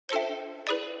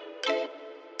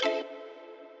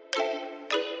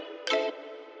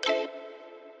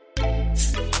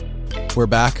We're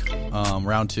back,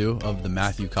 round 2 of the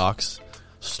Matthew Cox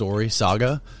story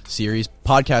saga series,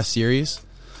 podcast series.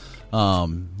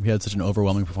 We had such an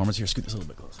overwhelming performance here. Scoot this a little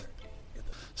bit closer.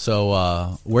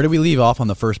 So, where did we leave off on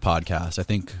the first podcast? I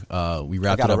think we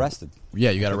wrapped it up. I got arrested. Yeah,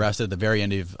 you got arrested at the very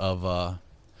end of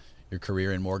your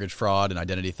career in mortgage fraud and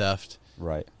identity theft.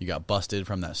 Right. You got busted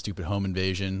from that stupid home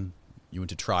invasion. You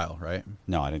went to trial, right?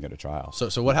 No, I didn't go to trial.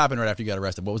 So what happened right after you got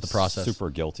arrested? What was the process? Super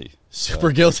guilty.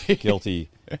 Super guilty? Guilty.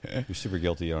 You're super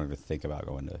guilty. You don't even think about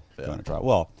going to trial.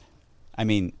 Well, I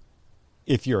mean,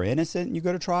 if you're innocent and you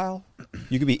go to trial,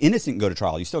 you could be innocent and go to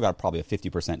trial. You still got probably a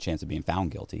 50% chance of being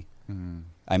found guilty. Mm-hmm.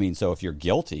 I mean, so if you're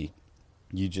guilty,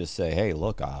 you just say, hey,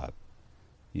 look,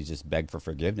 you just beg for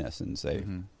forgiveness and say,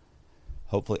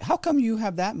 hopefully. How come you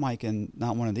have that mic and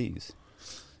not one of these?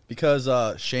 Because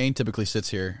Shane typically sits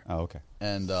here. Oh, okay.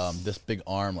 And this big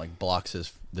arm like blocks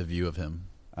the view of him.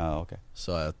 Oh, okay.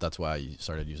 So that's why I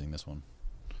started using this one.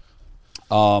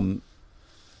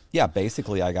 Yeah,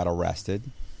 basically I got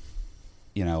arrested,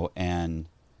 and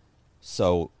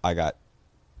so I got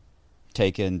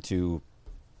taken to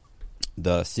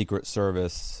the Secret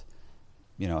Service,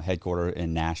 headquarters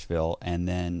in Nashville, and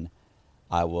then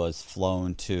I was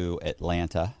flown to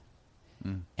Atlanta.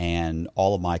 And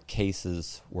all of my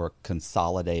cases were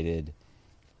consolidated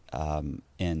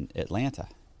in Atlanta.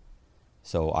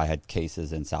 So I had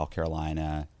cases in South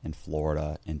Carolina, in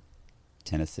Florida, in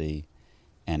Tennessee,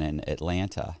 and in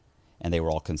Atlanta. And they were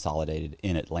all consolidated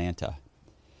in Atlanta.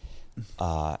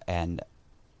 And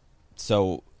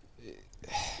so,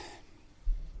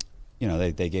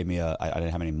 they gave me I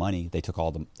didn't have any money. They took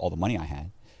all the money I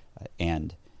had.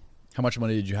 And how much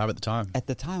money did you have at the time? At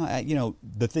the time,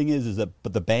 the thing is that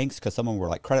but the banks, because some of them were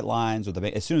like credit lines, or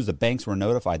as soon as the banks were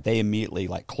notified, they immediately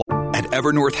At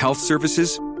Evernorth Health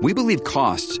Services, we believe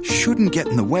costs shouldn't get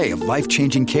in the way of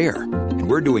life-changing care, and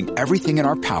we're doing everything in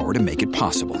our power to make it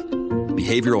possible.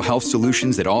 Behavioral health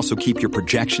solutions that also keep your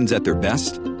projections at their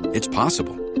best? It's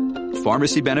possible.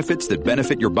 Pharmacy benefits that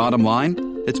benefit your bottom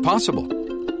line? It's possible.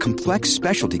 Complex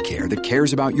specialty care that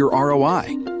cares about your ROI?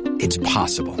 It's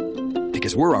possible.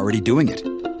 Because we're already doing it,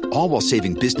 all while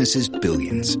saving businesses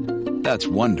billions. That's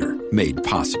Wonder made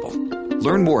possible.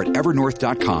 Learn more at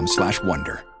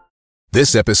evernorth.com/wonder.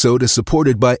 This episode is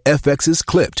supported by FX's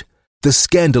Clipped, the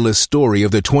scandalous story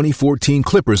of the 2014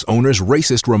 Clippers owner's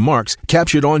racist remarks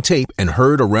captured on tape and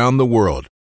heard around the world.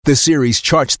 The series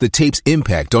charts the tape's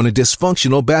impact on a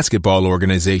dysfunctional basketball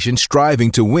organization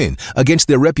striving to win against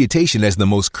their reputation as the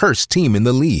most cursed team in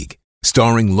the league.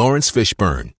 Starring Lawrence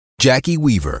Fishburne, Jackie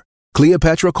Weaver,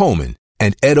 Cleopatra Coleman,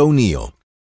 and Ed O'Neill.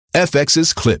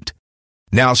 FX's Clipped.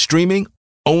 Now streaming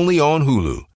only on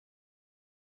Hulu.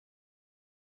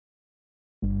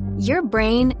 Your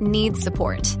brain needs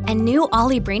support, and new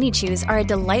Ollie Brainy Chews are a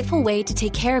delightful way to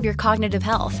take care of your cognitive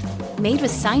health. Made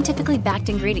with scientifically backed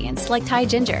ingredients like Thai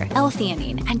ginger,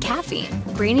 L-theanine, and caffeine,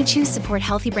 Brainy Chews support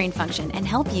healthy brain function and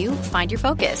help you find your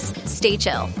focus, stay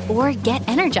chill, or get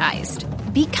energized.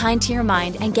 Be kind to your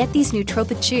mind and get these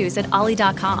nootropic chews at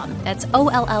ollie.com. That's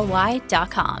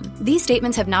OLLY.com. These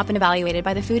statements have not been evaluated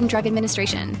by the Food and Drug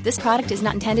Administration. This product is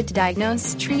not intended to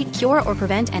diagnose, treat, cure, or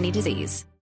prevent any disease.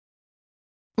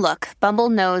 Look, Bumble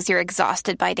knows you're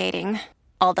exhausted by dating.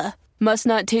 All the, must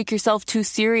not take yourself too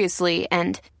seriously,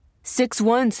 and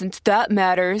 6'1" since that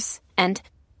matters, and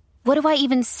what do I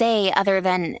even say other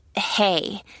than,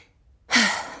 hey?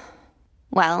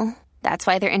 Well, that's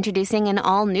why they're introducing an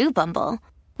all-new Bumble,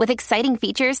 with exciting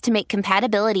features to make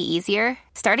compatibility easier,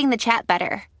 starting the chat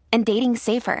better, and dating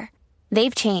safer.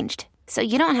 They've changed, so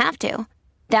you don't have to.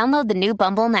 Download the new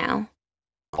Bumble now.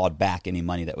 Clawed back any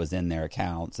money that was in their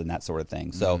accounts and that sort of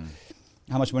thing. So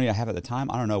how much money I have at the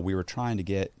time, I don't know. We were trying to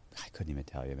get, I couldn't even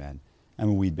tell you, man. I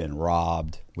mean, we'd been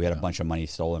robbed. We had a bunch of money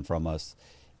stolen from us.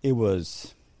 It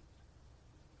was,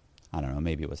 I don't know,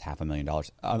 maybe it was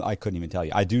 $500,000. I couldn't even tell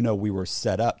you. I do know we were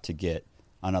set up to get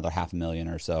another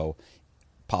 $500,000 or so,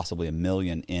 possibly $1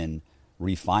 million in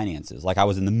refinances. Like I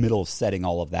was in the middle of setting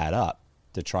all of that up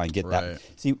to try and get that.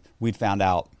 See, we'd found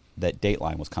out that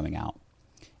Dateline was coming out.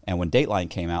 And when Dateline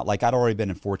came out, like I'd already been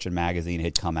in Fortune magazine, it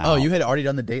had come out. Oh, you had already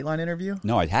done the Dateline interview?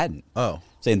 No, I hadn't. Oh.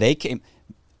 Saying they came,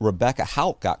 Rebecca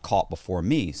Houck got caught before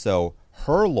me. So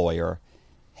her lawyer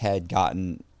had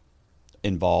gotten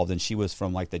involved, and she was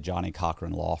from like the Johnny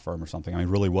Cochran law firm or something. I mean,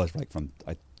 really was like from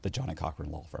the Johnny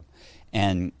Cochran law firm.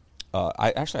 And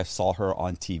I saw her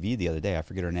on TV the other day. I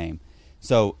forget her name.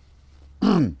 So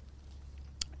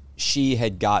she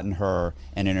had gotten her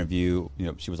an interview.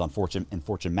 She was on Fortune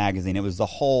magazine. It was the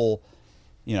whole,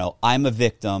 I'm a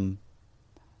victim.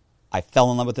 I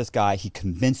fell in love with this guy. He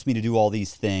convinced me to do all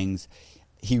these things.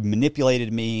 he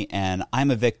manipulated me, and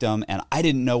I'm a victim, and I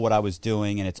didn't know what I was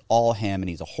doing, and it's all him, and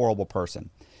he's a horrible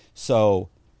person. So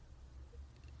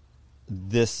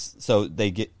they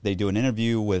do an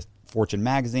interview with Fortune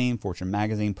magazine. Fortune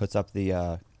magazine puts up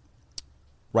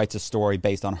writes a story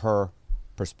based on her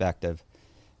perspective.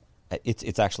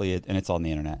 It's actually, and it's on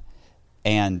the internet.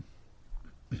 And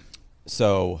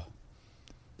so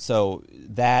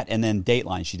that, and then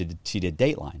Dateline, she did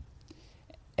Dateline,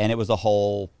 and it was a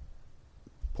whole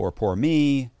poor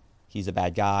me. He's a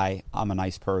bad guy. I'm a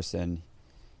nice person.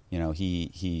 You know,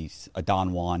 he's a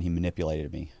Don Juan. He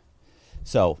manipulated me.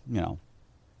 So, you know,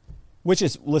 which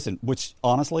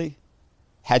honestly,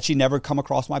 had she never come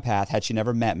across my path, had she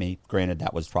never met me, granted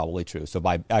that was probably true. So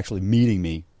by actually meeting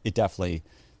me, it definitely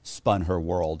spun her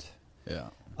world. Yeah.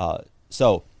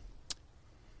 So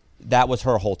that was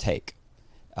her whole take.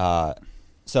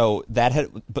 So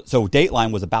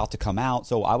Dateline was about to come out.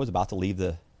 So I was about to leave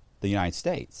the United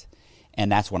States,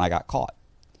 and that's when I got caught.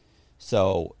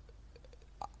 So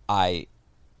I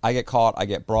get caught. I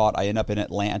get brought. I end up in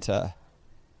Atlanta.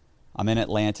 I'm in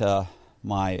Atlanta.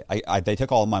 They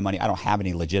took all of my money. I don't have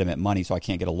any legitimate money, so I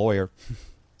can't get a lawyer.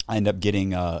 I end up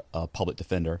getting a public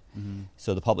defender. Mm-hmm.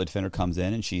 So the public defender comes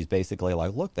in, and she's basically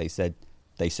like, "Look, they said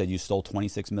you stole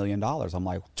 $26 million." I'm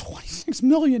like, $26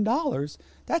 million?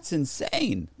 That's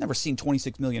insane. Never seen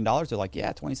 $26 million. They're like,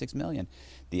 yeah, $26 million.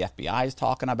 The FBI is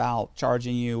talking about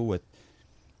charging you with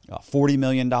 $40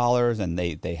 million, and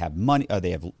they have money.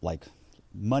 They have like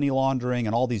money laundering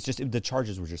and all these. The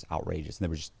charges were just outrageous, and there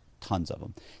were just tons of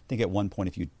them. I think at one point,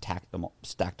 if you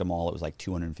stacked them all, it was like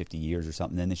 250 years or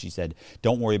something. And then she said,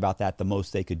 "Don't worry about that. The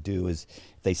most they could do is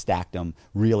if they stacked them.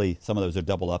 Really, some of those are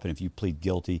doubled up, and if you plead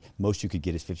guilty, most you could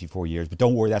get is 54 years. But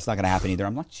don't worry, that's not going to happen either."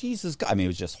 I'm like, Jesus God. I mean, it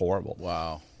was just horrible.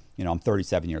 Wow. You know, I'm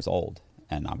 37 years old,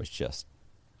 and I was just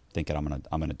thinking I'm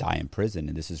gonna die in prison,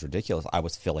 and this is ridiculous. I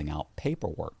was filling out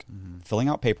paperwork,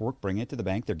 bringing it to the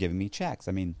bank. They're giving me checks.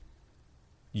 I mean,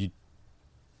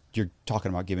 you're talking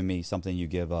about giving me something you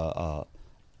give a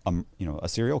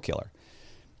serial killer.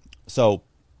 So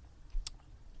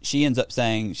she ends up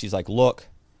saying, she's like, "Look,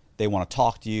 they want to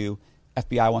talk to you.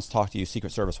 FBI wants to talk to you.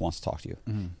 Secret Service wants to talk to you.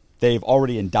 Mm-hmm. They've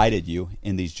already indicted you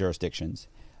in these jurisdictions.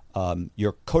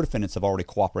 Your co-defendants have already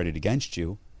cooperated against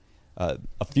you.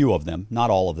 A few of them, not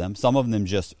all of them. Some of them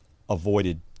just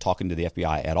avoided talking to the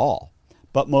FBI at all.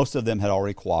 But most of them had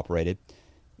already cooperated.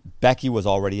 Becky was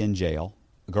already in jail.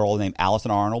 A girl named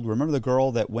Allison Arnold. Remember the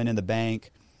girl that went in the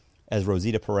bank as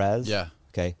Rosita Perez? Yeah.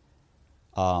 Okay.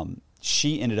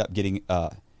 She ended up getting.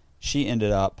 What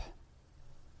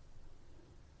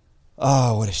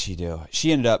did she do?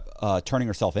 She ended up turning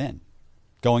herself in,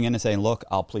 going in and saying, "Look,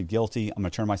 I'll plead guilty. I'm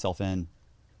going to turn myself in,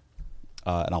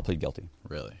 and I'll plead guilty."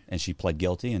 Really? And she pled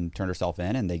guilty and turned herself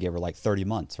in, and they gave her like 30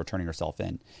 months for turning herself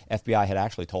in. FBI had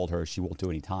actually told her she won't do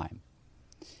any time.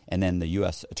 And then the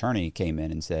U.S. attorney came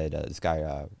in and said, this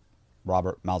guy,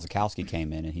 Robert Malzakowski,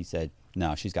 came in and he said,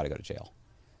 "No, she's got to go to jail."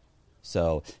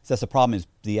 So that's the problem, is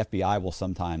the FBI will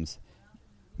sometimes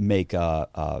make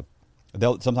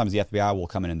sometimes the FBI will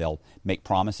come in and they'll make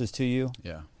promises to you.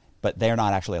 Yeah. But they're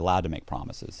not actually allowed to make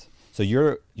promises. So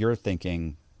you're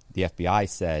thinking the FBI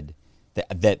said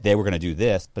that they were going to do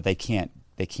this, but they can't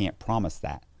promise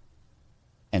that.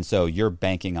 And so you're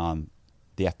banking on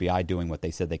the FBI doing what they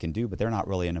said they can do, but they're not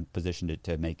really in a position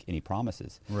to make any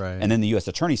promises. Right. And then the U.S.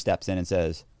 attorney steps in and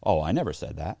says, "Oh, I never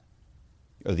said that."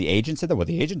 Or the agent said that. Well,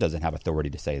 the agent doesn't have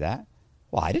authority to say that.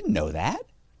 Well, I didn't know that.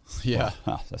 Yeah.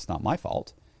 Well, that's not my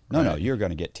fault. No, you're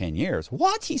going to get 10 years.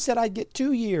 What? He said I'd get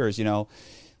 2 years, you know,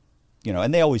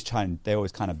 and they always kind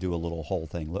of do a little whole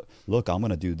thing. Look, I'm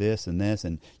going to do this,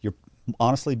 and you're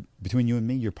honestly, between you and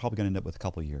me, you're probably going to end up with a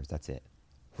couple of years. That's it.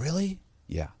 Really?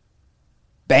 Yeah.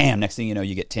 Bam, next thing you know,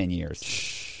 you get 10 years.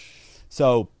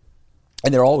 So,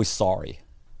 and they're always sorry.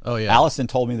 Oh, yeah. Allison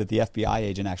told me that the FBI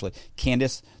agent actually,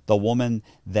 Candace, the woman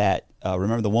that,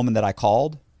 remember the woman that I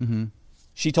called? Mm-hmm.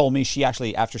 She told me she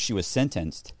actually, after she was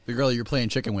sentenced. The girl you're playing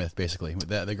chicken with, basically.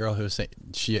 The girl who was saying,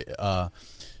 she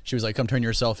was like, "Come turn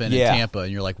yourself in Tampa."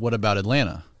 And you're like, "What about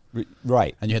Atlanta?"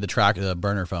 Right. And you had the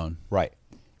burner phone. Right.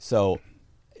 So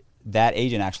that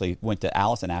agent actually went to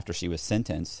Allison after she was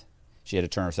sentenced. She had to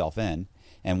turn herself in.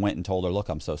 And went and told her, "Look,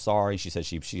 I'm so sorry." She said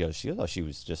she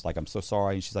was just like, "I'm so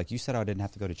sorry." And she's like, "You said I didn't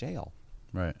have to go to jail."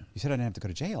 Right. "You said I didn't have to go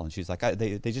to jail." And she's like,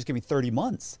 they just gave me 30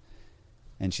 months.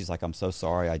 And she's like, "I'm so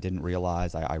sorry. I didn't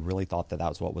realize. I really thought that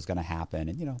was what was going to happen."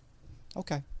 And,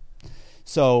 okay.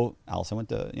 So Allison went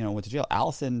to jail.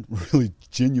 Allison really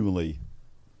genuinely,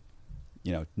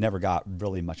 never got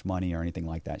really much money or anything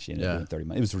like that. She ended up doing 30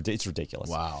 months. It's ridiculous.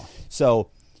 Wow.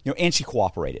 So, and she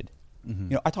cooperated.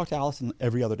 Mm-hmm. I talk to Allison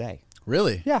every other day.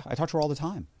 Really? Yeah, I talk to her all the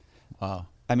time. Wow.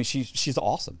 I mean, she's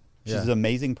awesome. She's Yeah. an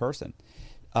amazing person.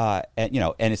 And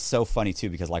and it's so funny too,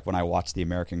 because like when I watch The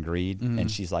American Greed, and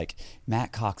she's like,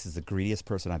 Matt Cox is the greediest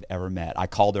person I've ever met. I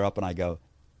called her up and I go,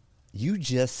 you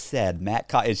just said Matt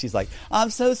Cox, and she's like, I'm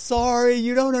so sorry.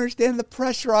 You don't understand the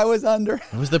pressure I was under.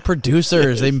 It was the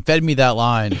producers. They fed me that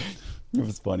line. It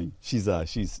was funny. She's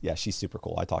super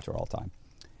cool. I talk to her all the time.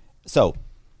 So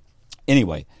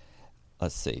anyway,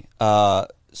 let's see.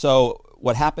 So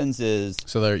what happens is,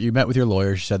 So there, you met with your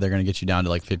lawyer. She said they're going to get you down to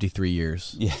like 53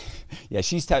 years. yeah.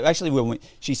 She's actually when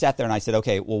she sat there and I said,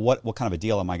 okay, well, what kind of a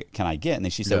deal can I get? And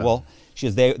then she said, Yeah. well,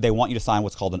 they want you to sign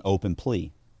what's called an open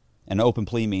plea. An open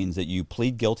plea means that you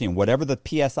plead guilty, and whatever the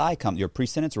PSI your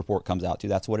pre-sentence report comes out to,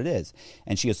 that's what it is.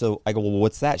 And she goes, so I go, well,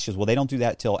 what's that? She goes, well, they don't do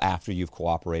that till after you've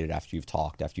cooperated, after you've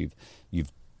talked, after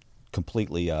you've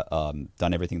completely done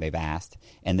everything they've asked,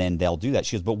 and then they'll do that.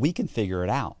 She goes, but we can figure it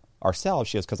out ourselves.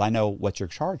 She goes, because I know what you're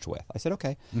charged with. I said,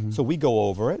 okay. So we go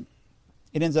over it.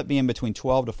 It ends up being between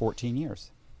 12 to 14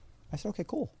 years. I said, okay,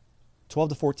 cool. 12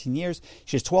 to 14 years.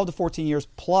 She says 12 to 14 years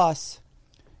plus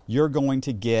you're going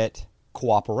to get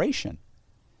cooperation.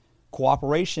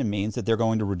 Cooperation means that they're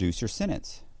going to reduce your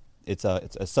sentence. It's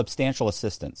a substantial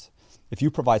assistance. If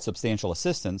you provide substantial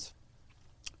assistance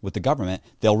with the government,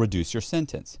 they'll reduce your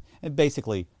sentence. And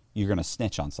basically, you're going to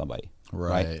snitch on somebody,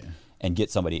 right? And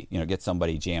get somebody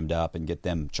jammed up and get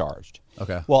them charged.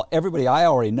 Okay. Well, everybody I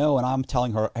already know, and I'm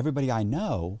telling her, everybody I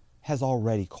know has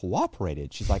already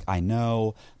cooperated. She's like, I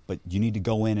know, but you need to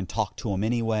go in and talk to them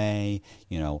anyway.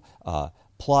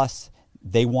 Plus,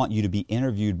 they want you to be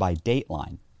interviewed by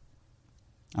Dateline.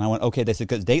 And I went, okay. They said,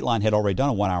 because Dateline had already done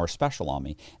a 1-hour special on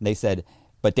me. And they said,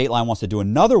 but Dateline wants to do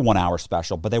another 1-hour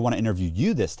special, but they want to interview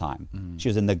you this time. She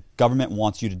goes, and the government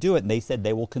wants you to do it. And they said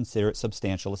they will consider it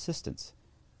substantial assistance.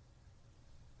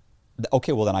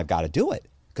 Okay, well, then I've got to do it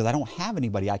because I don't have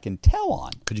anybody I can tell on.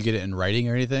 Could you get it in writing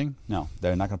or anything? No,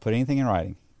 they're not going to put anything in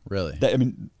writing. Really?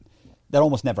 That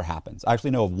almost never happens. I actually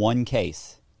know of one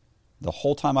case. The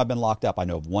whole time I've been locked up, I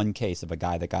know of one case of a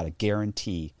guy that got a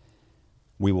guarantee,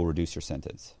 we will reduce your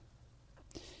sentence.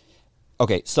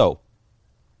 Okay, so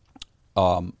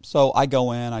I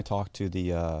go in, I talk to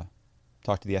the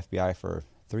FBI for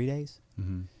 3 days.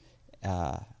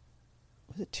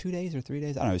 Was it 2 days or 3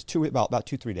 days? I don't know. It was about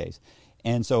 2-3 days.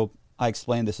 And so I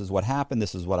explained, this is what happened.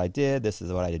 This is what I did. This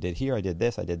is what I did here. I did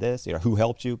this. I did this. Who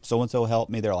helped you? So-and-so helped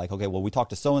me. They're like, okay, well, we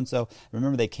talked to so-and-so.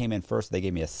 Remember, they came in first. They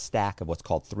gave me a stack of what's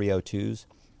called 302s,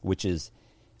 which is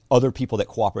other people that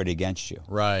cooperated against you.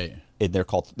 Right.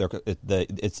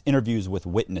 It's interviews with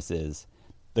witnesses.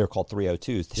 They're called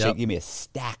 302s. She gave me a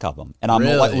stack of them. And I'm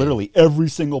Really? like, literally every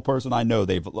single person I know,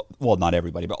 not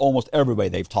everybody, but almost everybody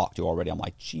they've talked to already. I'm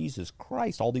like, Jesus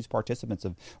Christ, all these participants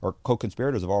or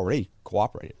co-conspirators have already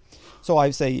cooperated. So I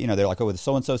say, they're like, oh,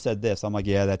 so-and-so said this. I'm like,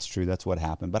 yeah, that's true. That's what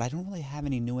happened. But I don't really have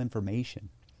any new information.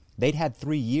 They'd had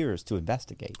 3 years to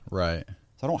investigate. Right.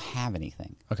 So I don't have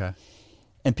anything. Okay.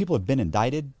 And people have been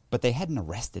indicted, but they hadn't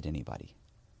arrested anybody.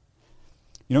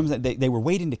 You know what I'm saying? They were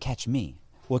waiting to catch me.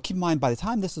 Well, keep in mind, by the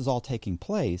time this is all taking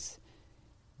place,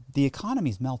 the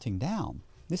economy's melting down.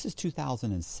 This is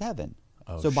 2007.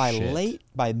 Oh, so by shit.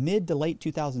 mid to late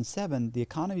 2007, the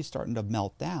economy's starting to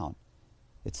melt down.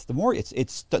 It's the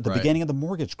Right. beginning of the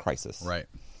mortgage crisis. Right.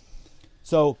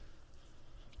 So,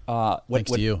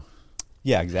 Thanks to you.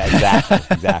 Yeah,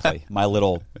 exactly. My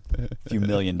little few $1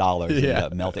 million ended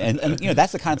up melting. And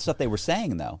that's the kind of stuff they were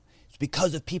saying, though. It's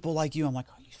because of people like you. I'm like,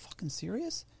 are you fucking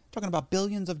serious? Talking about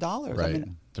billions of dollars. Right. I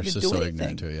mean, They're you just didn't do so anything.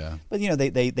 ignorant to it, yeah.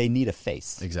 But they need a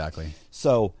face. Exactly.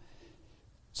 So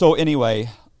anyway,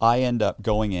 I end up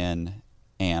going in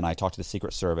and I talked to the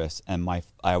Secret Service, and I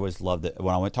always loved it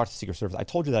when I went to talk to the Secret Service. I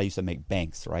told you that I used to make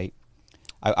banks, right?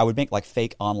 I would make like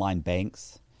fake online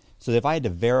banks. So if I had to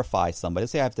verify somebody,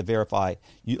 let's say I have to verify,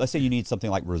 let's say you need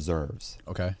something like reserves.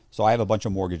 Okay. So I have a bunch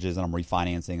of mortgages and I'm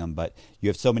refinancing them, but you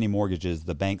have so many mortgages,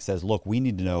 the bank says, look, we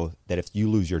need to know that if you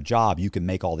lose your job, you can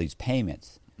make all these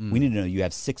payments. We need to know you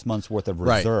have 6 months worth of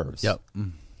reserves. Right. Yep.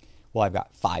 Well, I've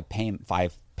got five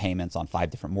payments on 5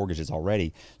 different mortgages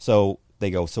already. So they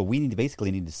go, so we need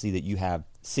to see that you have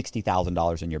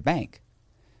 $60,000 in your bank.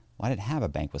 Well, I didn't have a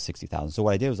bank with $60,000. So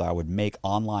what I did was I would make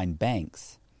online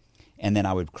banks, and then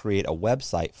I would create a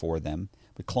website for them.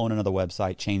 We'd clone another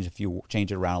website, change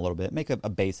it around a little bit, make a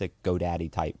basic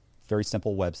GoDaddy type, very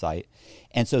simple website.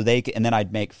 And so and then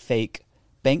I'd make fake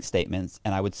bank statements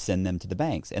and I would send them to the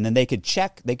banks. And then they could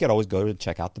always go to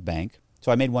check out the bank.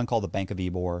 So I made one called the Bank of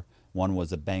Ybor. One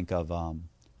was a bank of,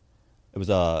 it was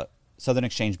a Southern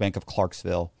Exchange Bank of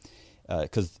Clarksville,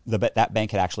 because that bank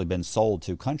had actually been sold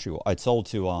to Countrywide. It sold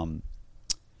to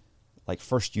like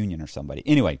First Union or somebody.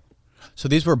 Anyway, So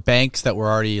these were banks that were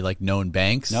already like known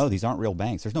banks? No, these aren't real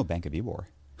banks. There's no Bank of Ybor.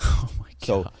 Oh my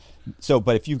God.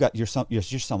 But if you've got you're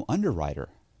some underwriter,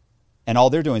 and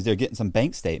all they're doing is they're getting some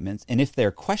bank statements, and if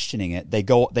they're questioning it, they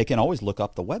can always look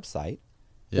up the website,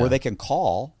 or they can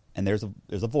call, and there's a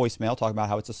voicemail talking about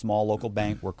how it's a small local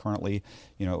bank. We're currently,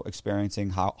 experiencing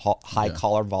high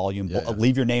caller volume.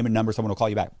 Leave your name and number, someone will call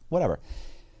you back. Whatever.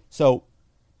 So,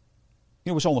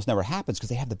 which almost never happens because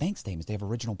they have the bank statements. They have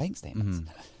original bank statements.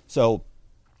 Mm-hmm. So,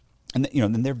 and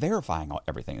then they're verifying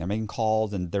everything. They're making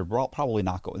calls, and they're probably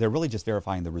not they're really just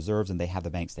verifying the reserves, and they have the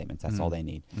bank statements. That's all they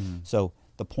need. Mm-hmm. So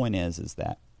the point is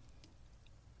that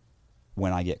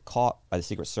when I get caught by the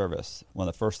Secret Service, one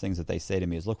of the first things that they say to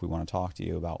me is, "Look, we want to talk to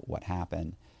you about what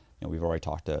happened. We've already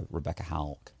talked to Rebecca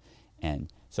Halk,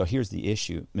 and so here's the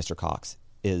issue, Mr. Cox,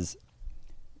 is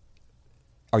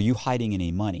are you hiding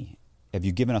any money? Have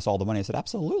you given us all the money?" I said,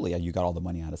 "Absolutely. You got all the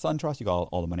money out of SunTrust. You got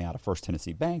all the money out of First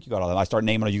Tennessee Bank. You got all that." I start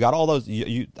naming them. You got all those.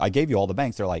 I gave you all the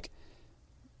banks. They're like,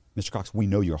 "Mr. Cox, we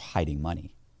know you're hiding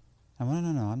money." I went,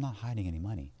 "No, I'm not hiding any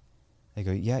money." They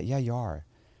go, yeah, you are.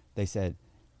 They said,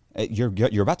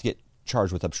 you're about to get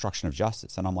charged with obstruction of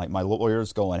justice. And I'm like, my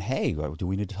lawyer's going, "Hey, do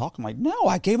we need to talk?" I'm like, "No,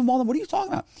 I gave them all. What are you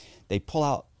talking about?" They pull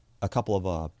out a couple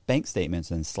of bank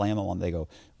statements and slam them on. They go,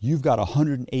 "You've got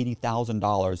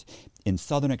 $180,000 in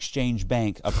Southern Exchange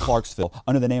Bank of Clarksville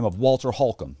under the name of Walter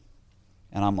Holcomb."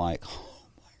 And I'm like, "Oh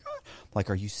my God!" I'm like,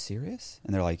 "Are you serious?"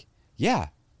 And they're like, "Yeah."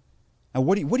 And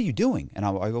what are you doing? And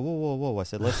I go, whoa. I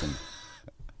said, "Listen."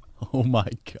 Oh my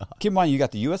God. Keep in mind, you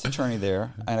got the U.S. attorney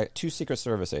there, and I got 2 Secret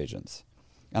Service agents.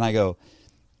 And I go,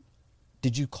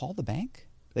 "Did you call the bank?"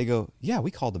 They go, "Yeah, we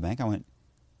called the bank." I went,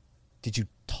 "Did you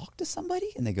talk to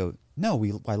somebody?" And they go, "No,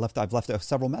 I've left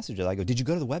several messages." I go, "Did you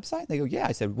go to the website?" They go, "Yeah."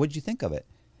 I said, "What did you think of it?"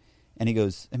 And he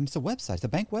goes, "It's a website. It's a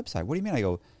bank website." "What do you mean?" I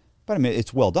go, "But I mean,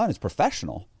 it's well done. It's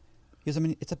professional." He goes, "I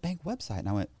mean, it's a bank website." And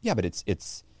I went, "Yeah, but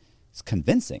it's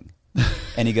convincing."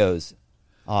 And he goes,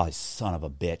 "Oh, son of a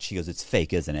bitch." He goes, "It's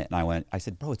fake, isn't it?" And I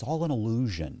said, "Bro, it's all an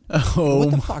illusion." Oh,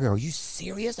 "What the fuck? Are you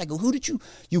serious?" I go, what did you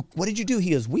do?"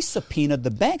 He goes, "We subpoenaed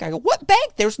the bank." I go, "What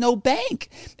bank? There's no bank."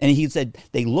 And he said,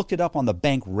 they looked it up on the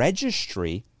bank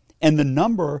registry, and the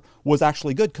number was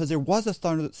actually good because there was a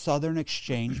Southern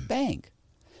Exchange Bank,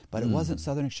 but it wasn't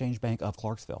Southern Exchange Bank of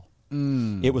Clarksville.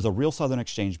 It was a real Southern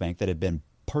Exchange Bank that had been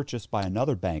purchased by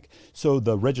another bank. So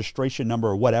the registration number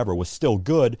or whatever was still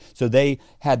good. So they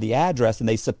had the address, and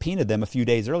they subpoenaed them a few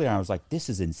days earlier. And I was like, "This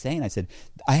is insane." I said,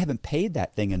 "I haven't paid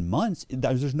that thing in months.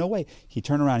 There's no way." He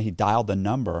turned around and he dialed the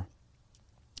number,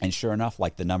 and sure enough,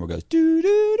 like the number goes doo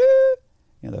doo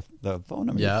doo. The phone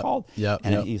number you called.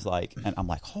 And he's like, and I'm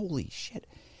like, holy shit.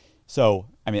 So,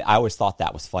 I mean, I always thought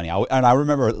that was funny. And I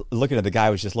remember looking at the guy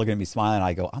who was just looking at me smiling.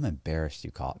 I go, "I'm embarrassed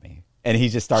you caught me." And he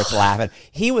just starts laughing.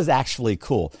 He was actually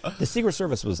cool. The Secret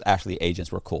Service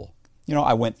agents were cool.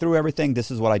 I went through everything.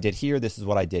 This is what I did here. This is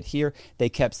what I did here. They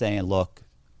kept saying, "Look,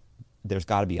 there's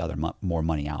got to be more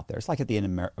money out there." It's like at the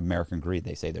end of American Greed,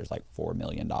 they say there's like $4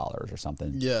 million or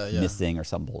something missing or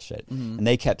some bullshit. Mm-hmm. And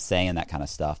they kept saying that kind of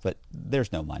stuff, but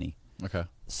there's no money. Okay.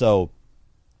 So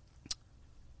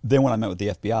then when I met with the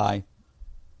FBI,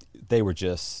 they were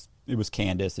it was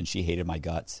Candace, and she hated my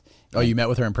guts. Oh, you met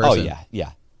with her in person? Oh,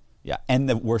 yeah. Yeah, and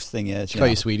the worst thing is... She call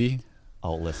you sweetie?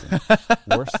 Oh, listen.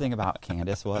 Worst thing about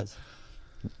Candace was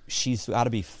she's got to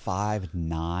be 5'8",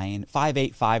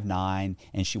 5'9",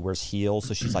 and she wears heels,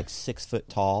 so she's like 6 foot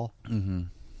tall. Mm-hmm.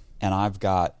 And I've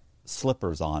got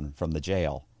slippers on from the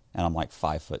jail, and I'm like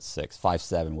 5'6",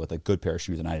 5'7", with a good pair of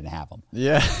shoes, and I didn't have them.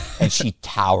 Yeah. And she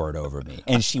towered over me,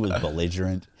 and she was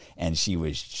belligerent, and she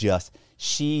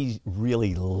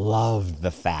really loved the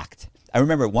fact. I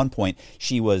remember at one point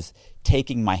she was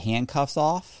taking my handcuffs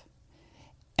off,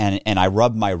 and I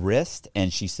rubbed my wrist,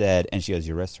 and she goes,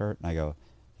 "Your wrist hurt?" And I go,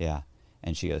 "Yeah."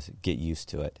 And she goes, "Get used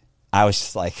to it." I was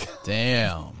just like,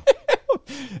 damn.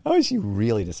 Oh, she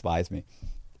really despised me.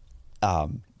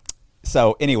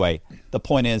 So anyway, the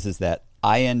point is that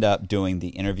I end up doing the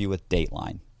interview with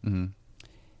Dateline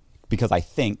because I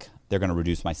think they're going to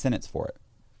reduce my sentence for it.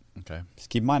 Okay. Just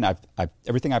keep in mind,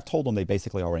 everything I've told them, they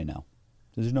basically already know.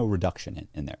 There's no reduction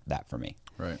in that for me.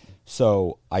 Right.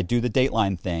 So I do the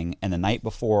Dateline thing, and the night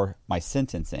before my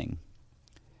sentencing,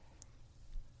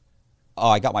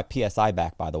 I got my PSI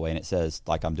back, by the way, and it says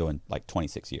like I'm doing like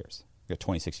 26 years. I got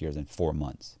 26 years and 4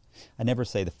 months. I never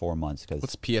say the 4 months because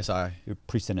what's PSI?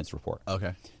 Pre-sentence report.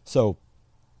 Okay. So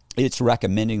it's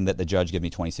recommending that the judge give me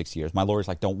 26 years. My lawyer's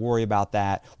like, "Don't worry about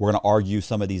that. We're going to argue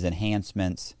some of these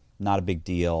enhancements. Not a big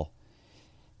deal."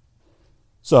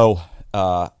 So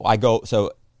I go.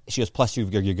 So she goes, "Plus you're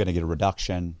going to get a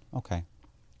reduction." Okay.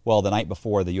 Well, the night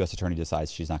before, the U.S. attorney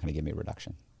decides she's not going to give me a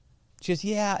reduction. She goes,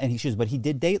 yeah. And she goes, but he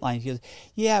did Dateline. She goes,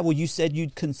 yeah, well, you said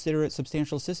you'd consider it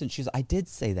substantial assistance. She goes, I did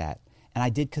say that, and I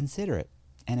did consider it,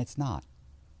 and it's not.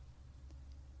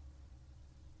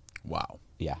 Wow.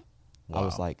 Yeah. Wow. I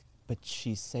was like, but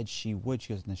she said she would.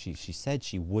 She goes, no, she said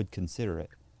she would consider it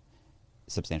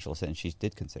substantial assistance. She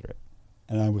did consider it.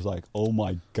 And I was like, oh,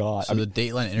 my God. So the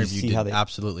Dateline interview did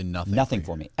absolutely nothing. Nothing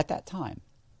for me at that time.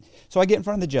 So I get in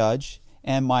front of the judge,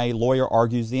 and my lawyer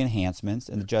argues the enhancements,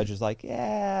 and the judge is like,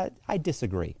 yeah, I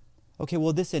disagree. Okay,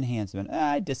 well, this enhancement,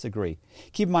 I disagree.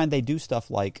 Keep in mind, they do stuff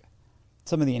like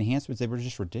some of the enhancements, they were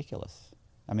just ridiculous.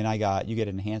 I mean, you get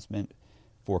an enhancement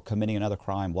for committing another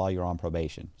crime while you're on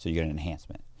probation, so you get an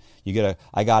enhancement.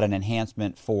 I got an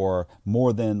enhancement for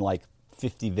more than like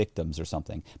 50 victims or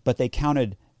something, but they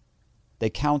counted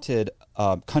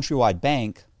Countrywide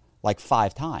Bank like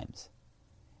 5 times.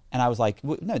 And I was like,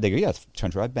 well, no, it's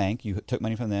Countrywide Bank. You took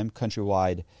money from them.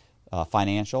 Countrywide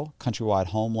Financial, Countrywide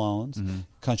Home Loans.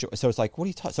 Mm-hmm. So it's like, what are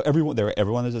you talking? So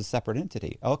everyone is a separate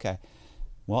entity. Okay.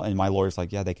 Well, and my lawyer's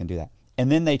like, yeah, they can do that. And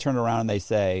then they turn around and they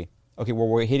say, okay, well,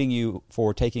 we're hitting you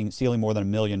for stealing more than $1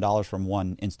 million from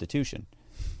one institution.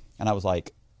 And I was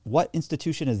like, what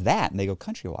institution is that? And they go,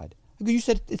 Countrywide. I go, you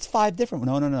said it's 5 different.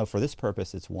 No. For this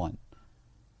purpose, it's one.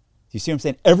 You see what I'm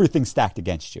saying? Everything's stacked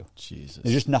against you. Jesus.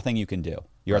 There's just nothing you can do.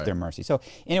 You're at their mercy. So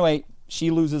anyway,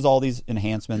 she loses all these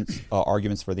enhancements,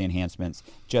 arguments for the enhancements.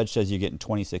 Judge says you're getting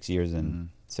 26 years and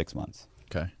 6 months.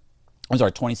 Okay. I'm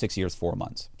sorry, 26 years, 4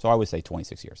 months. So I would say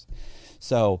 26 years.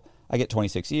 So I get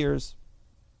 26 years.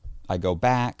 I go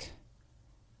back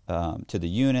to the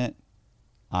unit.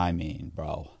 I mean,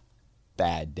 bro,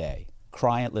 bad day.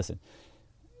 Crying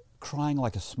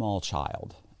like a small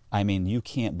child. I mean, you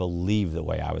can't believe the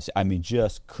way I was. I mean,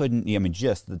 just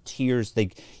the tears,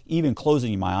 even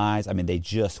closing my eyes, I mean, they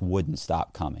just wouldn't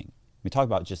stop coming. We talk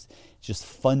about just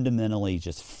fundamentally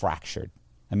just fractured.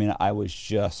 I mean, it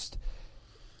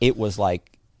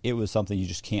was something you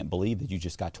just can't believe that you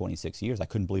just got 26 years. I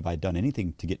couldn't believe I'd done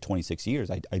anything to get 26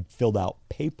 years. I filled out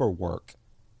paperwork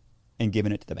and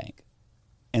given it to the bank.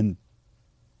 And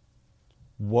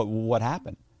what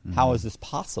happened? Mm-hmm. How is this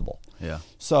possible? Yeah.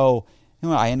 So,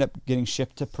 I end up getting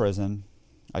shipped to prison.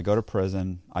 I go to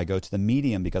prison. I go to the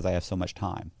medium because I have so much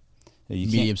time.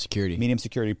 Medium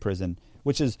security prison,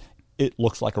 it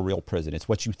looks like a real prison. It's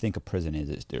what you think a prison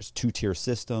is. There's 2-tier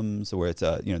systems where it's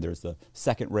there's the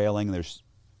second railing. There's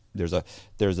a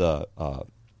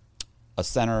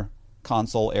center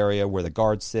console area where the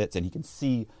guard sits, and he can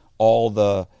see all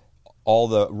the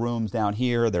rooms down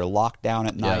here. They're locked down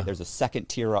at night. Yeah. There's a second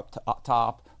tier up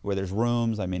top where there's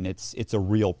rooms. I mean, it's a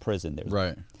real prison.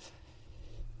 Right.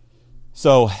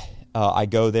 So I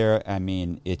go there. I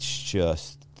mean, it's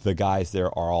just the guys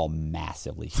there are all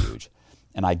massively huge.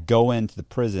 And I go into the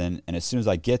prison, and as soon as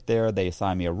I get there, they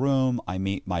assign me a room. I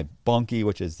meet my bunkie,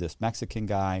 which is this Mexican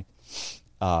guy.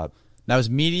 Now,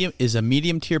 is a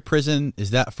medium tier prison,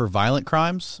 is that for violent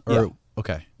crimes? Or, yeah.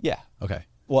 Okay. Yeah. Okay.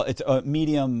 Well, it's a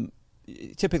medium.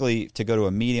 Typically, to go to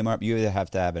a medium, you either have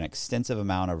to have an extensive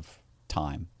amount of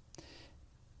time,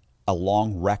 a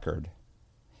long record,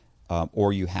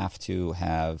 or you have to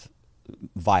have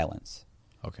violence.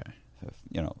 Okay.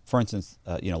 For instance,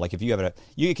 like if you have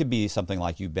it could be something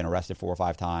like you've been arrested 4 or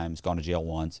 5 times, gone to jail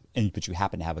once, but you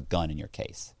happen to have a gun in your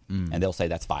case, and they'll say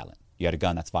that's violent. You had a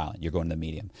gun, that's violent. You're going to the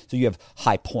medium. So you have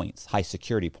high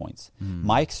security points.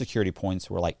 My security points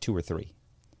were like 2 or 3,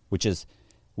 which is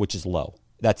low.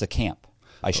 That's a camp.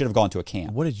 I should have gone to a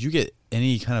camp. What did you get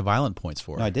any kind of violent points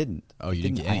for? No, I didn't. Oh, you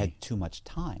didn't get any? I had too much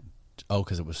time. Oh,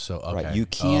 because it was so, okay. Right. You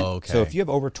can't. Oh, okay. So if you have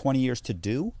over 20 years to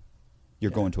do,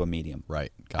 you're going to a medium.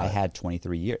 Right. I had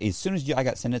 23 years. As soon as I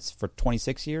got sentenced for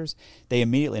 26 years, they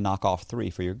immediately knock off 3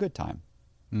 for your good time.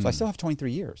 So I still have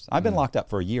 23 years. I've been locked up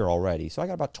for a year already, so I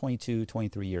got about 22,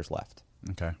 23 years left.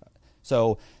 Okay.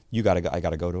 So I got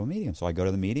to go to a medium. So I go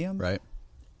to the medium. Right.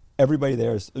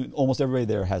 Almost everybody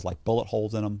there has like bullet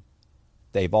holes in them.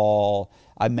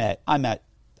 I've met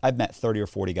 30 or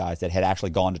 40 guys that had actually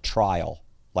gone to trial,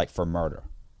 like for murder,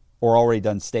 or already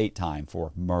done state time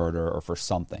for murder or for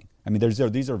something. I mean,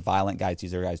 these are violent guys.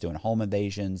 These are guys doing home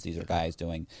invasions. These are guys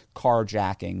doing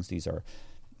carjackings. These are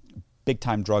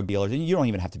big-time drug dealers. And you don't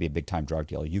even have to be a big-time drug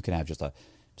dealer. You can have just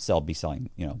be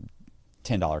selling,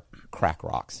 $10 crack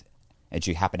rocks. And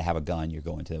you happen to have a gun, you're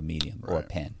going to a medium or a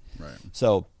pen. Right.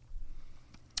 So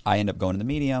I end up going to the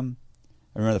medium.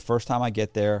 I remember the first time I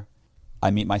get there, I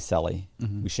meet my cellie.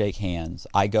 Mm-hmm. We shake hands.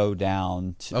 I go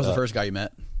down to... That was the first guy you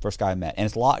met? First guy I met. And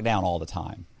it's locked down all the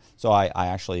time. So I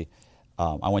actually...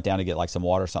 I went down to get like some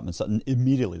water or something. So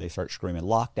immediately they start screaming,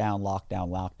 lockdown, lockdown,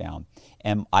 lockdown.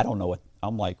 And I don't know what...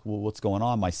 I'm like, well, what's going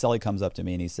on? My cellie comes up to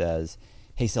me and he says,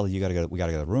 hey, Sully, we got to go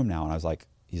to the room now. And I was like,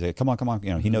 he's like, come on.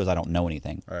 You know, he knows I don't know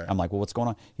anything. Right. I'm like, well, what's going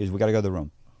on? He goes, we got to go to the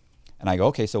room. And I go,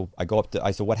 okay. So I go up to,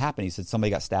 I said, what happened? He said,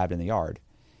 somebody got stabbed in the yard.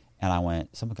 And I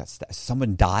went,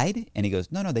 someone died? And he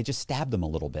goes, no, they just stabbed them a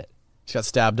little bit. She got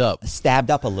stabbed up. Stabbed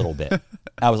up a little bit.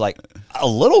 I was like, a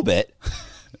little bit?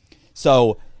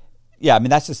 So, yeah, I mean,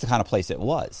 that's just the kind of place it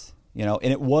was, you know,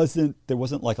 and there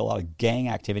wasn't like a lot of gang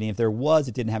activity. If there was,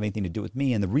 it didn't have anything to do with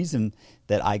me. And the reason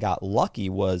that I got lucky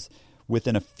was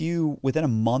within a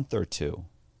month or two,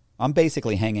 I'm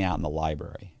basically hanging out in the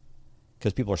library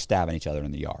because people are stabbing each other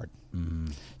in the yard. Mm-hmm.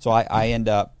 So I end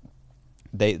up,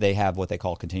 they have what they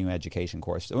call continuing education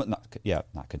course.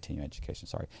 Not continuing education.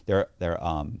 Sorry. They're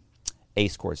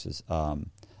ACE courses,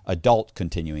 adult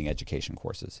continuing education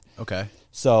courses. Okay.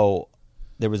 So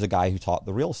there was a guy who taught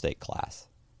the real estate class.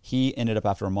 He ended up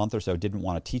after a month or so didn't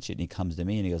want to teach it, and he comes to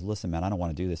me and he goes, listen, man, I don't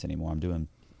want to do this anymore. I'm doing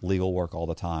legal work all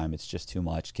the time. It's just too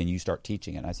much. Can you start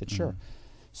teaching it? And I said, sure.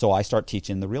 So I start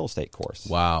teaching the real estate course.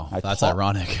 Wow, that's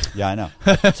ironic. Yeah, I know.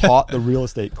 I taught the real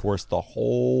estate course the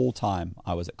whole time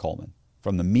I was at Coleman.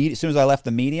 From as soon as I left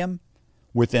the medium,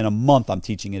 within a month I'm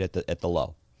teaching it at the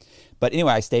low. But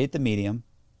anyway, I stayed at the medium.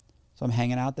 So I'm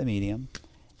hanging out at the medium,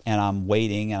 and I'm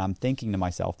waiting, and I'm thinking to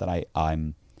myself that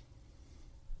I'm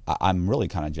really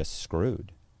kind of just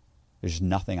screwed. There's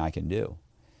nothing I can do.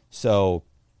 So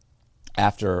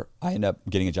after I end up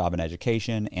getting a job in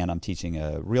education, and I'm teaching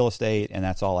real estate, and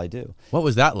that's all I do. What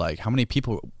was that like? How many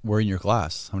people were in your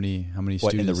class? How many students?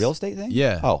 What, in the real estate thing?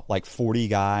 Yeah. Oh, like 40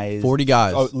 guys. 40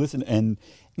 guys. Oh, listen, and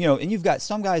you know, and you've got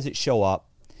some guys that show up,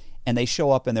 and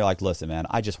they're like, listen, man,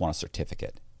 I just want a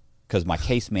certificate because my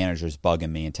case manager's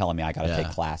bugging me and telling me I got to take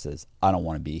classes. I don't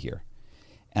want to be here.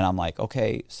 And I'm like,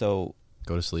 okay, so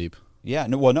go to sleep. Yeah.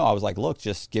 No, I was like, look,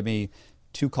 just give me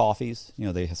 2 coffees. You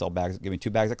know, they sell bags. Give me 2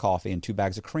 bags of coffee and 2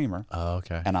 bags of creamer. Oh,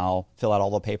 okay. And I'll fill out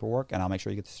all the paperwork, and I'll make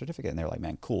sure you get the certificate. And they're like,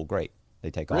 man, cool, great. They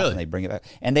take off Really? and they bring it back,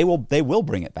 and they will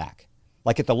bring it back.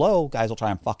 Like at the low, guys will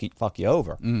try and fuck you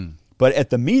over. But at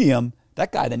the medium,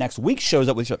 that guy the next week shows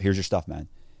up with, here's your stuff, man.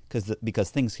 Because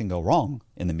things can go wrong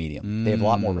in the medium. They have a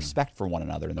lot more respect for one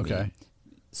another in the medium.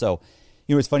 So,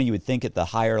 you know, it's funny, you would think at the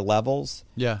higher levels,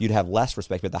 you'd have less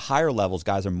respect. But at the higher levels,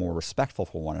 guys are more respectful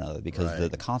for one another because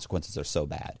the consequences are so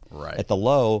bad. Right. At the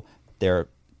low, they're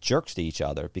jerks to each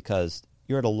other because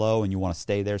you're at a low and you want to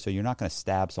stay there. So you're not going to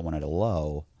stab someone at a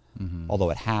low,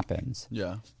 although it happens.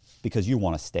 Yeah. Because you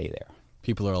want to stay there.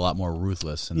 People are a lot more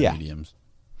ruthless in the mediums.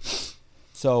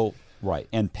 So, right.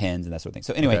 And pens and that sort of thing.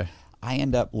 So anyway, I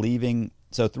end up leaving.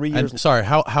 So 3 years. And, sorry,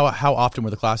 how often were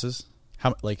the classes?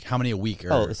 How many a week?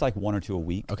 Or? Oh, it's like 1 or 2 a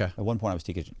week. Okay. At one point, I was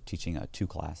teaching 2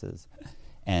 classes,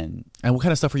 and what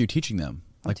kind of stuff were you teaching them?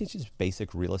 I'm teaching just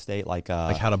basic real estate, like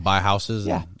how to buy houses.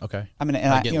 Yeah. Okay. I mean, and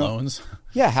how to get loans.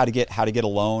 Yeah, how to get a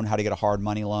loan, how to get a hard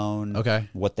money loan. Okay.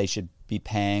 What they should be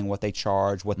paying, what they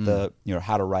charge, what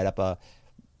how to write up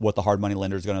what the hard money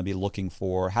lender is going to be looking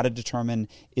for, how to determine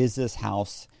is this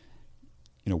house,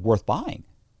 worth buying.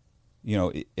 You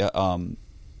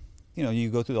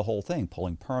go through the whole thing,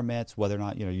 pulling permits, whether or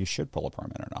not, you should pull a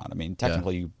permit or not. I mean,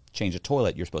 technically you change a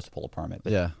toilet, you're supposed to pull a permit,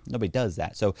 but nobody does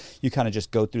that. So you kind of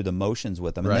just go through the motions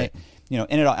with them. Right. And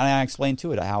and I explain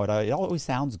to it how it always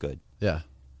sounds good. Yeah.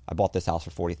 I bought this house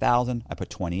for $40,000. I put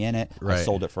 $20 in it. Right. I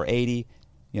sold it for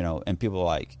 $80,000. And people are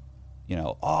like,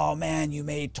 oh man, you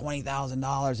made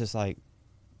 $20,000. It's like,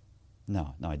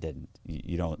 no, I didn't.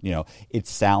 You don't. It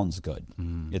sounds good.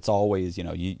 It's always,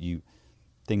 you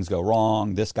things go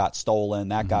wrong. This got stolen.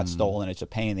 That got stolen. It's a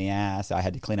pain in the ass. I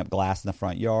had to clean up glass in the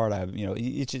front yard.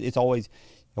 It's always.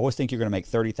 You always think you're going to make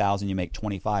 $30,000. You make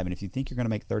 $25,000, and if you think you're going to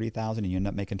make $30,000 and you end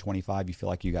up making $25,000, you feel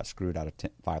like you got screwed out of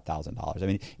 $5,000. I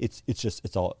mean,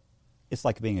 it's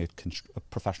like being a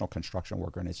professional construction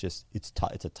worker, and it's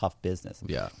a tough business.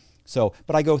 Yeah. So,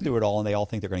 but I go through it all, and they all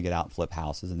think they're going to get out and flip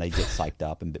houses, and they get psyched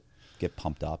up and get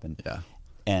pumped up,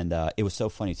 and it was so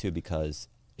funny too because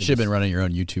you should have been running your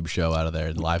own YouTube show out of there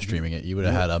and live streaming it. You would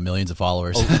have had millions of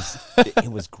followers. It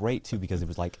was great too because it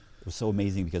was so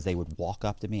amazing because they would walk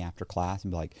up to me after class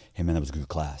and be like, "Hey man, that was a good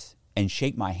class," and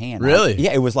shake my hand. Really?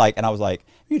 Yeah, it was like, and I was like,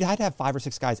 dude, I'd have 5 or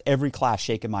 6 guys every class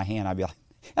shaking my hand. I'd be like,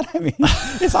 and I mean,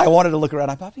 I wanted to look around.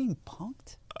 I'm being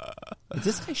punked. Is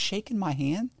this guy shaking my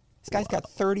hand? This guy's got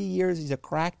 30 years. He's a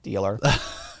crack dealer,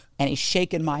 and he's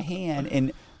shaking my hand.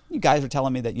 And you guys are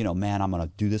telling me that, man, I'm going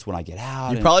to do this when I get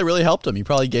out. You probably really helped him. You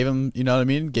probably gave him,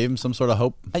 gave him some sort of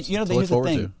hope. To look forward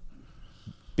to.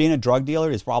 Being a drug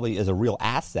dealer is a real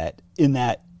asset in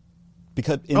that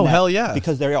hell yeah.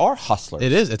 Because they are hustlers.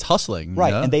 It is. It's hustling.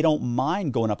 Right, Yeah? and they don't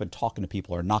mind going up and talking to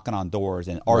people or knocking on doors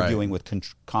and arguing with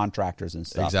contractors and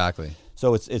stuff. Exactly.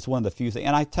 So it's one of the few things,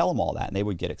 and I tell them all that, and they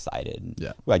would get excited. And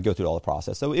Yeah. I'd go through all the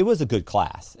process. So it was a good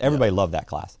class. Everybody loved that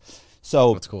class.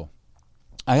 So That's cool.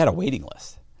 I had a waiting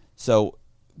list. So,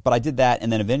 but I did that,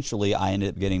 and then eventually I ended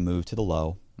up getting moved to the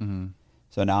low. Mm-hmm.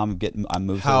 So now I'm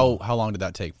moved. How long did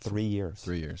that take? 3 years.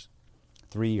 3 years.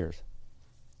 3 years.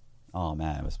 Oh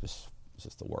man, it was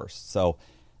just the worst. So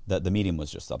the medium was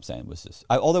just, I'm saying, was just.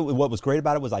 Although what was great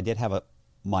about it was I did have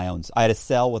my own. I had a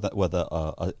cell with a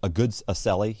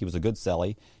cellie. He was a good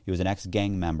cellie. He was an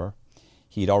ex-gang member.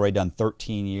 He'd already done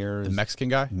 13 years. The Mexican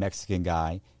guy? Mexican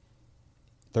guy.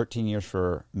 13 years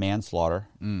for manslaughter.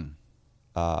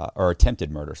 Or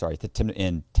attempted murder, sorry,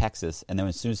 in Texas. And then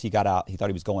as soon as he got out, he thought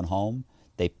he was going home.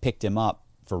 They picked him up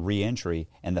for re-entry,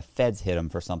 and the feds hit him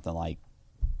for something like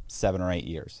 7 or 8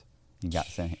 years. He got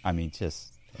sent. I mean,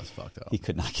 just That's fucked up. he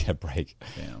could not get a break.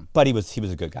 Damn. But he was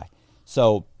a good guy.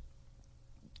 So,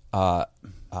 let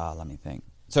me think.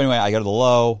 So anyway, I go to the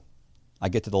low. I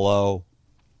get to the low.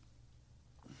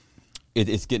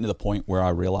 It's getting to the point where I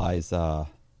realize, you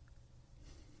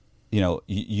know,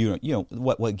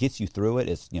 what gets you through it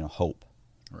is, hope.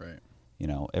 Right.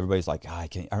 Everybody's like, I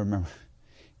can't. I remember,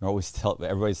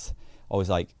 everybody's always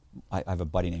like, I have a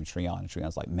buddy named Treon, and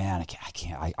Treon's like, man,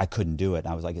 I couldn't do it. And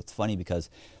I was like, it's funny because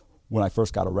when I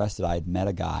first got arrested, I had met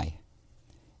a guy,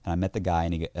 and I met the guy,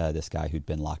 and this guy who'd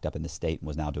been locked up in the state and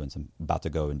was now about to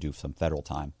go and do some federal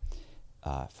time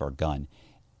for a gun.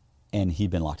 And he'd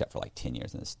been locked up for like 10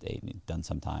 years in the state, and he'd done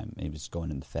some time, and he was going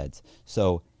in the feds.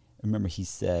 So I remember he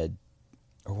said,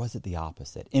 or was it the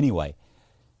opposite? Anyway,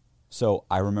 so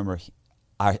I remember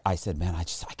I said, man, I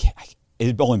can't. It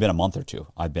had only been a month or two.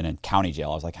 I'd been in county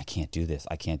jail. I was like, I can't do this.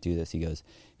 I can't do this. He goes,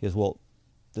 well,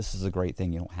 this is a great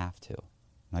thing. You don't have to.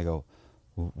 And I go,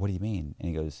 well, what do you mean? And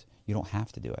he goes, you don't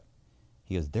have to do it.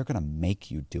 He goes, they're going to make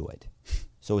you do it.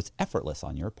 So it's effortless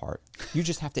on your part. You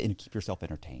just have to keep yourself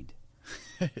entertained.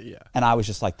 Yeah. And I was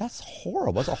just like, that's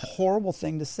horrible. That's a horrible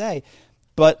thing to say.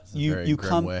 But It's a very you grim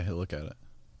come. way to look at it.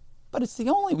 But it's the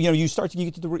only, you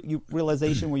get to the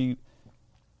realization where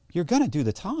you're going to do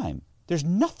the time. There's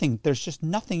just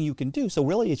nothing you can do. So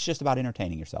really it's just about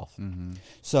entertaining yourself. Mm-hmm.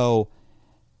 So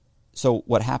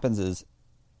what happens is,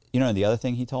 the other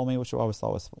thing he told me, which I always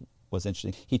thought was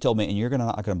interesting, he told me, and you're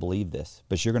not going to believe this,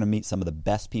 but you're going to meet some of the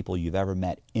best people you've ever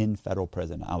met in federal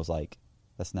prison. I was like,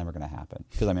 that's never going to happen.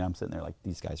 Because, I'm sitting there like,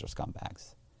 these guys are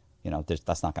scumbags.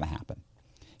 That's not going to happen.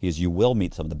 He goes, you will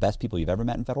meet some of the best people you've ever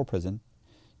met in federal prison.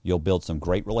 You'll build some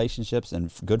great relationships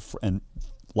and and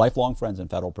lifelong friends in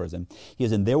federal prison. He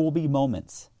goes, and there will be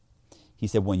moments, he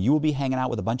said, when you will be hanging out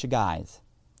with a bunch of guys,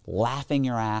 laughing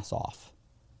your ass off.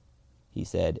 He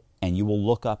said, and you will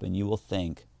look up and you will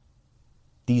think,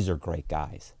 these are great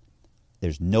guys.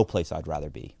 There's no place I'd rather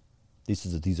be. This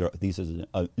is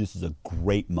a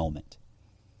great moment.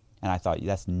 And I thought,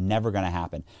 that's never going to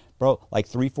happen. Bro, like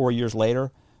 3-4 years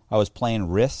later, I was playing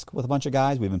Risk with a bunch of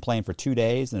guys. We've been playing for 2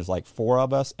 days, and there's like 4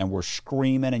 of us, and we're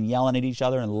screaming and yelling at each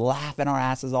other and laughing our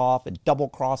asses off and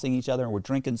double-crossing each other, and we're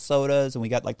drinking sodas, and we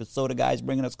got like the soda guys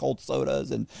bringing us cold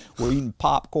sodas, and we're eating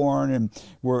popcorn, and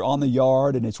we're on the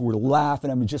yard, and we're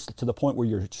laughing. Just to the point where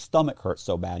your stomach hurts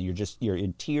so bad, and you're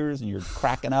in tears, and you're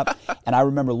cracking up. And I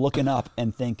remember looking up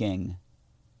and thinking,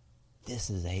 this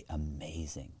is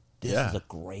amazing. This is a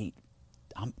great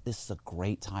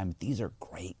time. These are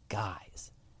great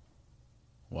guys.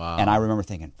 Wow. And I remember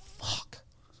thinking, fuck,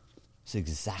 this is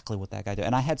exactly what that guy did.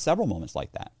 And I had several moments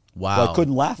like that. Wow. Where I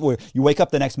couldn't laugh. Where you wake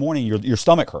up the next morning, your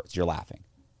stomach hurts, you're laughing.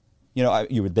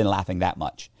 You were then laughing that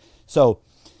much. So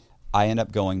I end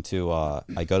up going to,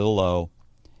 I go to the low.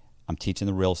 I'm teaching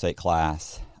the real estate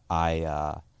class.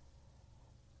 I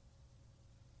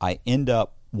end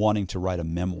up wanting to write a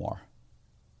memoir,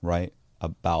 right?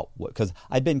 About because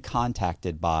I'd been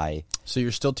contacted by. So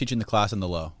you're still teaching the class in the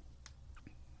low.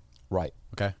 Right.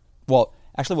 Okay. Well,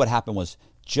 actually what happened was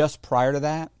just prior to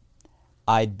that,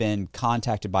 I'd been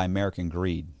contacted by American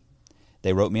Greed.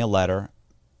 They wrote me a letter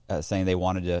saying they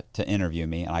wanted to interview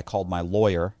me, and I called my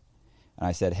lawyer, and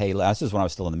I said, hey, this is when I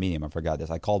was still in the medium. I forgot this.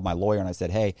 I called my lawyer, and I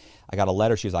said, hey, I got a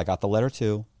letter. She was like, I got the letter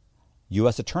too.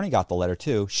 U.S. Attorney got the letter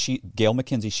too. Gail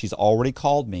McKenzie, she's already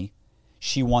called me.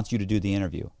 She wants you to do the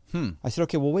interview. I said,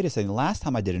 okay, well, wait a second. The last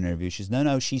time I did an interview, she said,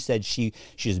 no. She said she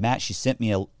was mad. She sent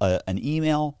me an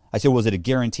email. I said, was it a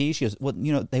guarantee? She goes, well,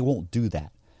 they won't do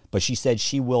that. But she said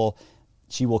she will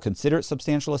consider it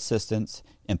substantial assistance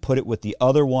and put it with the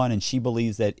other one, and she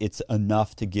believes that it's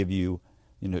enough to give you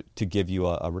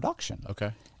a reduction.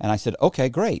 Okay. And I said, okay,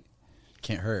 great.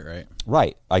 Can't hurt, right?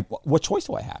 Right. What choice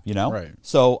do I have? You know. Right.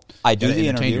 So I do Gotta the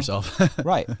entertain interview. yourself.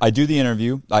 Right. I do the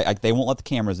interview. They won't let the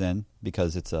cameras in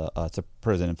because it's a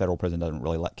prison, and federal prison doesn't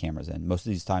really let cameras in. Most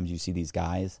of these times you see these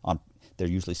guys they're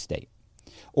usually state.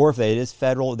 Or if it is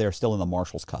federal, they're still in the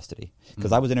marshal's custody.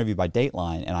 Because I was interviewed by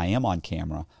Dateline, and I am on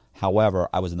camera. However,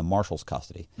 I was in the marshal's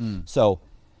custody. So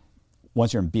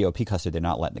once you're in BOP custody, they're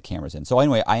not letting the cameras in. So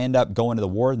anyway, I end up going to the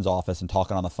warden's office and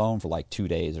talking on the phone for like 2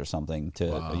 days or something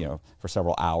for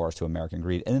several hours to American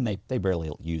Greed, and then they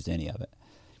barely used any of it.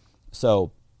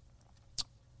 So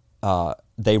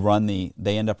they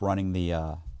end up running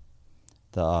the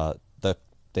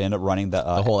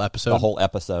whole episode. The whole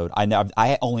episode.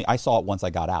 I saw it once I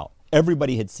got out.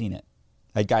 Everybody had seen it.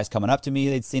 I had guys coming up to me,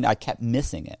 they'd seen it. I kept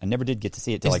missing it. I never did get to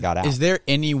see it till I got out. Is there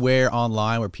anywhere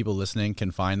online where people listening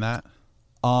can find that?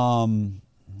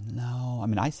 No. I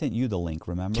mean, I sent you the link,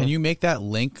 remember? Can you make that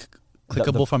link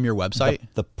clickable from your website?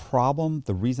 The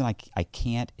reason I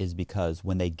can't is because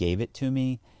when they gave it to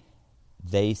me,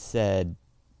 they said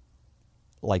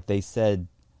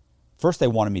first they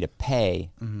wanted me to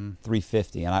pay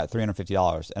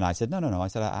 $350 and I said no. I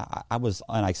said I was,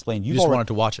 and I explained you just wanted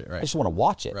to watch it, right? I just want to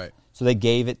watch it, right? So they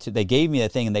gave me a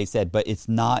thing, and they said, but it's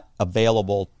not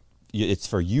available. It's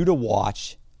for you to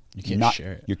watch. You can't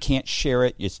share it. You can't share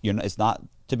it. It's not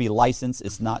to be licensed.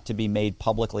 It's not to be made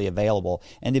publicly available.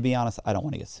 And to be honest, I don't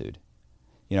want to get sued.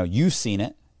 You've seen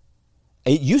it.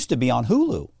 It used to be on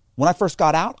Hulu. When I first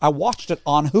got out, I watched it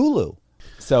on Hulu.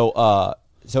 So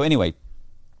anyway,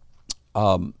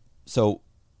 so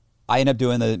I end up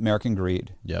doing the American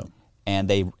Greed. Yeah. And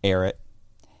they air it.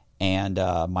 And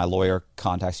my lawyer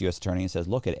contacts the U.S. attorney and says,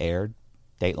 look, it aired,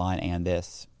 Dateline and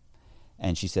this.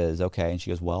 And she says, okay. And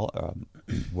she goes, well,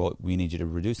 we need you to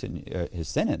reduce his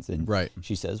sentence. And right.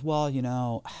 She says, well,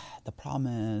 the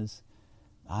problem is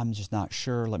I'm just not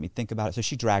sure. Let me think about it. So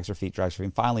she drags her feet.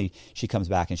 And finally, she comes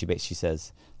back and she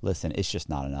says, listen, it's just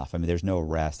not enough. I mean, there's no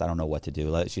arrest. I don't know what to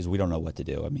do. She says, we don't know what to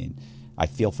do. I mean, I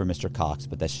feel for Mr. Cox,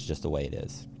 but that's just the way it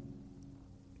is.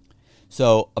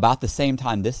 So about the same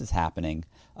time this is happening,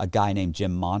 a guy named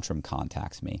Jim Montram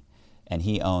contacts me. And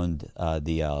he owned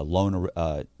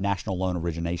the National Loan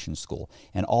Origination School.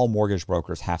 And all mortgage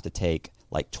brokers have to take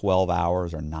like 12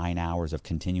 hours or 9 hours of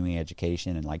continuing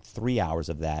education, and like 3 hours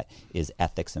of that is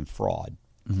ethics and fraud.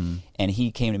 Mm-hmm. And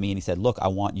he came to me and he said, look, I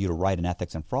want you to write an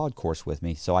ethics and fraud course with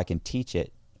me so I can teach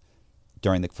it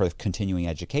for continuing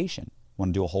education. I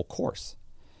want to do a whole course.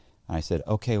 And I said,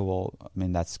 okay, well, I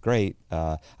mean, that's great.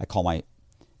 I call my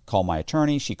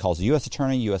attorney. She calls the U.S.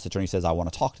 attorney. U.S. attorney says, I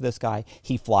want to talk to this guy.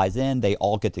 He flies in. They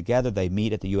all get together. They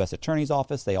meet at the U.S. attorney's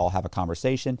office. They all have a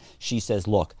conversation. She says,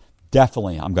 look,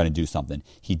 definitely I'm going to do something.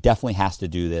 He definitely has to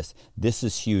do this. This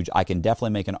is huge. I can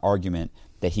definitely make an argument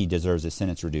that he deserves his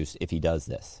sentence reduced if he does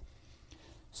this.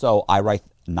 So I write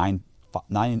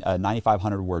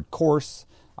 9,500-word course.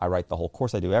 I write the whole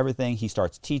course. I do everything. He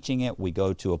starts teaching it. We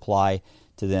go to apply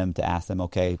to them to ask them,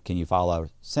 okay, can you file a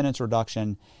sentence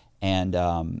reduction? And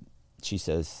she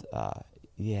says,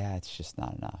 yeah, it's just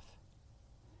not enough.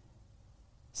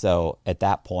 So at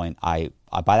that point, I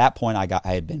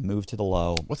had been moved to the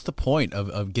low. What's the point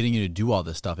of getting you to do all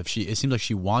this stuff? It seems like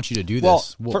she wants you to do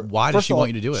this. Why does she want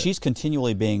you to do it? She's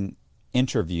continually being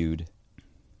interviewed.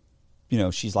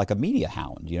 She's like a media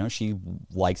hound. She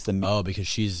likes the. Oh, because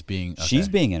she's being. Okay. She's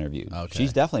being interviewed. Okay.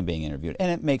 She's definitely being interviewed, and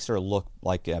it makes her look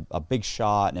like a big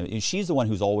shot. And she's the one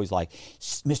who's always like,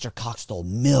 Mr. Cox stole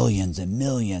millions and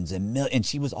millions and millions, and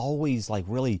she was always like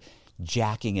really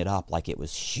jacking it up like it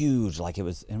was huge, like it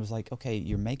was. And it was like, okay,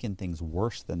 you're making things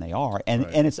worse than they are, and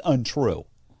it's untrue.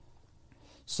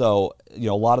 So a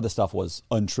lot of the stuff was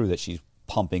untrue that she's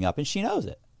pumping up, and she knows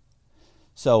it.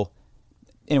 So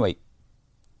anyway.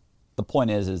 The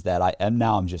point is that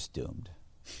I'm just doomed.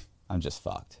 I'm just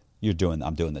fucked. I'm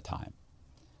doing the time.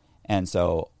 And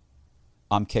so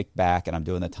I'm kicked back and I'm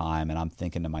doing the time and I'm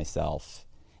thinking to myself,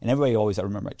 and everybody always, I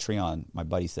remember Treon, my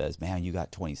buddy says, man, you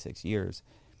got 26 years.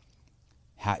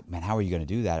 How are you going to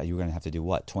do that? You were going to have to do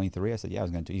what, 23? I said, yeah, I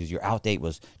was going to do, your outdate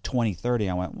was 2030.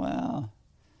 I went, well,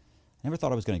 I never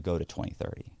thought I was going to go to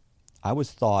 2030. I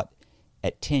always thought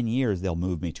at 10 years they'll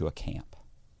move me to a camp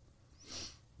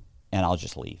and I'll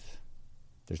just leave.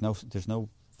 There's no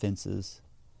fences.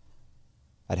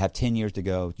 I'd have 10 years to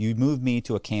go. You move me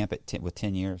to a camp with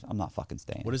 10 years, I'm not fucking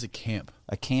staying. What is a camp?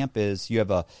 A camp is you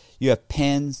have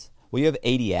pens. Well, you have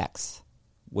ADX,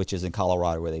 which is in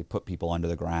Colorado where they put people under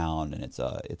the ground and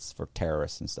it's for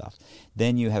terrorists and stuff.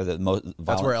 Then you have the most violent.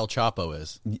 That's where El Chapo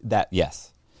is.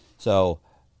 Yes. So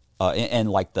and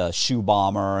like the shoe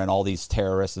bomber and all these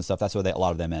terrorists and stuff. That's where a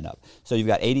lot of them end up. So you've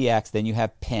got ADX. Then you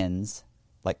have pens.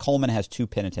 Like Coleman has 2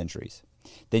 penitentiaries.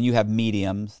 Then you have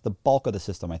mediums. The bulk of the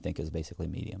system, I think, is basically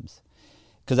mediums,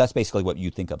 because that's basically what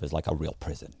you think of as like a real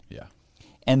prison. Yeah.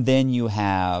 And then you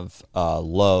have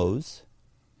lows,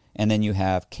 and then you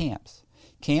have camps.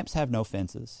 Camps have no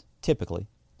fences, typically.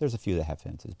 There's a few that have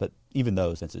fences, but even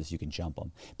those fences, you can jump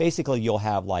them. Basically, you'll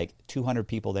have like 200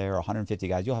 people there, 150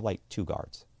 guys. You'll have like 2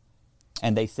 guards,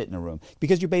 and they sit in a room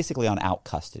because you're basically on out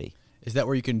custody. Is that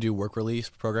where you can do work release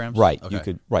programs? Right. Okay. You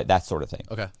could, right, that sort of thing.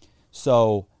 Okay.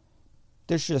 So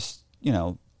there's just,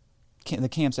 the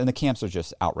camps are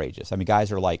just outrageous. I mean,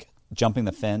 guys are like jumping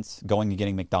the fence, going and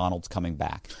getting McDonald's, coming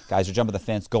back. Guys are jumping the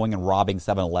fence, going and robbing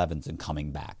 7-Elevens and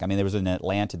coming back. I mean, there was in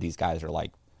Atlanta, these guys are like,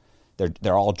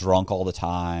 they're all drunk all the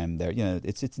time.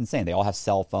 It's insane. They all have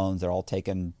cell phones. They're all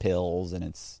taking pills, and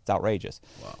it's outrageous.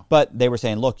 Wow. But they were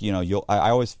saying, look,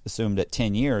 I always assumed at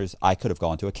 10 years I could have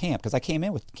gone to a camp because I came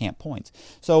in with camp points.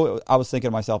 So I was thinking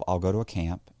to myself, I'll go to a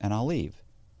camp and I'll leave.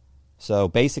 So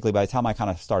basically, by the time I kind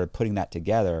of started putting that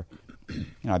together,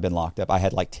 I've been locked up. I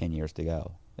had like 10 years to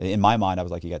go. In my mind, I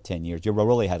was like, you got 10 years. You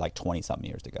really had like 20-something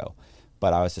years to go.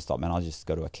 But I was just thought, man, I'll just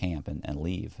go to a camp and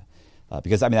leave.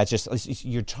 Because, I mean, that's just,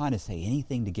 you're trying to say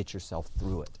anything to get yourself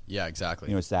through it. Yeah, exactly.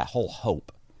 It's that whole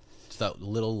hope. It's that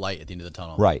little light at the end of the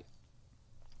tunnel. Right.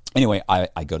 Anyway,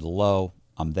 I go to the low.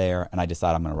 I'm there, and I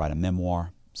decide I'm going to write a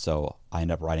memoir. So I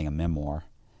end up writing a memoir.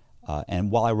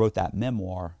 And while I wrote that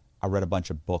memoir, I read a bunch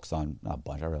of books I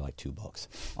read like 2 books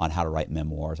on how to write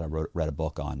memoirs. I read a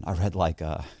book I read like,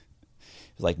 it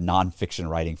was like nonfiction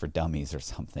writing for dummies or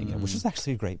something, which is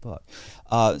actually a great book.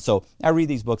 So I read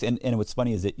these books, and what's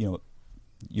funny is that,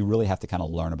 you really have to kind of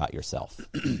learn about yourself.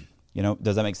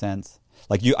 Does that make sense?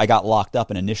 Like I got locked up,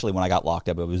 and initially when I got locked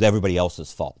up, it was everybody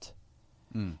else's fault.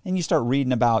 And you start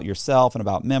reading about yourself and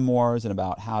about memoirs and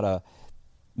about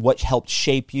what helped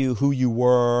shape you, who you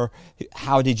were,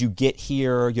 how did you get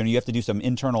here? You have to do some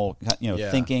internal,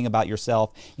 thinking about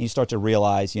yourself, and you start to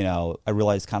realize, I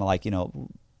realized kind of like,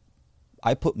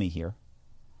 I put me here.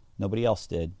 Nobody else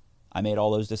did. I made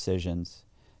all those decisions.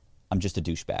 I'm just a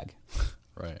douchebag.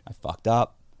 Right. I fucked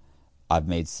up. I've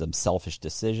made some selfish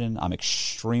decision. I'm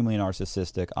extremely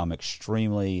narcissistic. I'm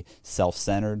extremely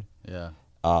self-centered. Yeah.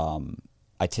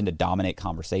 I tend to dominate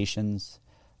conversations.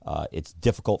 It's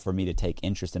difficult for me to take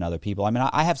interest in other people. I mean,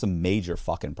 I have some major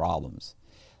fucking problems.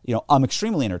 I'm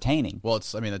extremely entertaining. Well,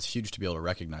 that's huge to be able to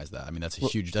recognize that. I mean, that's a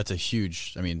huge, but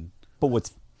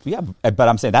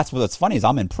I'm saying that's what's funny is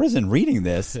I'm in prison reading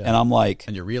this, and I'm like,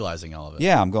 and you're realizing all of it.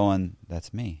 Yeah, I'm going,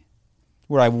 that's me.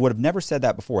 Where I would have never said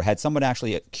that before. Had someone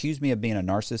actually accused me of being a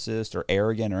narcissist or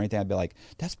arrogant or anything, I'd be like,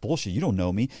 that's bullshit. You don't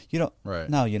know me. You don't. Right.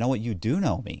 No, you know what? You do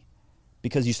know me,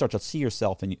 because you start to see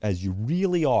yourself as you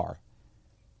really are,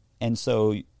 and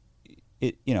so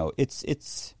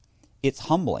it's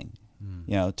humbling,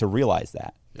 to realize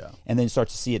that. Yeah. And then you start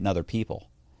to see it in other people,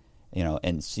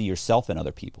 and see yourself in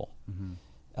other people.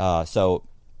 So,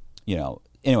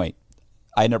 anyway,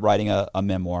 I ended up writing a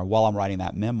memoir. While I'm writing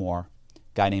that memoir, a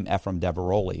guy named Ephraim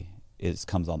Deveroli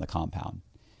comes on the compound.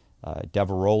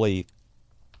 Deveroli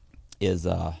was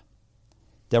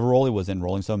in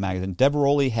Rolling Stone magazine.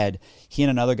 Deveroli he and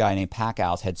another guy named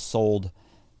Packouz had sold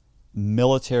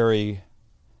military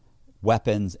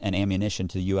weapons and ammunition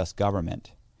to the U.S.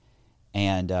 government.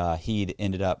 And he'd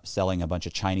ended up selling a bunch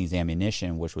of Chinese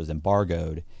ammunition, which was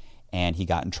embargoed, and he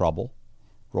got in trouble.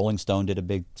 Rolling Stone did a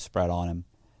big spread on him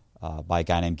by a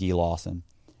guy named Guy Lawson.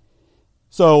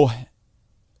 So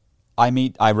I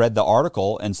read the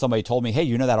article, and somebody told me, hey,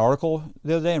 you know that article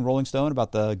the other day in Rolling Stone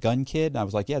about the gun kid? And I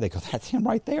was like, yeah. They go, that's him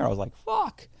right there. I was like,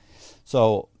 fuck.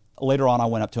 So later on, I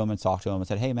went up to him and talked to him and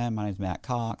said, hey, man, my name's Matt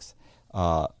Cox. You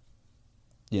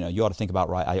ought to think about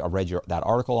I read that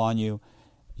article on you.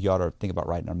 You ought to think about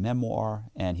writing a memoir.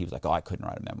 And he was like, oh, I couldn't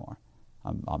write a memoir.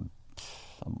 I'm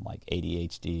like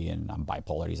ADHD and I'm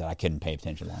bipolar. He said, I couldn't pay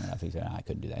attention long enough. He said, I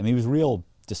couldn't do that. I mean, he was real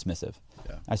dismissive.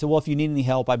 Yeah. I said, well, if you need any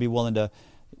help, I'd be willing to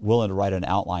write an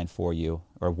outline for you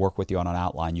or work with you on an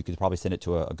outline. You could probably send it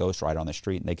to a ghostwriter on the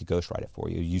street and they could ghostwrite it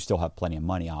for you. You still have plenty of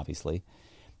money, obviously.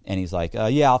 And he's like,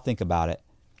 yeah, I'll think about it.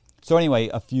 So anyway,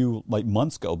 a few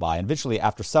months go by, and eventually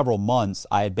after several months,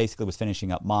 I basically was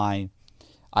finishing up mine.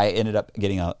 I ended up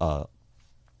getting a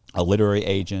literary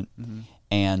agent. Mm-hmm.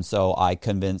 And so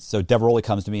so Deveroli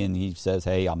comes to me and he says,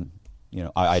 hey, I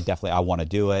want to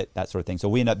do it, that sort of thing. So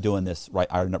we end up doing this, right?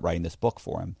 I ended up writing this book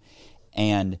for him.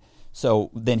 And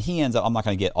so then he ends up, I'm not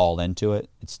going to get all into it.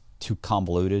 It's too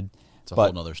convoluted. It's a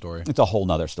whole nother story. It's a whole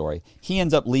nother story. He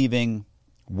ends up leaving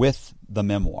with the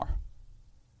memoir.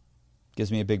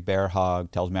 Gives me a big bear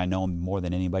hug, tells me I know him more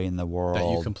than anybody in the world.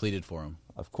 That you completed for him.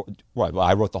 Of course. Right. Well,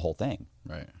 I wrote the whole thing.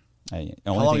 Right.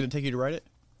 How long did it take you to write it?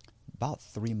 about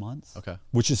 3 months. Okay.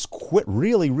 Which is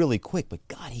really, really quick. But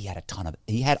God, he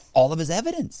had all of his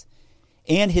evidence.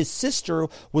 And his sister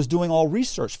was doing all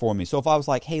research for me. So if I was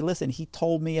like, hey, listen, he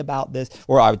told me about this,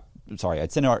 or I'd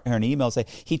send her an email and say,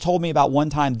 he told me about one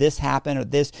time this happened or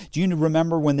this. Do you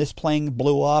remember when this plane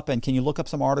blew up? And can you look up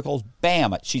some articles?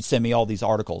 Bam, she'd send me all these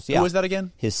articles. Yeah. Who was that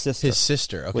again? His sister. His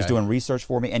sister, okay. Was doing research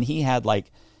for me. And he had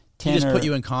like 10 He just put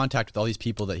you in contact with all these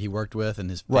people that he worked with and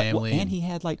his right, family. well, and he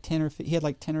had like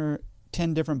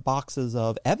 10 different boxes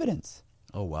of evidence.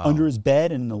 Oh, wow. Under his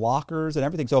bed and in the lockers and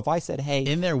everything. So if I said, hey.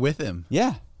 In there with him?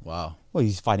 Yeah. Wow. Well,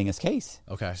 he's fighting his case.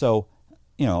 Okay. So,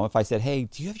 if I said, hey,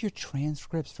 do you have your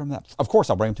transcripts from that? Of course,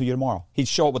 I'll bring them to you tomorrow. He'd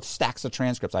show up with stacks of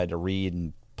transcripts I had to read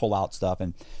and pull out stuff.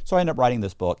 And so I ended up writing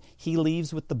this book. He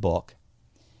leaves with the book.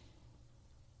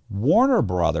 Warner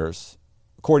Brothers,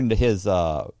 according to his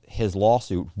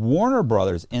lawsuit, Warner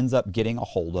Brothers ends up getting a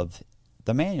hold of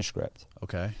the manuscript.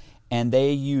 Okay. And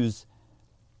they use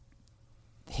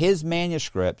his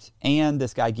manuscript and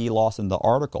this guy Guy Lawson, the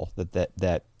article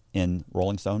that in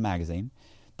Rolling Stone magazine.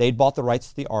 They'd bought the rights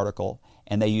to the article,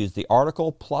 and they used the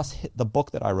article plus the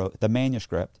book that I wrote, the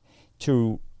manuscript,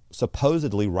 to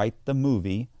supposedly write the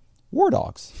movie War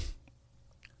Dogs.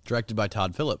 Directed by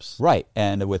Todd Phillips. Right,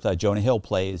 and with Jonah Hill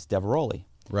plays Deveroli.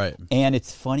 Right. And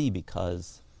it's funny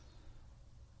because,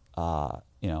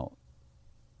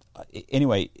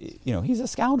 anyway, he's a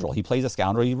scoundrel. He plays a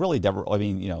scoundrel. He really,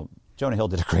 Jonah Hill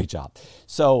did a great job.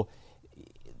 So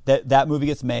that movie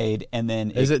gets made, and then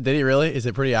Did he really? Is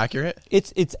it pretty accurate?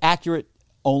 It's accurate.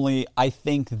 Only I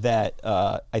think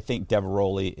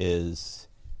Deveroli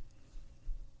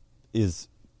is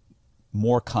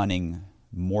more cunning,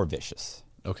 more vicious.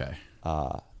 Okay.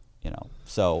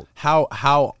 So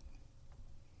How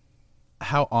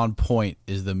on point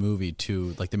is the movie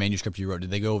to like the manuscript you wrote?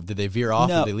 Did they veer off?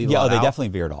 no, Did they leave a yeah, lot they out? definitely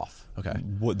veered off. Okay.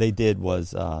 What they did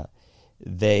was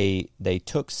they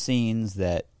took scenes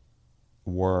that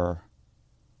were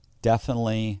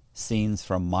definitely scenes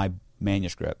from my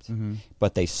manuscript,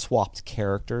 but they swapped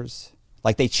characters.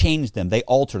 Like they changed them, they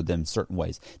altered them certain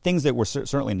ways. Things that were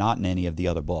certainly not in any of the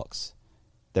other books.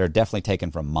 They're definitely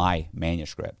taken from my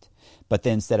manuscript. But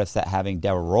then instead of having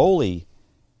Deveroli,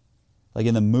 like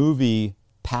in the movie,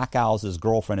 Packows'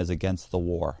 girlfriend is against the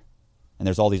war. And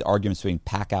there's all these arguments between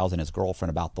Packows and his girlfriend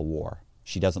about the war.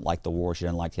 She doesn't like the war. She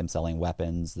doesn't like him selling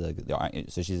weapons.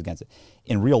 So she's against it.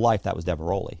 In real life, that was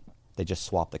Deveroli. They just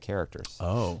swapped the characters.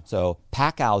 Oh. So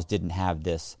Packows didn't have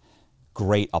this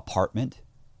great apartment.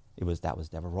 That was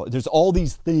Deveroli. There's all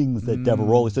these things that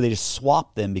Deveroli. So they just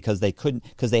swapped them because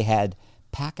they had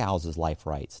Packows' life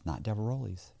rights, not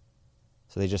Deveroli's.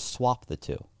 So they just swapped the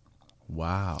two.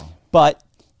 Wow. But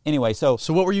anyway, so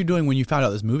what were you doing when you found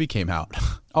out this movie came out?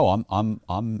 Oh, I'm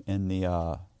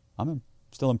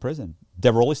still in prison.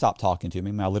 Deveroli stopped talking to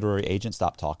me. My literary agent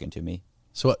stopped talking to me.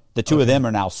 So what? The two of them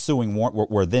are now suing.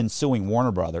 Were then suing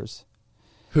Warner Brothers.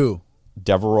 Who?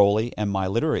 Deveroli and my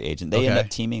literary agent. They end Okay. up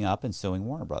teaming up and suing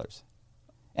Warner Brothers.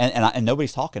 And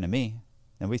nobody's talking to me.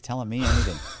 Nobody's telling me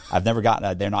anything. I've never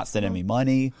gotten. They're not sending me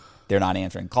money. They're not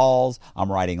answering calls.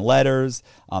 I'm writing letters.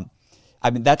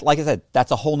 That, like I said,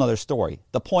 that's a whole nother story.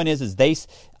 The point is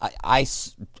I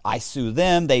sue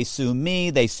them, they sue me,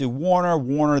 they sue Warner.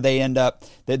 Warner, they end up.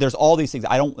 There's all these things.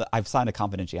 I've signed a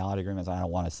confidentiality agreement, so I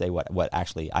don't want to say what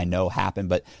actually I know happened.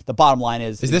 But the bottom line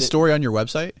is Is this story on your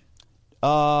website?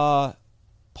 Part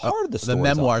of the story. The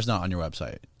memoir's not on your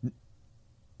website.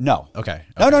 No. Okay.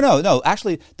 No.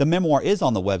 Actually, the memoir is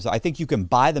on the website. I think you can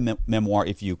buy the memoir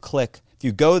if you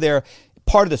go there.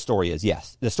 Part of the story is,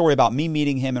 yes, the story about me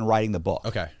meeting him and writing the book.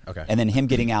 Okay. And then him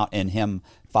getting out and him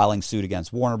filing suit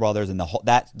against Warner Brothers and the whole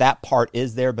that part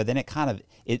is there, but then I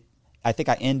think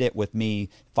I end it with me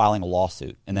filing a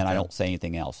lawsuit, and then I don't say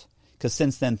anything else. Because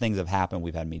since then things have happened.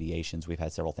 We've had mediations. We've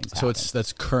had several things happen. So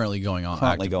that's currently going on.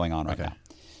 Going on right Okay. now.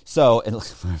 So, and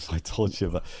I told you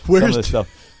about Where's some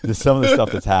of the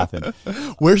stuff that's happened.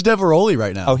 Where's Deveroli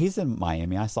right now? Oh, he's in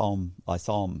Miami. I saw him about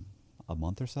a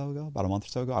month or so ago.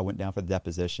 I went down for the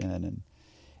deposition, and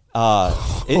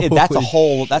that's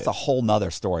a whole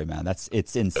nother story, man.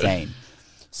 It's insane.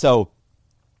 So,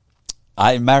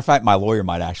 matter of fact, my lawyer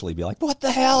might actually be like, "What the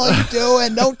hell are you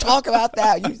doing? Don't talk about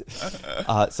that."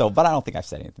 But I don't think I've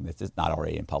said anything that's just not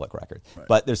already in public record. Right.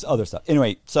 But there's other stuff.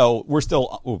 Anyway, so we're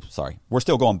still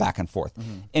going back and forth.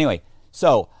 Mm-hmm. Anyway,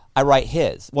 so I write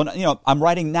his. Well, I'm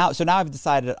writing now. So now I've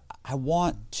decided I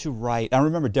want to write. I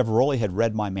remember Deveroli had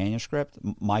read my manuscript,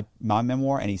 my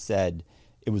memoir, and he said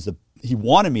he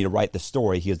wanted me to write the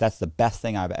story. He goes, "That's the best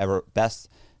thing I've ever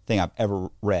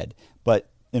read." But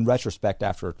in retrospect,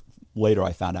 later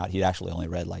I found out he'd actually only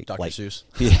read Dr. Seuss.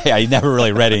 Yeah, he never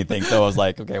really read anything. So I was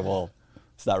like, okay, well,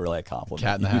 It's not really a compliment.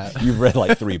 Cat in the Hat. You've read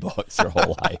like 3 books your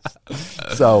whole life.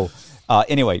 So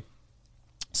anyway,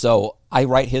 so I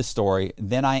write his story.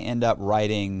 Then I end up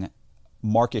writing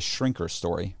Marcus Schrinker's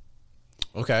story.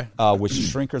 Okay. Which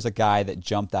Schrinker's a guy that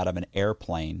jumped out of an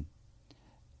airplane.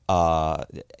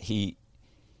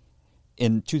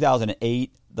 In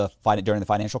 2008, during the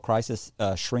financial crisis,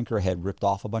 Schrinker had ripped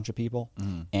off a bunch of people,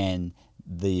 and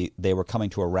they were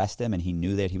coming to arrest him, and he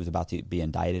knew that he was about to be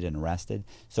indicted and arrested.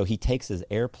 So he takes his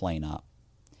airplane up,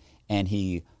 and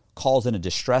he calls in a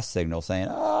distress signal saying,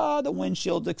 the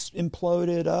windshield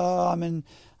imploded.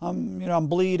 I'm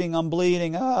bleeding.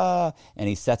 And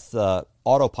he sets the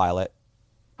autopilot,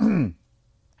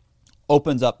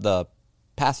 opens up the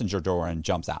passenger door, and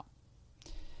jumps out.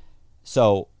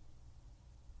 So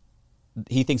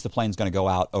he thinks the plane's going to go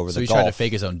out over the Gulf. So he's trying to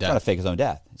fake his own death. Trying to fake his own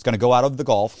death. It's going to go out over the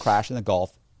Gulf, crash in the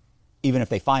Gulf. Even if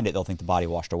they find it, they'll think the body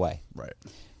washed away. Right.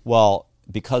 Well,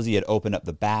 because he had opened up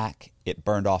the back, it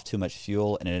burned off too much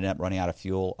fuel, and it ended up running out of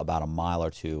fuel about a mile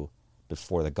or two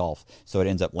before the Gulf. So it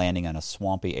ends up landing in a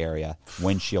swampy area.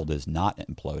 Windshield is not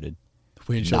imploded.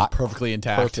 Windshield's perfectly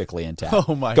intact. Perfectly intact.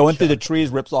 Oh, my Going God. through the trees,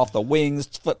 rips off the wings,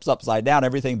 flips upside down,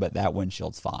 everything, but that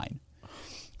windshield's fine.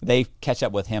 They catch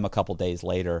up with him a couple days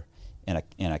later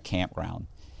in a campground.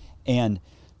 And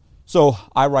so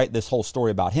I write this whole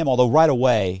story about him, although right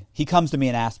away he comes to me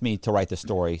and asks me to write the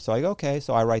story. So I go, okay,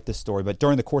 so I write this story. But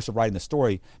during the course of writing the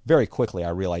story, very quickly I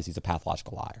realize he's a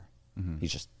pathological liar.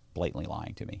 He's just blatantly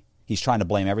lying to me. He's trying to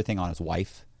blame everything on his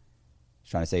wife.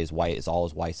 He's trying to say it's all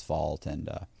his wife's fault.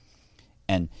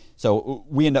 And so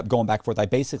we end up going back and forth. I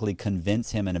basically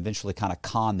convince him and eventually kind of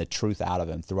con the truth out of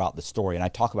him throughout the story. And I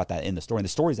talk about that in the story. And the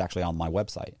story is actually on my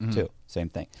website, too. Same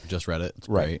thing. Just read it. It's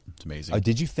Right. great. It's amazing.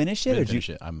 Did you finish it? I Or didn't did you finish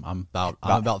it. I'm about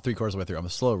 3/4 of the way through. I'm a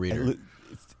slow reader.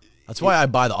 That's why I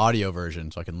buy the audio version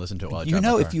so I can listen to it while I drive my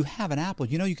car. if you have an Apple,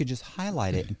 you could just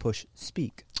highlight it and push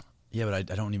speak. Yeah, but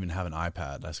I don't even have an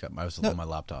iPad. I was on my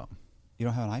laptop. You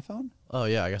don't have an iPhone? Oh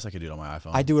yeah, I guess I could do it on my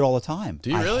iPhone. I do it all the time.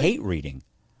 Do you really? I hate reading.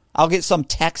 I'll get some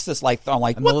text that's like, I'm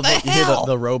like, And what the you hear hell?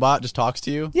 the robot just talks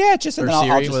to you? Yeah, just or and then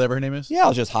Siri, I'll just, whatever her name is. Yeah,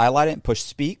 I'll just highlight it and push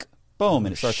speak. Boom,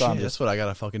 and it starts on. That's what I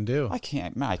gotta fucking do. I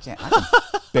can't. I can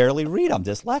barely read. I'm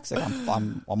dyslexic.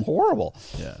 I'm horrible.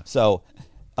 Yeah. So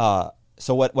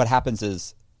what happens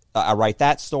is I write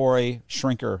that story.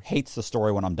 Schrinker hates the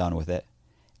story when I'm done with it,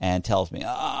 and tells me,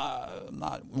 I'm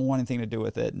not want anything to do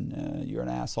with it, and you're an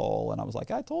asshole. And I was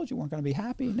like, I told you weren't going to be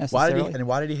happy necessarily.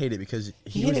 Why did he hate it? Because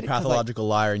he hated was a it 'cause, pathological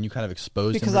liar, and you kind of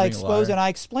exposed him. Because for I being a exposed liar? and I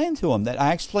explained to him that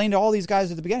I explained to all these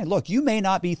guys at the beginning, look, you may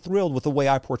not be thrilled with the way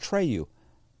I portray you,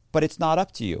 but it's not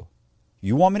up to you.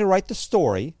 You want me to write the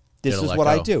story, this Gotta is let what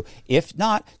I go. do. If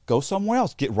not, go somewhere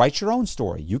else. Write your own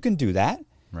story. You can do that.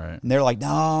 Right. And they're like,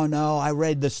 no, I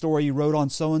read the story you wrote on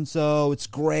so-and-so. It's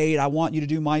great. I want you to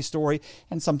do my story.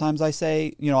 And sometimes I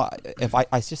say, if I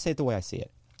just say it the way I see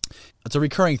it. It's a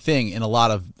recurring thing in a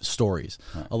lot of stories.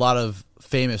 Right. A lot of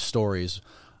famous stories,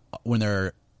 when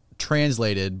they're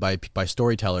translated by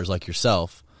storytellers like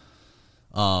yourself,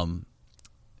 in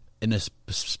a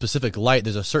specific light,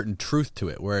 there's a certain truth to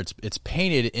it where it's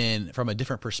painted in from a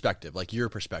different perspective, like your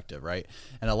perspective, right?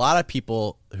 And a lot of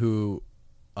people who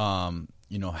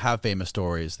have famous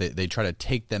stories, they try to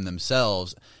take them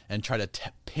themselves and try to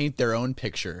paint their own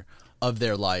picture of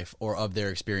their life or of their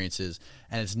experiences,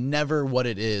 and it's never what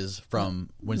it is from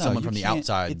someone from the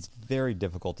outside. It's very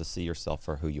difficult to see yourself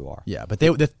for who you are. Yeah, but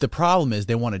the problem is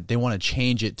they want to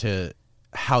change it to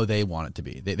how they want it to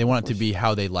be. They want it to be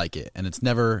how they like it, and it's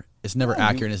never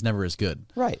accurate. And it's never as good.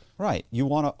 Right. You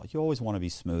always want to be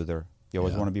smoother. You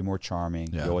always want to be more charming.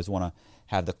 Yeah. You always want to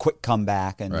have the quick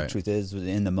comeback. And the truth is,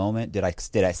 in the moment, did I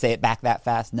say it back that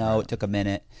fast? No, it took a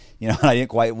minute. I didn't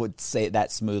quite say it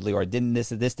that smoothly, or this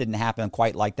didn't happen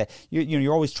quite like that.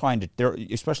 You're always trying to,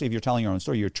 especially if you're telling your own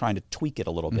story, you're trying to tweak it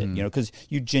a little bit. Because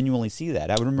you genuinely see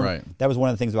that. I remember that was one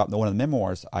of the things about one of the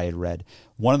memoirs I had read.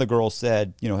 One of the girls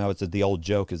said, how it's the old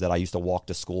joke is that I used to walk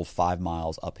to school 5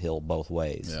 miles uphill both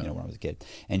ways. When I was a kid,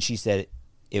 and she said.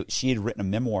 She had written a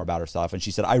memoir about herself, and she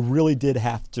said, I really did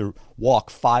have to walk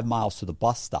 5 miles to the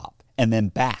bus stop and then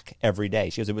back every day.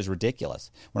 She goes, it was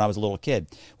ridiculous when I was a little kid.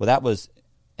 Well, that was,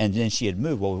 and then she had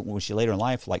moved. Well, when she later in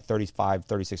life, like 35,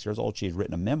 36 years old, she had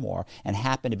written a memoir and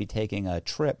happened to be taking a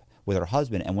trip with her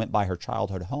husband and went by her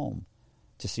childhood home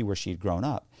to see where she had grown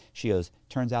up. She goes,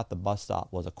 turns out the bus stop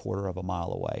was 1/4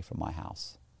 mile away from my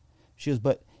house. She goes,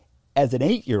 but as an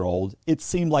 8-year-old, it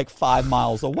seemed like 5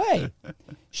 miles away.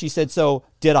 She said, so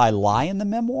did I lie in the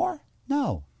memoir?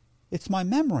 No, it's my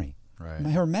memory. Right.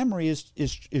 Her memory is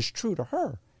true to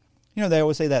her. You know, they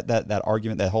always say that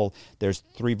argument, that whole, there's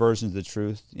 3 versions of the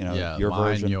truth. You know, Yeah, your mine,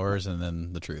 version, yours, and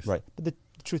then the truth. right? But the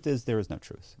truth is, there is no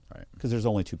truth, Right. Because there's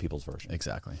only 2 people's version.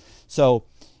 Exactly. So,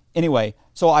 anyway,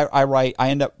 so I write.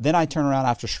 Then I turn around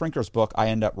after Shrinker's book. I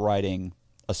end up writing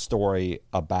a story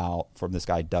from this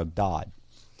guy Doug Dodd,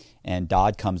 and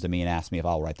Dodd comes to me and asks me if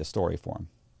I'll write the story for him.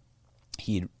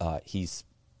 He's,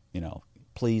 you know,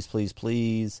 please,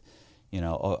 you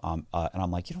know, and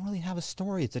I'm like, you don't really have a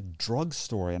story. It's a drug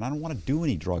story, and I don't want to do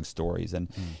any drug stories. And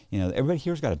you know, everybody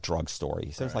here's got a drug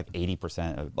story. So there's like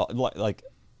 80% of like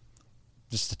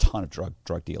just a ton of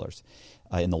drug dealers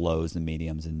in the lows and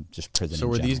mediums and just prison. So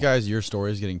were these guys your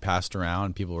stories getting passed around?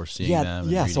 And people were seeing them. And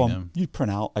reading so them?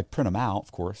 I print them out,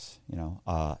 of course. You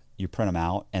know, you print them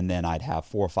out, and then I'd have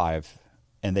 4 or 5,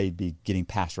 and they'd be getting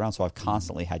passed around. So I've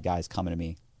constantly had guys coming to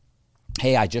me,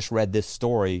 hey, I just read this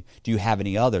story. Do you have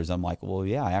any others? I'm like, well,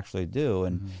 yeah, I actually do.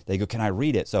 And they go, can I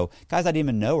read it? So guys I didn't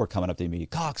even know were coming up to me,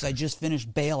 Cox, I just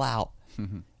finished Bailout.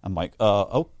 I'm like,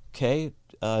 okay.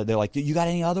 They're like, you got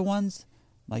any other ones?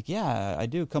 I'm like, yeah, I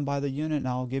do. Come by the unit and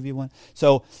I'll give you one.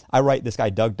 So I write this guy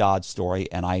Doug Dodd's story,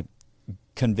 and I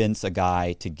convince a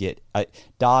guy to get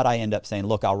Dodd. I end up saying,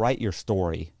 look, I'll write your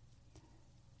story,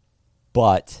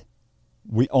 but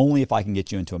only if I can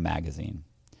get you into a magazine.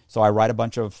 So I write a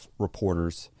bunch of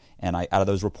reporters, and out of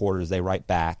those reporters, they write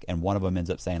back, and one of them ends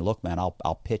up saying, look, man,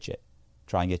 I'll pitch it,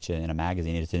 try and get you in a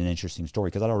magazine. It's an interesting story,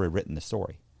 because I'd already written the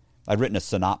story. I'd written a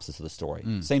synopsis of the story.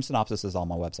 Same synopsis as on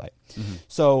my website.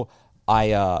 So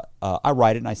I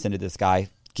write it, and I send it to this guy,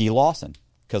 Guy Lawson,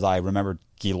 because I remembered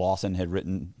Guy Lawson had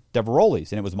written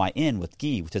Deverolli's, and it was my in with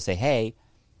Guy to say, hey,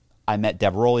 I met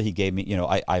Deverolli. He gave me, you know,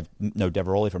 I know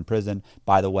Deverolli from prison.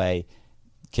 By the way,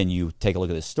 can you take a look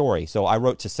at this story? So I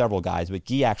wrote to several guys, but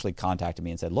Guy actually contacted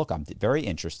me and said, look, I'm very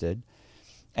interested.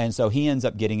 And so he ends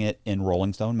up getting it in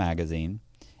Rolling Stone magazine,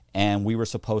 and we were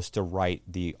supposed to write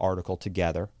the article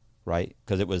together, right?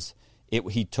 Because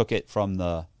he took it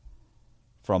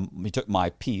he took my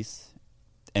piece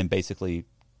and basically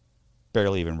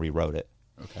barely even rewrote it.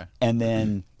 Okay. And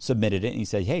then submitted it, and he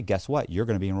said, hey, guess what? You're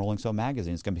going to be in Rolling Stone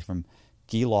magazine. It's going to be from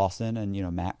Guy Lawson and, you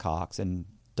know, Matt Cox and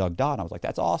Doug Dodd. And I was like,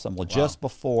 that's awesome. Well, just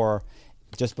before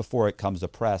it comes to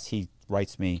press, he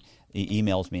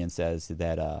emails me and says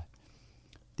that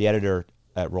the editor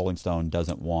at Rolling Stone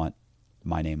doesn't want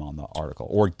my name on the article,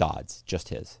 or Dodd's, just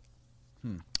his.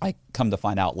 I come to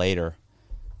find out later,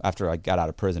 after I got out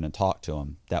of prison and talked to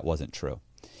him, that wasn't true.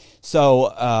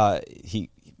 So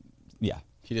he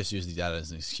just used that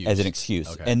as an excuse. As an excuse.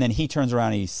 Okay. And then he turns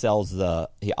around and he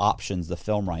options the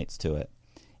film rights to it.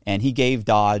 And he gave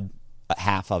Dodd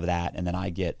half of that, and then I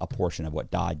get a portion of what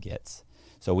Dodd gets.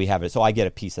 So we have it. So I get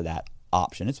a piece of that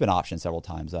option. It's been optioned several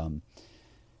times.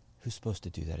 Who's supposed to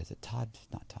do that? Is it Todd?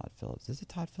 Not Todd Phillips. Is it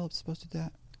Todd Phillips supposed to do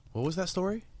that? What was that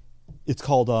story? It's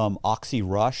called Oxy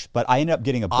Rush, but I ended up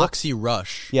getting a book. Oxy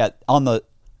Rush. Yeah, on the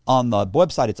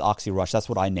website it's Oxy Rush. That's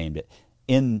what I named it.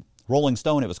 In Rolling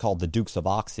Stone it was called The Dukes of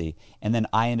Oxy, and then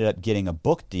I ended up getting a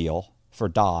book deal for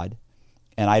Dodd,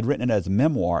 and I'd written it as a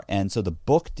memoir. And so the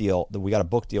book deal, we got a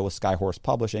book deal with Skyhorse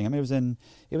Publishing. I mean,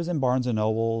 it was in Barnes and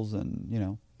Nobles and, you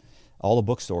know, all the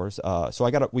bookstores.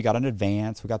 So we got an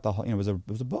advance. We got it was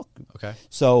a book. Okay.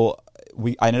 So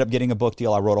I ended up getting a book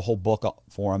deal. I wrote a whole book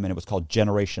for him, and it was called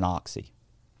Generation Oxy.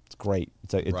 It's great.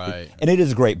 And it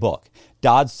is a great book.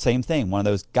 Dodd's same thing. One of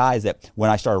those guys that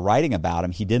when I started writing about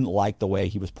him, he didn't like the way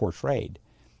he was portrayed.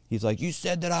 He's like, you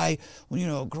said that I,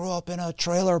 grew up in a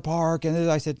trailer park,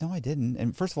 and I said, no, I didn't.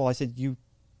 And first of all, I said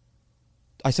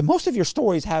most of your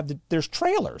stories there's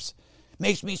trailers.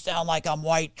 Makes me sound like I'm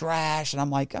white trash. And I'm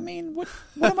like, I mean, what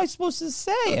am I supposed to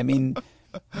say? I mean,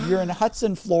 you're in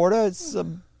Hudson, Florida. It's a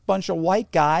bunch of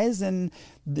white guys and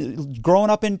growing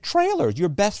up in trailers. Your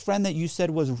best friend that you said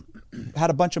had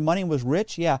a bunch of money and was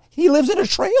rich, yeah, he lives in a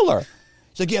trailer.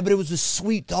 He's like, yeah, but it was a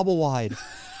sweet double wide.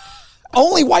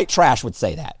 Only white trash would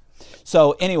say that.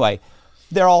 So anyway,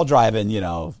 they're all driving,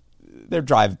 they're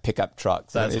driving pickup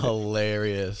trucks. That's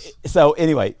hilarious. So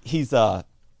anyway,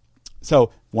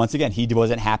 so once again, he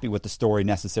wasn't happy with the story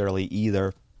necessarily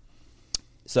either.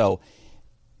 So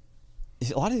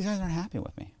a lot of these guys aren't happy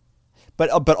with me, but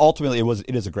ultimately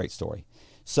it is a great story.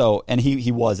 So, and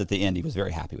he was at the end, he was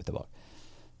very happy with the book.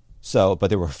 So, but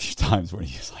there were a few times when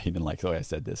he didn't like the way I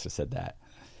said this or said that.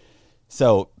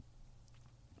 So,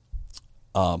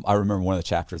 I remember one of the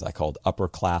chapters I called "Upper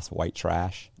Class White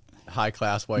Trash." High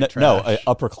class white trash. No,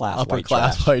 upper class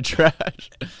white trash.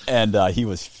 And he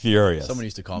was furious. Someone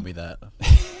used to call me that.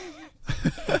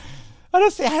 I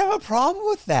have a problem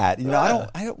with that.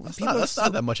 I don't. That's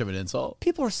not that much of an insult.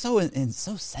 People are so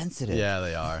sensitive. Yeah,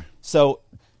 they are. So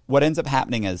what ends up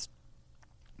happening is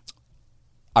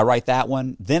I write that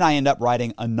one. Then I end up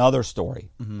writing another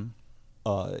story.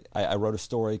 I wrote a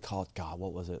story called, God,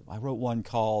 what was it? I wrote one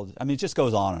called, I mean, it just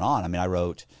goes on and on. I mean, I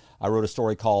wrote a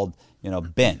story called,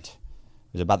 Bent.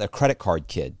 It was about the credit card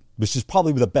kid, which is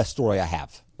probably the best story I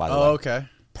have, by the way. Oh, okay.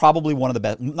 Probably one of the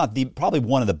best, probably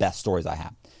one of the best stories I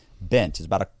have. Bent is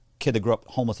about a kid that grew up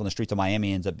homeless on the streets of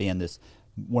Miami, ends up being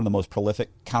one of the most prolific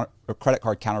credit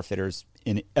card counterfeiters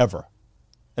in ever.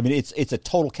 I mean, it's a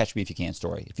total catch me if you can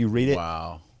story. If you read it,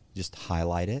 Wow. just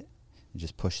highlight it and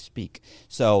just push speak.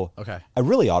 So Okay. I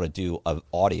really ought to do an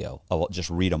audio of just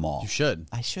read them all. You should.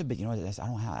 I should, but I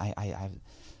don't have. I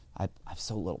have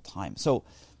so little time. So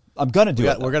I'm gonna do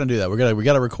it. We're gonna do that. We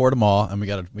gotta record them all, and we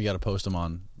gotta post them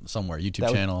on somewhere,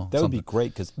 YouTube channel. That would be something.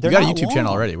 great because We got a YouTube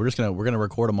channel already. We're gonna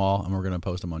record them all, and we're gonna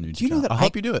post them on YouTube. Do you know channel. that I'll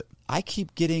help you do it. I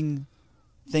keep getting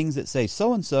things that say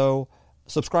so and so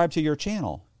subscribe to your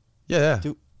channel. Yeah.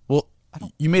 Well,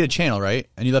 you made a channel, right?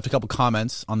 And you left a couple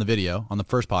comments on the video on the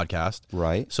first podcast,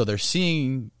 Right. So they're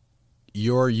seeing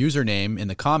your username in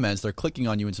the comments. They're clicking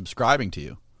on you and subscribing to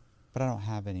you. But I don't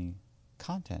have any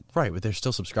content. Right, but they're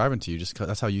still subscribing to you. Just 'cause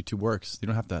that's how YouTube works. You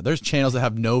don't have to. There's channels that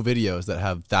have no videos that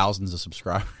have thousands of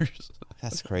subscribers.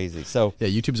 That's crazy. So Yeah,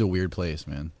 YouTube's a weird place,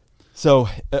 man. so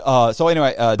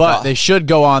anyway, But they should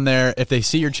go on there if they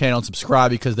see your channel and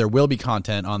subscribe, because there will be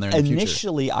content on there in the future.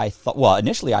 initially I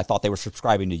thought they were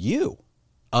subscribing to you.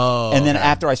 Oh, And then okay.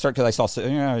 after I started, because I saw so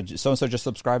and so just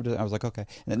subscribed to it, I was like, okay.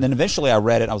 And then eventually I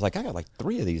read it, and I was like, I got like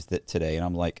 3 of these today, and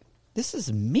I'm like, this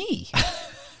is me.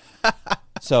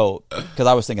 So, because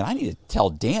I was thinking, I need to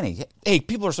tell Danny, hey,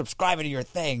 people are subscribing to your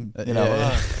thing,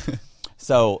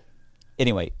 So,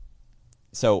 anyway,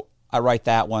 so I write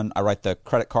that one. I write the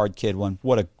credit card kid one.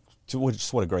 What a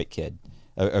great kid,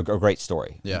 a great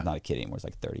story. Yeah. He's not a kid anymore. He's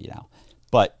like 30 now,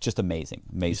 but just amazing.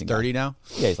 He's 30 now?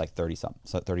 Yeah, he's like 30 something,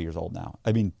 so 30 years old now.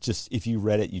 I mean, just if you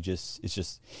read it,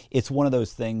 it's one of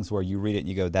those things where you read it and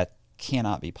you go, that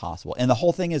cannot be possible. And the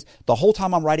whole thing is, the whole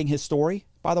time I'm writing his story,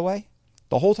 by the way,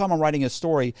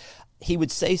 he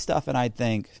would say stuff and I'd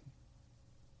think,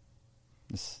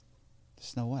 there's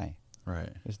no way. Right.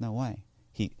 There's no way.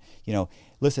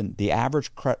 Listen, the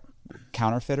average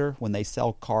counterfeiter, when they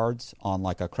sell cards on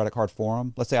like a credit card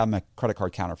forum, let's say I'm a credit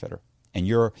card counterfeiter and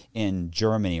you're in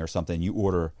Germany or something, you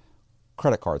order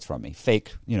credit cards from me,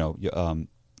 fake,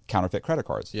 counterfeit credit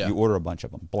cards. Yeah. You order a bunch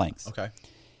of them, blanks. Okay.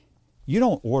 You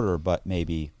don't order, but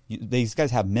maybe these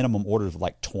guys have minimum orders of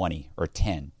like 20 or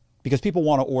 10 because people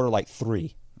want to order like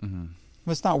 3. Mm-hmm.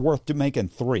 It's not worth making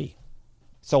 3.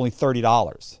 It's only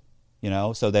 $30.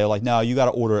 So they're like, no, you got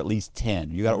to order at least 10.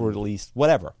 You got to order at least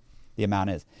whatever the amount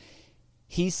is.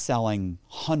 He's selling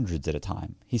hundreds at a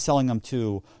time. He's selling them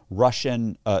to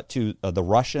the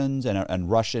Russians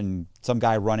and Russian, some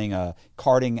guy running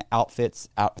carding outfits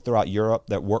out throughout Europe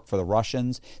that work for the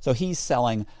Russians. So he's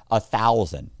selling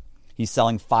 1,000. He's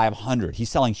selling 500. He's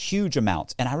selling huge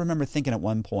amounts. And I remember thinking at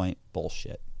one point,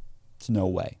 bullshit. It's no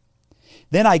way.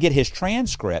 Then I get his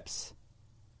transcripts,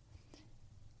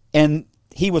 and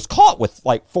he was caught with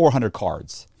like 400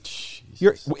 cards.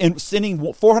 You're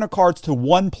sending 400 cards to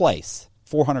one place.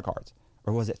 400 cards.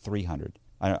 Or was it 300?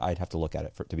 I'd have to look at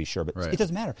it to be sure, but Right. it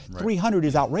doesn't matter. Right. 300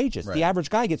 is outrageous. Right. The average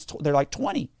guy they're like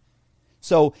 20.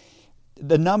 So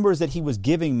the numbers that he was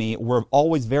giving me were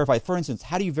always verified. For instance,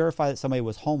 how do you verify that somebody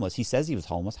was homeless? He says he was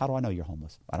homeless. How do I know you're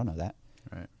homeless? I don't know that.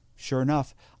 Right. Sure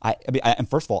enough, and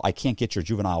first of all, I can't get your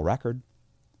juvenile record.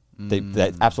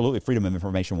 That absolutely, Freedom of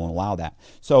Information won't allow that.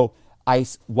 So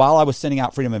while I was sending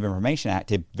out Freedom of Information Act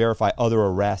to verify other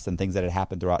arrests and things that had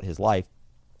happened throughout his life,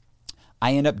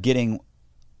 I end up getting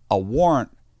a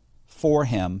warrant for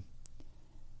him,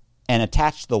 and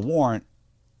attached to the warrant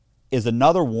is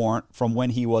another warrant from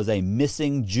when he was a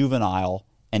missing juvenile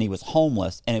and he was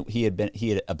homeless, and he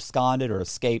had absconded or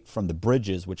escaped from the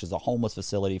Bridges, which is a homeless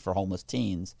facility for homeless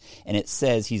teens, and it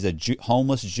says he's a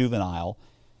homeless juvenile.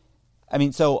 I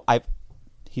mean,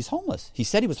 he's homeless. He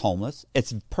said he was homeless.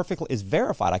 It's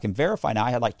verified. I can verify now.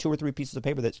 I had like 2 or 3 pieces of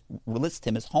paper that list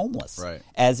him as homeless, Right.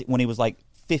 as when he was like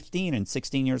 15 and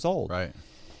 16 years old. Right.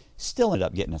 Still ended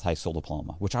up getting his high school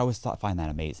diploma, which I always find that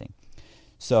amazing.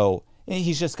 So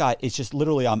he's just got, it's just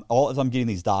literally, as I'm getting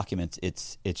these documents,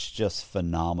 it's just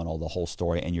phenomenal, the whole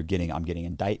story. And I'm getting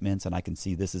indictments, and I can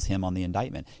see this is him on the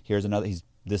indictment. Here's another,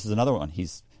 this is another one.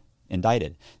 He's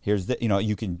indicted. Here's the,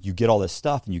 you get all this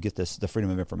stuff, and you get the Freedom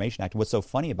of Information Act. What's so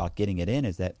funny about getting it in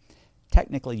is that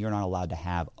technically you're not allowed to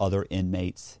have other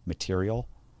inmates' material,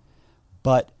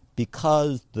 but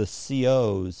because the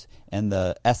COs and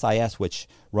the SIS, which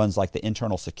runs like the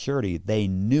internal security, they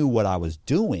knew what I was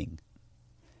doing.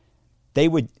 They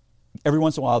would, every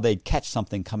once in a while, they'd catch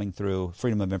something coming through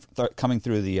coming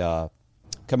through the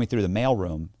coming through the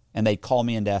mailroom, and they'd call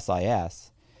me into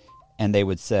SIS, and they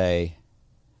would say,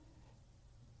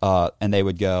 and they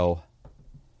would go,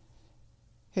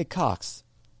 "Hey, Cox,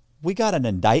 we got an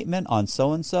indictment on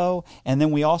so-and-so, and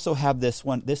then we also have this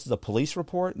one. This is a police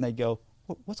report." And they'd go,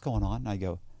 "What's going on?" And I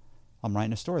go, "I'm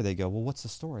writing a story." They go, "Well, what's the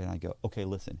story?" And I go, "Okay,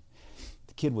 listen.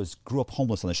 The kid grew up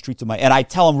homeless on the streets of my..." And I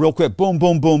tell them real quick, boom,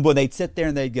 boom, boom, boom. They'd sit there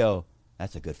and they'd go,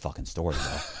 "That's a good fucking story,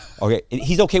 though." Okay,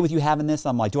 he's okay with you having this?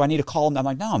 I'm like, "Do I need to call him?" I'm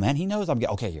like, "No, man, he knows I'm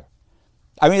okay here."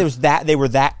 I mean, they were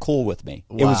that cool with me.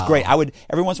 Wow. It was great. I would,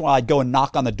 every once in a while, I'd go and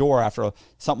knock on the door after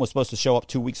something was supposed to show up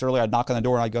 2 weeks earlier. I'd knock on the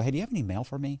door and I'd go, "Hey, do you have any mail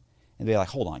for me?" And they'd be like,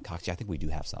 "Hold on, Cox, I think we do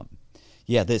have something."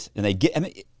 "Yeah, this." And they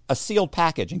get a sealed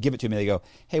package and give it to me. They go,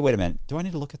 "Hey, wait a minute. Do I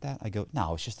need to look at that?" I go,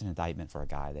 "No, it's just an indictment for a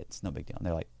guy. That's no big deal." And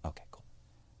they're like, "Okay, cool."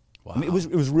 Wow. I mean, it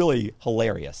was really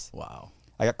hilarious. Wow.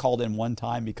 I got called in one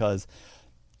time because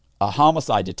a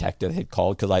homicide detective had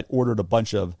called because I'd ordered a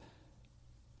bunch of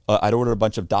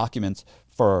documents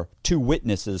for 2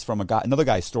 witnesses from another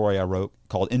guy's story I wrote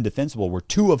called Indefensible, where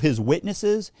 2 of his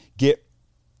witnesses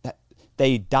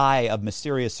they die of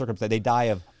mysterious circumstances. They die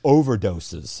of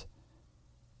overdoses.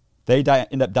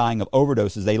 End up dying of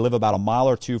overdoses. They live about a mile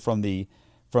or 2 from the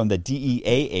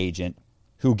DEA agent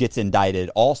who gets indicted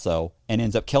also and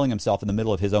ends up killing himself in the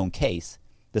middle of his own case.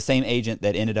 The same agent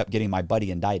that ended up getting my buddy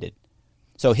indicted.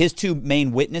 So his 2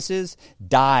 main witnesses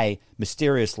die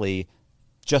mysteriously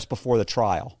just before the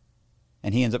trial.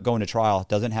 And he ends up going to trial,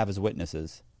 doesn't have his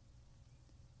witnesses.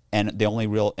 And the only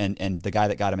and the guy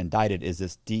that got him indicted is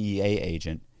this DEA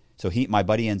agent. So my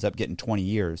buddy ends up getting 20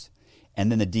 years.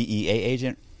 And then the DEA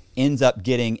agent ends up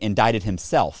getting indicted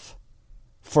himself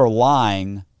for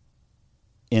lying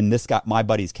in my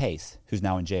buddy's case, who's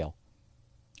now in jail.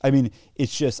 I mean,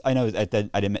 it's just, I know I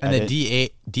didn't. And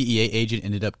the DEA agent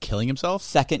ended up killing himself?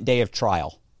 Second day of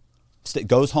trial.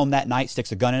 Goes home that night,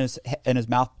 sticks a gun in his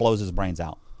mouth, blows his brains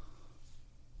out.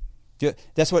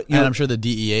 That's what. And I'm sure the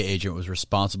DEA agent was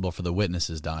responsible for the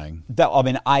witnesses dying.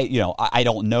 I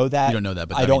don't know that. You don't know that,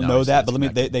 but I don't know that.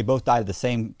 But they both died of the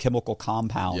same chemical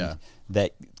compound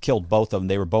that killed both of them.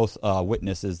 They were both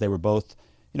witnesses. They were both.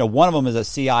 One of them is a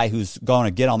CI who's going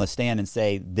to get on the stand and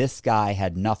say this guy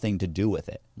had nothing to do with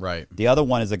it. Right. The other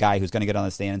one is a guy who's going to get on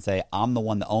the stand and say, "I'm the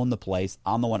one that owned the place.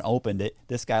 I'm the one who opened it.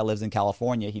 This guy lives in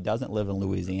California. He doesn't live in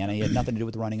Louisiana. He had nothing to do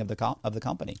with the running of the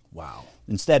company." Wow.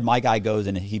 Instead, my guy goes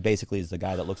and he basically is the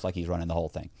guy that looks like he's running the whole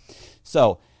thing.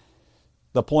 So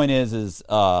the point is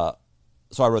so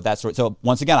I wrote that story. So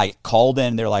once again, I called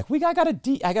in. They're like, I got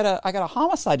a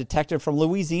homicide detective from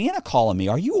Louisiana calling me.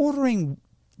 Are you ordering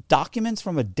documents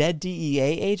from a dead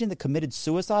DEA agent that committed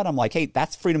suicide? I'm like, "Hey,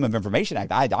 that's Freedom of Information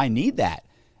Act. I need that."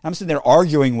 And I'm sitting there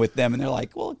arguing with them, and they're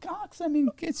like, "Well, Cox, I mean,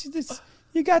 it's this,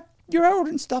 you're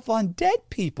ordering stuff on dead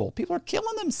people. People are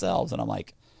killing themselves." And I'm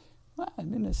like, "Well, I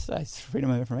mean, it's Freedom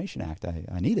of Information Act.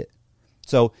 I need it."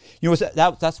 So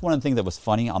that's one of the things that was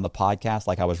funny on the podcast.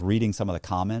 Like I was reading some of the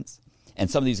comments, and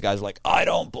some of these guys are like, "I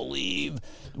don't believe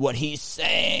what he's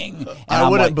saying. And I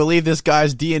wouldn't believe this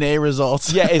guy's DNA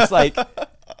results." Yeah,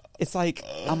 it's like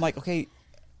I'm like, okay,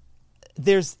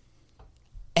 there's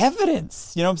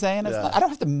evidence. You know what I'm saying? I don't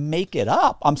have to make it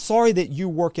up. I'm sorry that you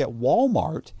work at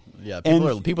Walmart. Yeah,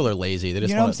 people are lazy. They just,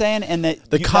 you know what I'm saying? And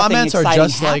that the comments are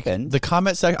just happened. like the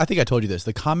comment section. I think I told you this.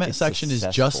 The comment section is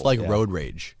just like road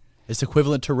rage. It's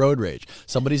equivalent to road rage.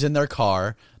 Somebody's in their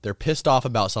car. They're pissed off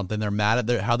about something. They're mad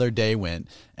at how their day went,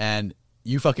 and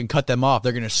you fucking cut them off.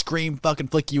 They're going to scream, fucking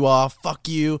flick you off, fuck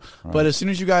you. Right. But as soon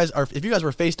as if you guys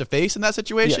were face to face in that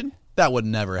situation, that would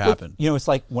never happen. It's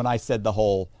like when I said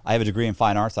I have a degree in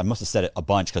fine arts, I must have said it a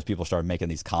bunch because people started making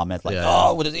these comments like,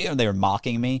 what is he? And they were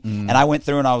mocking me. And I went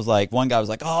through and I was like, one guy was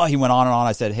like, he went on and on.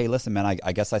 I said, "Hey, listen, man,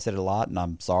 I guess I said it a lot and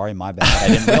I'm sorry, my bad. I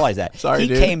didn't realize that." Sorry,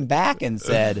 dude. Came back and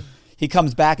said, he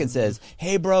comes back and says,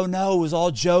 "Hey, bro, no, it was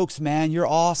all jokes, man. You're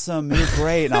awesome. You're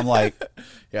great." And I'm like,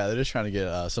 yeah, they're just trying to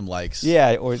get some likes.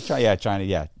 Yeah, or trying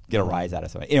to get a rise out of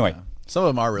somebody. Anyway, some of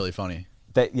them are really funny.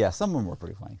 Some of them were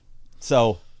pretty funny.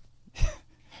 So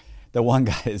the one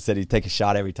guy said he'd take a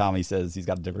shot every time he says he's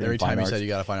got a degree in fine arts. Every time he said you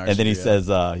got a fine arts. And then he says,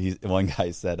 one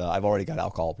guy said, "I've already got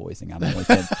alcohol poisoning.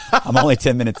 I'm only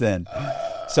 10 minutes in."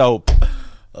 So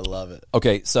I love it.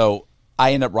 Okay, so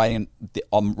I end up writing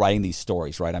these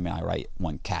stories, right? I mean, I write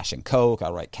one Cash and Coke, I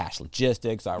write Cash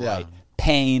Logistics, I write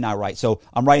Pain, so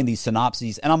I'm writing these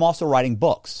synopses, and I'm also writing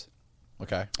books.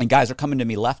 Okay. And guys are coming to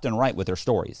me left and right with their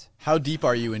stories. How deep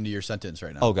are you into your sentence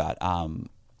right now? Oh, God. How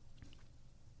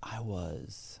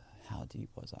deep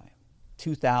was I?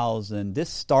 2000,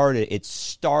 it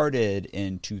started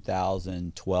in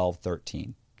 2012,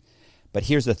 13. But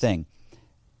here's the thing.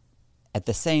 At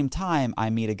the same time, I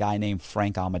meet a guy named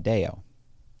Frank Amadeo.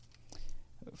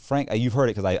 Frank, you've heard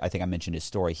it because I think I mentioned his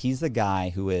story. He's the guy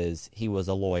he was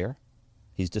a lawyer.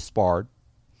 He's disbarred.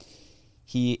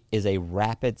 He is a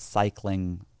rapid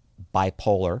cycling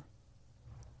bipolar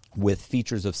with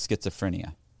features of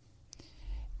schizophrenia.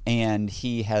 And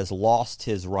he has lost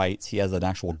his rights. He has an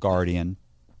actual guardian.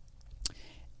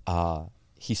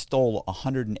 He stole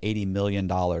 $180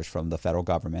 million from the federal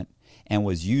government and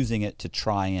was using it to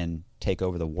try and take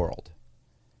over the world.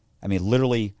 I mean,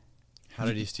 literally. How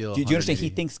did he steal? Do you understand? He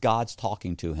thinks God's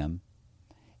talking to him,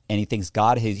 and he thinks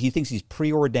he thinks he's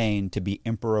preordained to be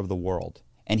emperor of the world,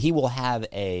 and he will have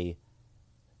a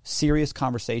serious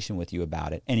conversation with you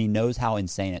about it, and he knows how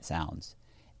insane it sounds,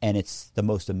 and it's the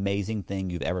most amazing thing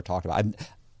you've ever talked about.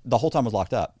 The whole time I was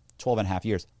locked up, 12 and a half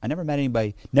years, I never met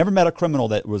a criminal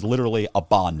that was literally a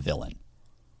Bond villain.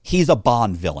 He's a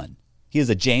Bond villain. He is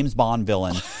a James Bond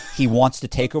villain. He wants to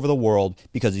take over the world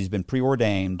because he's been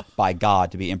preordained by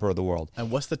God to be emperor of the world. And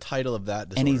what's the title of that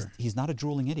disorder? And he's not a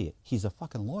drooling idiot. He's a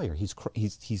fucking lawyer. He's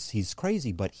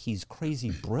crazy, but he's crazy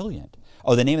brilliant.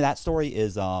 Oh, the name of that story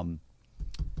is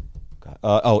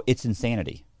It's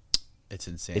Insanity. It's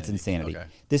Insanity. It's Insanity. Okay.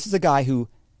 This is a guy who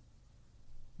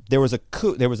there was a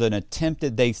coup. There was an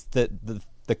attempted.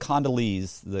 The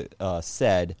Congolese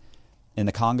said in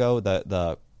the Congo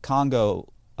the Congo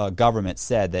government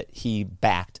said that he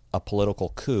backed a political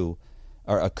coup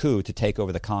or a coup to take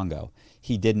over the Congo.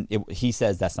 He didn't. He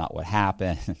says that's not what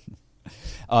happened.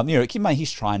 Keep in mind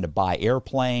he's trying to buy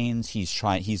airplanes. He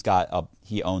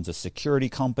owns a security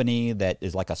company that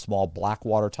is like a small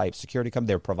Blackwater type security company.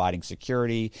 They're providing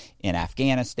security in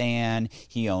Afghanistan.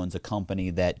 He owns a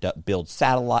company that builds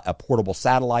portable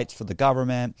satellites for the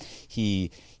government.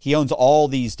 He owns all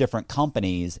these different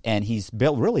companies, and he's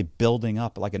really building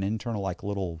up like an internal like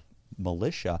little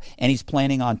militia. And he's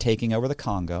planning on taking over the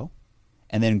Congo,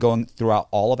 and then going throughout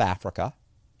all of Africa.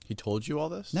 He told you all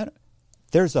this? No.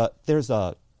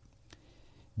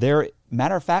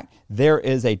 Matter of fact, there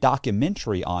is a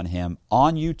documentary on him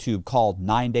on YouTube called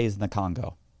 9 Days in the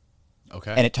Congo.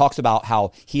 Okay. And it talks about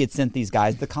how he had sent these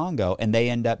guys to the Congo, and they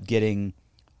end up getting,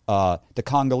 the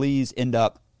Congolese end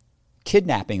up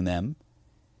kidnapping them,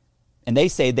 and they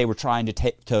say they were trying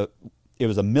it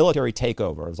was a military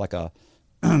takeover. It was like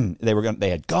they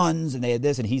had guns and they had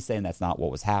this, and he's saying that's not what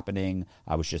was happening.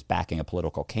 I was just backing a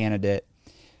political candidate.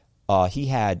 He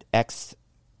had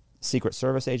Secret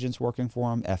Service agents working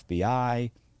for him, FBI,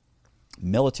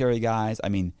 military guys. I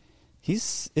mean,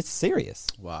 it's serious.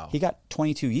 Wow. He got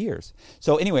 22 years.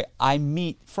 So anyway, I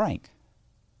meet Frank.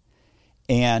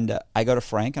 And I go to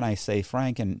Frank and I say,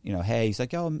 Frank, and hey, he's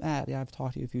like, oh, Matt, yeah, I've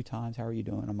talked to you a few times. How are you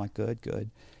doing? I'm like, good.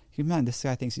 Keep in mind, this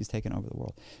guy thinks he's taking over the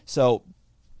world. So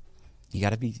you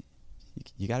got to be.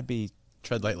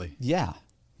 Tread lightly. Yeah.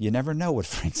 You never know what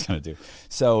Frank's going to do.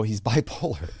 So he's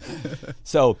bipolar.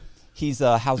 So he's,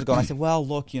 how's it going? I said, well,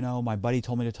 look, my buddy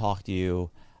told me to talk to you.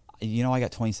 I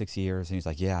got 26 years. And he's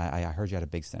like, yeah, I heard you had a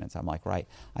big sentence. I'm like, right.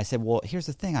 I said, well, here's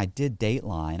the thing. I did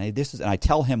Dateline. And I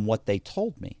tell him what they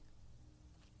told me.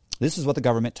 This is what the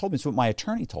government told me. This is what my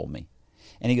attorney told me.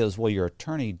 And he goes, well, your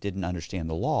attorney didn't understand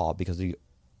the law because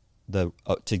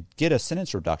to get a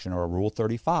sentence reduction or a Rule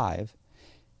 35,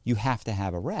 you have to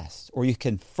have arrests, or you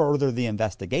can further the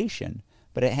investigation,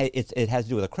 but it has to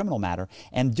do with a criminal matter,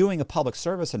 and doing a public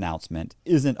service announcement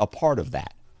isn't a part of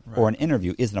that, right. Or an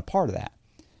interview isn't a part of that.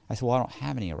 I said, well, I don't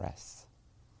have any arrests.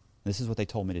 This is what they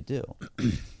told me to do.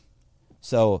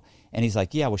 So, and he's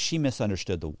like, yeah, well, she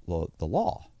misunderstood the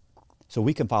law. So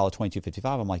we can file a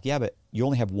 2255. I'm like, yeah, but you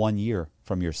only have 1 year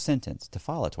from your sentence to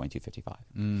file a 2255.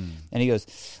 And he goes,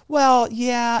 well,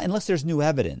 yeah, unless there's new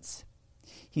evidence.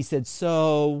 He said,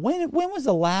 so when was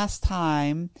the last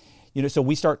time, so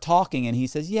we start talking, and he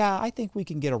says, yeah, I think we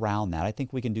can get around that. I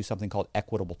think we can do something called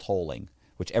equitable tolling,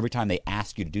 which every time they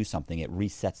ask you to do something, it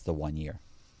resets the 1 year.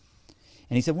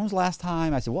 And he said, when was the last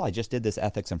time? I said, well, I just did this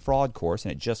ethics and fraud course,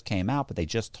 and it just came out, but they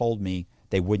just told me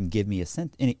they wouldn't give me a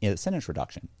sentence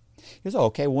reduction. He goes, oh,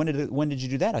 okay, when did you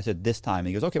do that? I said, this time. And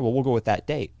he goes, okay, well, we'll go with that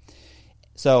date.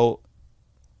 So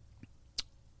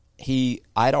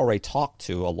I'd already talked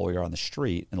to a lawyer on the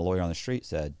street, and the lawyer on the street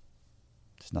said,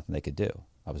 there's nothing they could do.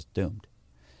 I was doomed.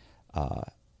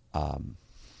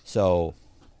 So,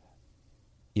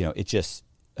 it just,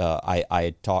 I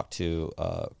had talked to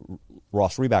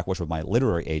Ross Reback, which was my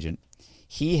literary agent.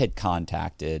 He had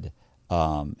contacted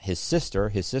his sister.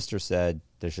 His sister said,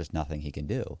 there's just nothing he can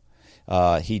do.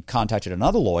 He contacted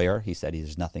another lawyer. He said,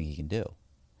 there's nothing he can do.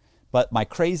 But my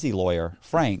crazy lawyer,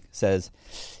 Frank, says,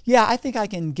 yeah, I think I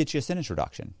can get you a sentence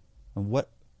reduction. And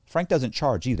Frank doesn't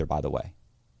charge either, by the way.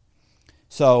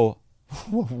 So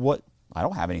what? I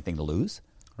don't have anything to lose.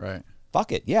 Right.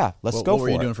 Fuck it. Yeah, let's go for it. What were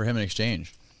you doing for him in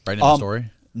exchange? Writing a story?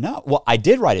 No. Well, I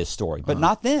did write his story, but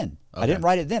not then. Okay. I didn't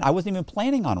write it then. I wasn't even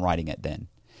planning on writing it then.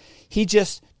 He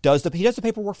just does the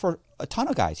paperwork for a ton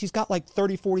of guys. He's got like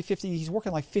 30, 40, 50. He's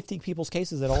working like 50 people's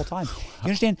cases at all times. You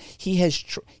understand? He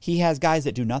has guys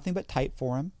that do nothing but type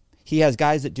for him. He has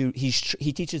guys that do. He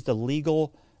teaches the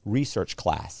legal research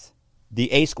class.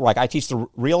 The A school, like I teach the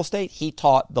real estate. He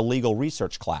taught the legal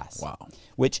research class. Wow.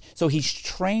 So he's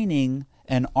training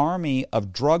an army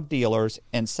of drug dealers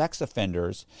and sex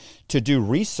offenders to do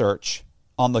research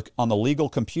on the legal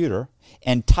computer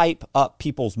and type up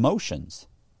people's motions.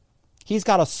 He's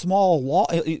got a small law,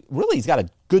 really he's got a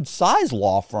good sized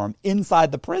law firm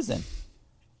inside the prison.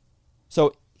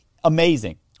 So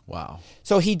amazing. Wow.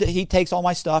 So he takes all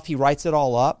my stuff, he writes it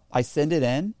all up, I send it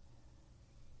in.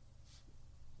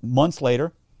 Months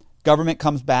later, government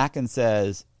comes back and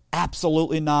says,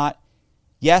 absolutely not.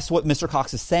 Yes, what Mr.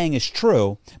 Cox is saying is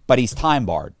true, but he's time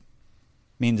barred.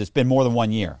 Means it's been more than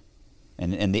 1 year.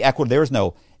 And the equity, there is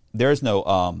no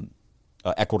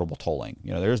equitable tolling.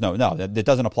 That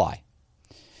doesn't apply.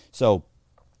 So,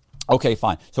 okay,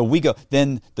 fine. So we go.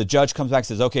 Then the judge comes back and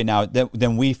says, okay, now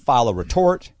then we file a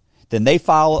retort. Then they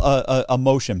file a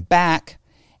motion back,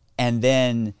 and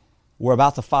then we're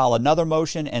about to file another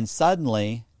motion, and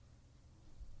suddenly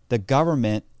the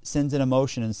government sends in a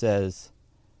motion and says,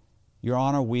 Your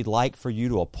Honor, we'd like for you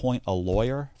to appoint a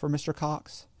lawyer for Mr.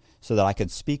 Cox so that I can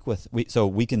so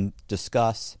we can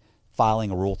discuss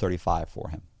filing a Rule 35 for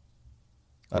him,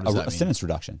 a sentence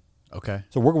reduction. Okay.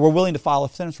 So we're willing to file a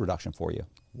sentence reduction for you.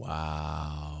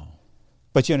 Wow.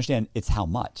 But you understand, it's how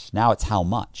much. Now it's how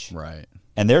much. Right.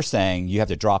 And they're saying you have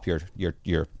to drop your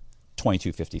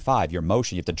 2255, your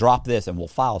motion. You have to drop this and we'll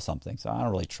file something. So I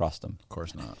don't really trust them. Of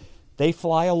course not. They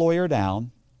fly a lawyer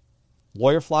down.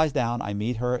 Lawyer flies down. I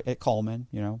meet her at Coleman,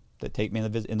 they take me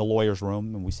in the lawyer's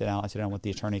room, and we sit down. I sit down with the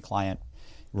attorney-client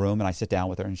room, and I sit down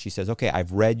with her, and she says, okay,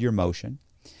 I've read your motion.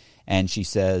 And she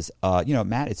says,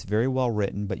 Matt, it's very well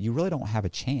written, but you really don't have a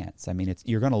chance. I mean,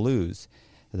 you're going to lose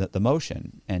the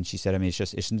motion. And she said,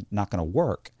 it's not going to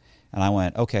work. And I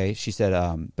went, okay. She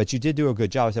said, but you did do a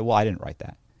good job. I said, well, I didn't write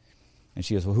that. And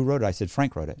she goes, well, who wrote it? I said,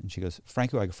 Frank wrote it. And she goes,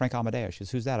 Frank who? I go, Frank Amadeo. She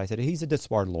goes, who's that? I said, he's a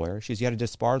disbarred lawyer. She goes, you had a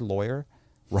disbarred lawyer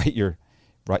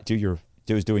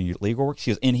doing your legal work?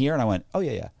 She goes, in here? And I went, oh,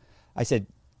 yeah. I said,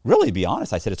 really, to be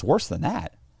honest, I said, it's worse than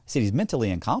that. I said, he's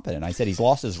mentally incompetent. I said, he's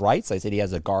lost his rights. I said, he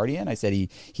has a guardian. I said, he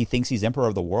thinks he's emperor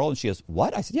of the world. And she goes,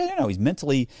 what? I said, yeah, he's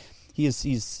mentally,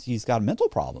 he's got mental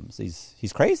problems.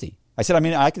 He's crazy. I said,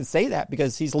 I can say that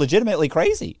because he's legitimately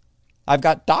crazy. I've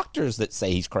got doctors that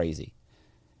say he's crazy.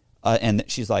 And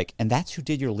she's like, and that's who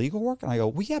did your legal work? And I go,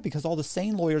 well, yeah, because all the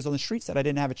sane lawyers on the street said I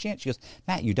didn't have a chance. She goes,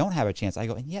 Matt, you don't have a chance. I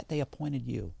go, and yet they appointed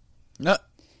you. No.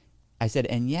 I said,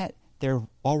 and yet they're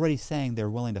already saying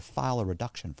they're willing to file a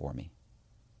reduction for me.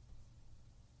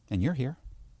 And you're here.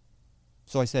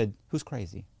 So I said, who's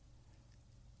crazy?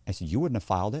 I said, you wouldn't have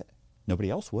filed it. Nobody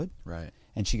else would. Right.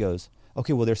 And she goes,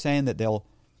 okay, well, they're saying that they're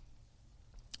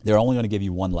only going to give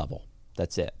you one level.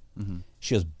 That's it. Mm-hmm.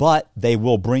 She goes, but they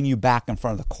will bring you back in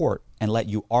front of the court and let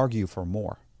you argue for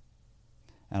more.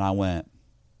 And I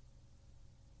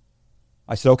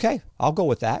said, okay, I'll go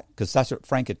with that, because that's what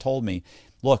Frank had told me.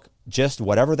 Look, just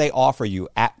whatever they offer you,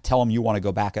 tell them you want to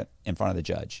go back in front of the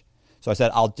judge. So I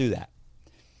said, I'll do that.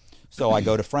 So I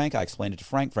go to Frank. I explained it to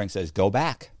Frank. Frank says, go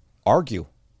back, argue.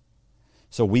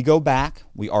 So we go back.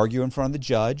 We argue in front of the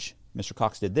judge. Mr.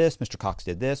 Cox did this. Mr. Cox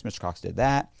did this. Mr. Cox did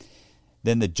that.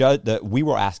 Then the judge, we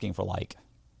were asking for like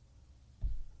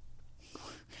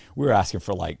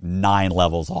 9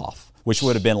 levels off, which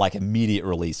would have been like immediate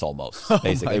release almost.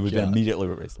 Basically, it would have been immediately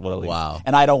released. Wow.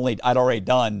 And I'd already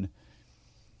done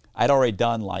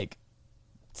like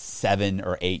 7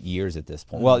 or 8 years at this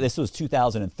point. Well, this was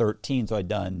 2013, so I'd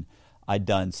done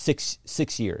six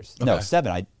years. Okay. No,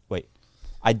 7.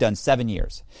 I'd done 7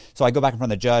 years. So I go back in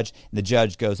front of the judge, and the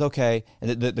judge goes, okay.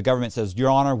 And the government says, Your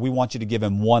Honor, we want you to give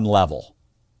him 1 level.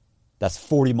 That's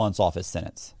 40 months off his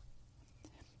sentence.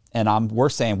 And we're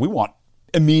saying we want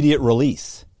immediate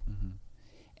release. Mm-hmm.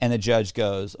 And the judge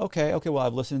goes, okay, well,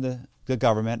 I've listened to the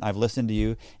government. I've listened to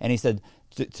you. And he said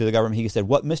to the government, he said,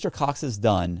 what Mr. Cox has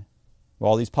done, with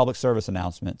all these public service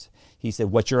announcements, he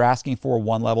said, what you're asking for,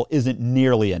 1 level, isn't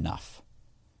nearly enough.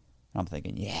 And I'm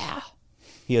thinking, yeah.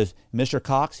 He goes, Mr.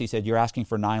 Cox, he said, you're asking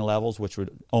for 9 levels, which would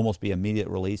almost be immediate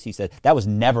release. He said, that was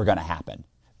never going to happen.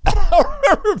 I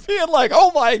remember being like,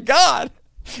 oh my God.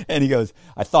 And he goes,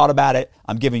 I thought about it.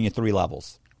 I'm giving you 3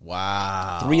 levels.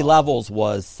 Wow. 3 levels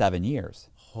was 7 years.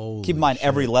 Keep in mind, shit.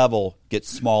 every level gets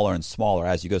smaller and smaller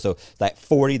as you go. So that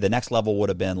 40, the next level would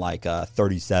have been like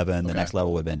 37. The next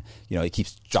level would have been, it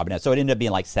keeps dropping down. So it ended up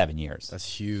being like 7 years. That's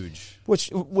huge.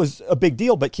 Which was a big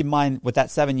deal. But keep in mind, with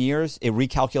that 7 years, it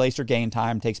recalculates your gain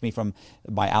time, takes me from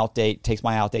my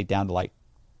outdate down to like,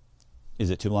 is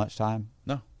it too much time?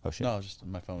 No. Oh, shit. No, just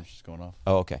my phone was just going off.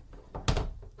 Oh, okay.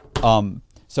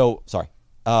 So sorry.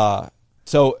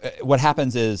 So what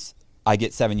happens is I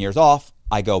get 7 years off.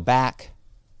 I go back.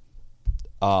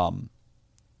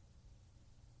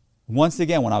 Once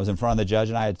again, when I was in front of the judge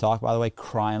and I had talked, by the way,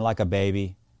 crying like a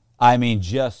baby. I mean,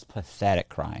 just pathetic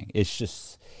crying. It was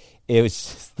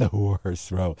just the worst,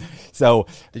 bro. So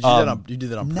Did you do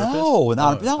that on purpose? No,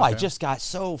 Okay. I just got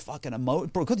so fucking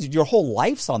emotional because your whole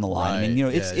life's on the line. I mean,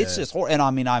 Right. it's just horrible. And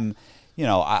I mean, I'm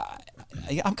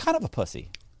kind of a pussy.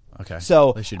 Okay. So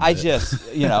At least you I admit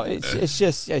it.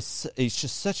 just, it's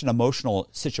just such an emotional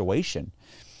situation.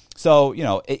 So,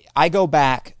 I go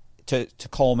back to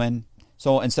Coleman.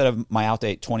 So instead of my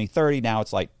outdate 2030, now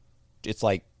it's like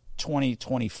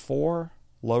 2024,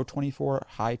 low 24,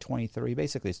 high 23.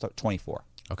 Basically, it's 24.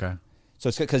 Okay. So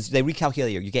it's because they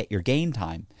recalculate you get your gain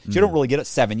time. So you don't really get it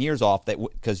 7 years off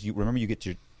because you remember you get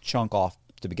your chunk off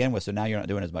to begin with. So now you're not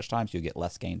doing as much time, so you get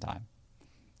less gain time.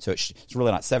 So it's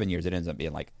really not 7 years. It ends up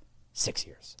being like 6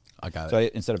 years. I got So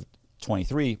it. instead of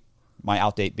 23, my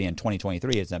outdate being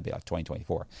 2023, it's going to be like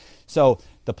 2024. So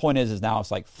the point is now it's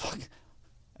like, fuck.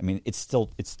 I mean, it's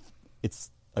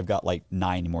I've got like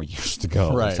 9 more years to go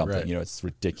or Right, something. right. It's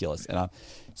ridiculous. And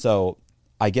so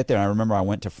I get there and I remember I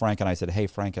went to Frank and I said, hey,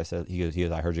 Frank, I said, he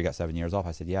goes, I heard you got 7 years off.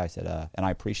 I said, yeah. I said, and I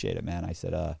appreciate it, man. I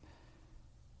said,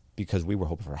 because we were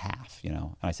hoping for half,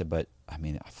 And I said, but I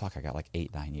mean, fuck, I got like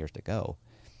 8-9 years to go.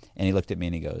 And he looked at me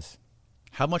and he goes,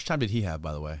 How much time did he have,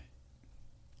 by the way?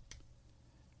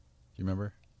 Do you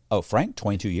remember? oh, Frank,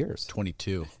 22 years.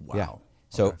 22. Wow. Yeah.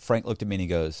 So Okay. Frank looked at me and he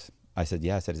goes, I said,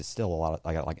 yeah. I said, it's still a lot.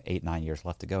 I got like 8-9 years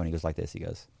left to go. And he goes like this. He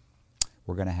goes,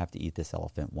 we're going to have to eat this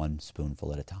elephant one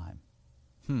spoonful at a time.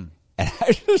 And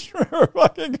I just remember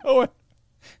fucking going,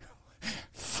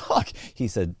 fuck. He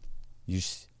said,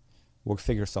 we'll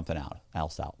figure something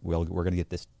else out. We're going to get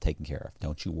this taken care of.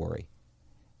 Don't you worry.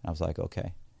 And I was like,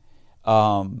 okay.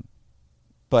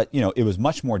 But, it was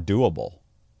much more doable.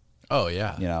 Oh,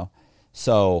 yeah.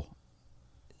 So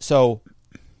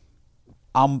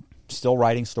I'm still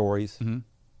writing stories. Mm-hmm.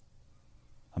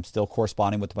 I'm still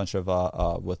corresponding with a bunch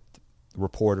of with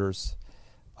reporters,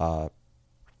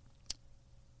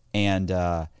 and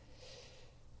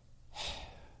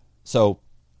so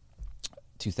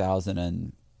 2000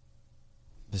 and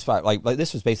like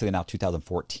this was basically now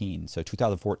 2014. So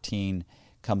 2014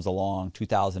 comes along,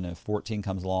 2014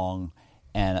 comes along,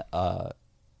 and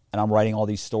I'm writing all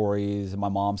these stories, and my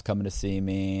mom's coming to see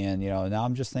me, and now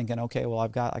I'm just thinking, okay, well I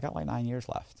got like 9 years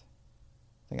left.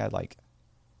 I think I had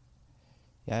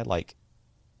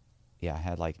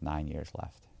like 9 years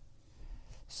left.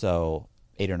 So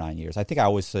 8 or 9 years. I think I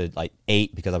always said like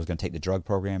 8 because I was going to take the drug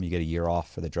program. You get a year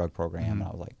off for the drug program, and I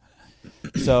was like,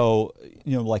 so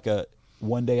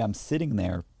one day I'm sitting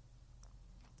there,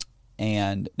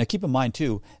 and now keep in mind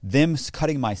too, them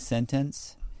cutting my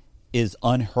sentence is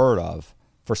unheard of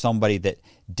for somebody that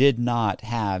did not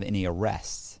have any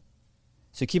arrests.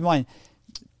 So keep in mind,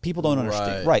 people don't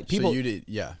understand. Right. People. So you did,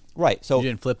 yeah. Right. So you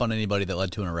didn't flip on anybody that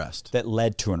led to an arrest. that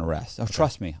led to an arrest. Oh,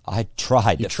 trust me, I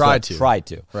tried. You to tried flip, to. Tried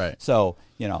to. Right. So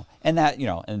and that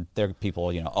and there are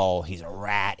people oh, he's a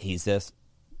rat. He's this.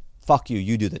 Fuck you.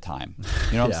 You do the time.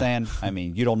 You know what Yeah. I'm saying? I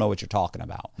mean, you don't know what you're talking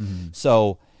about.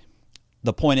 So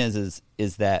the point is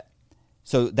that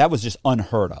so that was just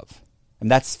unheard of. And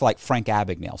that's like Frank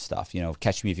Abagnale stuff,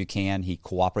 Catch Me If You Can. He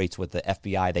cooperates with the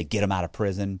FBI. They get him out of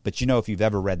prison. But if you've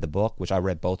ever read the book, which I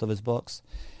read both of his books,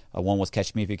 one was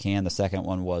Catch Me If You Can. The second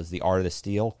one was The Art of the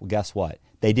Steal. Well, guess what?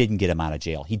 They didn't get him out of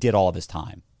jail. He did all of his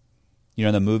time.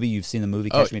 The movie, you've seen the movie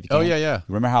Catch Me If You Can? Oh, yeah.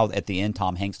 Remember how at the end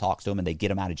Tom Hanks talks to him and they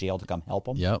get him out of jail to come help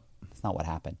him? Yep. That's not what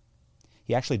happened.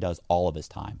 He actually does all of his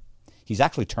time. He's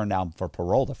actually turned down for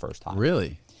parole the first time.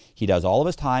 Really? He does all of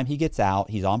his time. He gets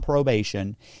out. He's on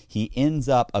probation. He ends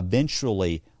up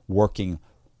eventually working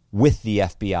with the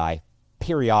FBI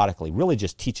periodically, really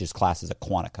just teaches classes at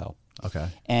Quantico. Okay.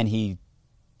 And he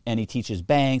teaches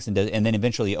banks, and then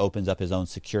eventually he opens up his own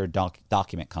secure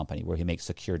document company where he makes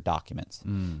secure documents.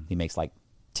 He makes like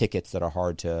tickets that are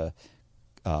hard to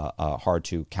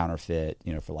counterfeit,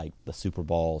 for like the Super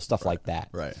Bowl, stuff like that.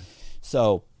 Right.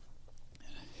 So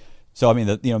I mean,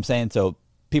 what I'm saying? So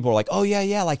people are like, oh,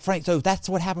 yeah, like Frank. So that's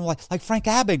what happened like Frank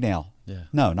Abagnale. Yeah.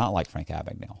 No, not like Frank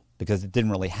Abagnale, because it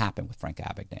didn't really happen with Frank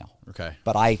Abagnale. Okay.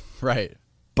 But I Right.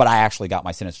 actually got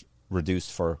my sentence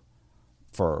reduced for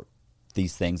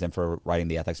these things and for writing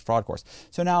the ethics fraud course.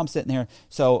 So now I'm sitting here.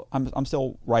 So I'm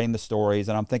still writing the stories,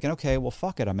 and I'm thinking, okay, well,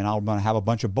 fuck it. I mean, I'm going to have a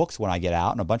bunch of books when I get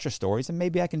out and a bunch of stories, and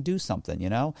maybe I can do something, you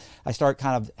know? I start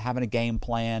kind of having a game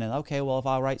plan, and okay, well, if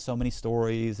I write so many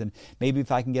stories, and maybe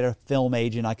if I can get a film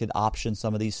agent, I could option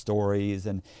some of these stories.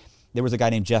 And there was a guy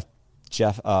named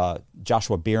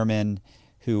Joshua Bierman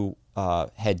who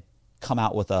had come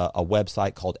out with a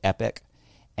website called Epic,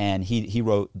 and he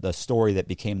wrote the story that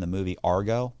became the movie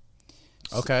Argo.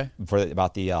 Okay.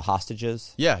 About the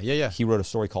hostages. Yeah. He wrote a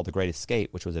story called The Great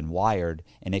Escape, which was in Wired,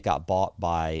 and it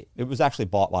was actually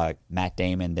bought by Matt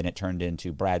Damon, then it turned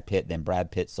into Brad Pitt, then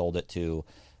Brad Pitt sold it to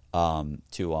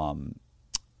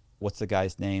what's the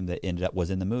guy's name that was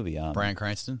in the movie? Bryan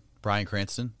Cranston?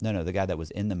 No, the guy that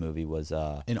was in the movie was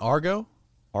in Argo?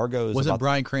 Argo wasn't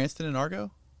Bryan Cranston in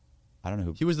Argo? I don't know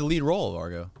who. He was the lead role of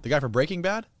Argo. The guy for Breaking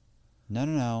Bad?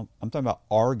 No. I'm talking about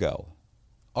Argo.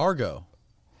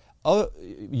 Oh,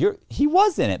 he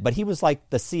was in it, but he was like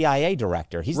the CIA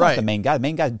director. He's not the main guy. The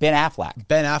main guy is Ben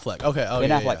Affleck. Okay. Oh, Ben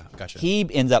Affleck. Yeah. Gotcha. He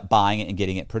ends up buying it and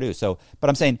getting it produced. So,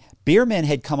 but I'm saying Bierman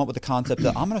had come up with the concept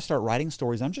that I'm going to start writing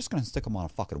stories. I'm just going to stick them on a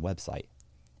fucking website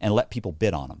and let people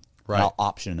bid on them. Right. And I'll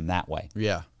option them that way.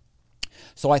 Yeah.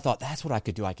 So I thought that's what I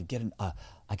could do. I could get a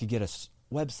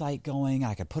website going.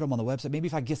 I could put them on the website. Maybe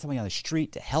if I get somebody on the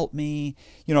street to help me,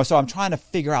 you know. So I'm trying to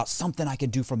figure out something I can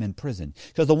do from in prison.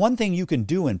 Because the one thing you can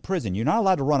do in prison, you're not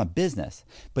allowed to run a business,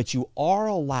 but you are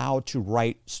allowed to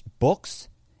write books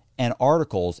and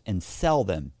articles and sell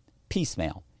them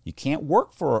piecemeal. You can't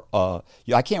work for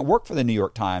I can't work for the New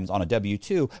York Times on a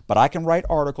W-2, but I can write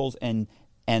articles and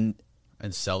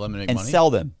sell them and make money? Sell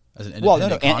them. As an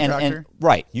independent contractor?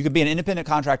 Right. You could be an independent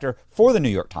contractor for the New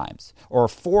York Times or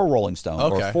for Rolling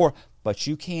Stone but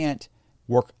you can't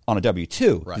work on a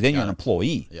W-2. Right, then you're an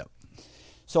employee. Yep.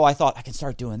 So I thought I can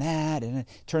start doing that, and it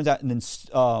turns out, and then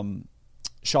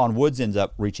Sean Woods ends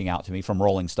up reaching out to me from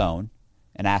Rolling Stone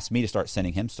and asked me to start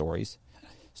sending him story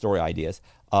ideas.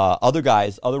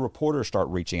 Other reporters start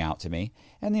reaching out to me,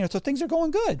 and so things are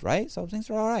going good, right? So things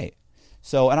are all right.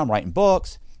 So, and I'm writing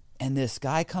books. And this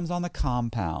guy comes on the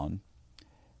compound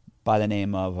by the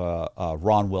name of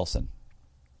Ron Wilson.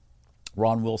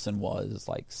 Ron Wilson was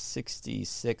like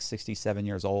 66, 67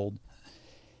 years old.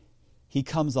 He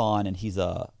comes on, and he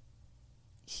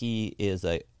is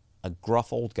a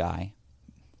gruff old guy,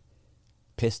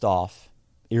 pissed off,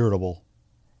 irritable,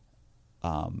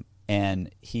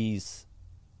 and he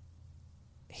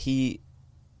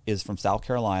is from South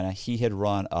Carolina. He had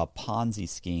run a Ponzi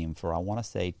scheme for, I want to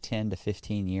say, 10 to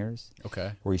 15 years.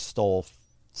 Okay. Where he stole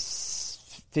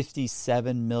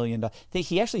 $57 million.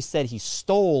 He actually said he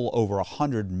stole over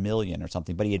 $100 million or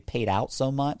something, but he had paid out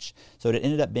so much. So it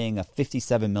ended up being a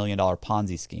 $57 million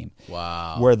Ponzi scheme.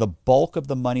 Wow. Where the bulk of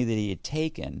the money that he had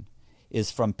taken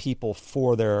is from people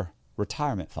for their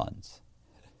retirement funds.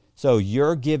 So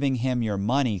you're giving him your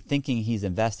money thinking he's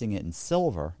investing it in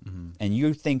silver, and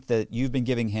you think that you've been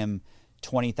giving him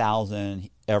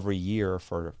 $20,000 every year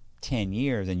for 10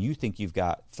 years, and you think you've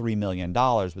got $3 million,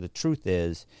 but the truth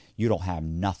is you don't have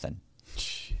nothing.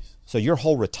 Jeez. So your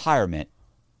whole retirement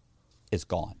is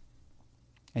gone.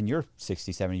 And you're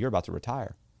 67, you're about to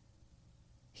retire.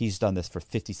 He's done this for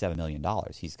 $57 million.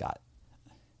 He's got,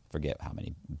 forget how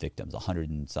many victims, 100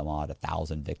 and some odd,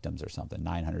 1,000 victims or something,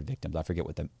 900 victims. I forget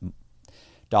what the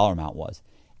dollar amount was.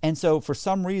 And so for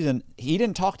some reason, he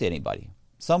didn't talk to anybody.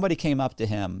 Somebody came up to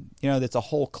him. It's a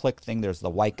whole clique thing. There's the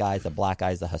white guys, the black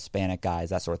guys, the Hispanic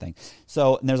guys, that sort of thing.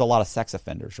 So, and there's a lot of sex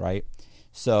offenders, right?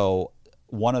 So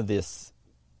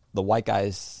the white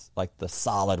guys, like the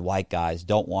solid white guys,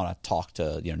 don't want to talk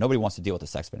to, nobody wants to deal with the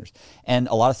sex offenders. And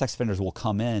a lot of sex offenders will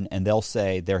come in and they'll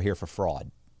say they're here for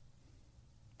fraud.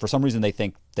 For some reason, they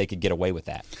think they could get away with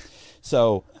that.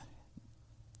 So,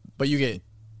 but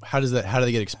how do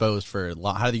they get exposed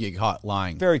how do they get caught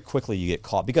lying? Very quickly you get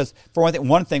caught. Because for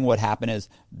one thing would happen is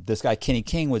this guy, Kenny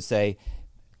King, would say,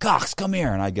 Cox, come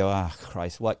here. And I'd go,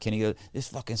 Christ, what? Kenny goes,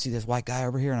 see this white guy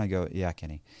over here? And I go, yeah,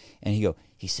 Kenny. And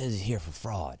he says he's here for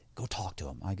fraud. Go talk to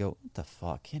him. I go, what the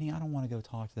fuck, Kenny? I don't want to go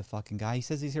talk to the fucking guy. He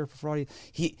says he's here for fraud.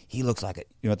 He looks like it.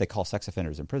 You know what they call sex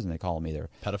offenders in prison? They call them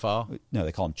either pedophile. No,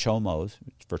 they call them chomos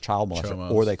for child molester,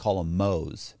 or they call them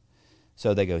moes.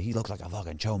 So they go, he looks like a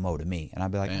fucking chomo to me. And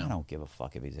I'd be like, I don't give a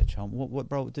fuck if he's a chomo. What,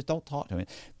 bro? Just don't talk to him.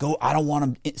 I don't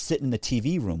want him sitting in the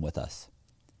TV room with us.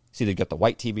 See, they've got the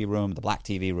white TV room, the black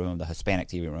TV room, the Hispanic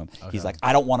TV room. Okay. He's like,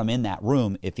 I don't want him in that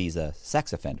room if he's a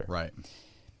sex offender. Right.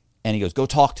 And he goes, go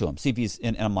talk to him. See if he's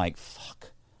in. And I'm like,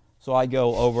 fuck. So I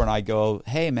go over and I go,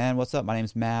 hey, man, what's up? My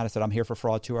name's Matt. I said, I'm here for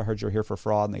fraud, too. I heard you're here for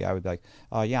fraud. And the guy would be like,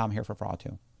 yeah, I'm here for fraud,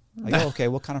 too. I go, okay,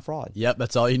 what kind of fraud? Yep,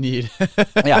 that's all you need.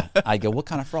 Yeah. I go, what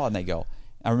kind of fraud? And they go,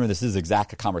 I remember this is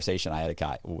exact conversation I had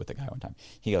with a guy one time.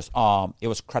 He goes, it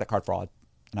was credit card fraud.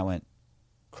 And I went,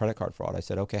 credit card fraud? I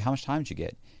said, okay, how much time did you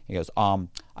get? He goes, I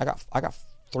got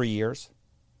 3 years.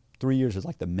 3 years is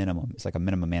like the minimum. It's like a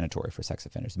minimum mandatory for sex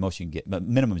offenders. The most you can get, but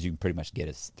minimums you can pretty much get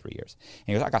is 3 years. And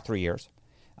he goes, I got 3 years.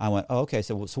 I went, oh, okay.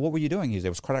 So what were you doing? He said, it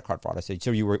was credit card fraud. I said,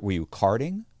 so were you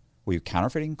carding? Were you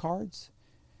counterfeiting cards?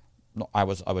 No, I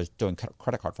was doing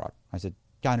credit card fraud. I said,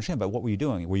 yeah, I understand, but what were you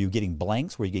doing? Were you getting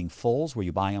blanks? Were you getting fulls? Were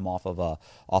you buying them off of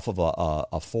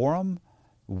a forum?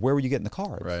 Where were you getting the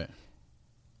cards? Right.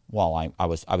 Well, I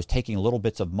was taking little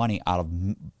bits of money out of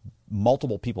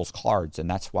multiple people's cards, and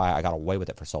that's why I got away with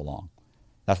it for so long.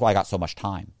 That's why I got so much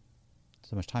time.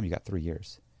 So much time? You got 3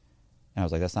 years. And I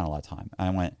was like, that's not a lot of time. And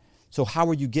I went, so how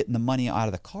were you getting the money out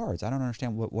of the cards? I don't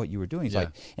understand what you were doing. He's like,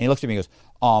 and he looks at me and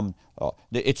goes,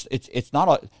 it's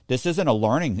not this isn't a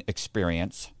learning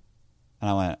experience. And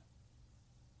I went,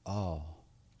 oh.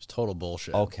 It's total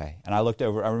bullshit. Okay. And I looked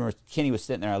over, I remember Kenny was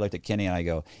sitting there, I looked at Kenny and I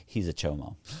go, he's a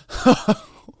chomo.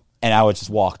 And I just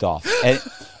walked off.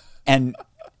 And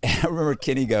I remember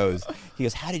Kenny goes,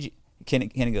 how did you, Kenny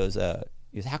goes,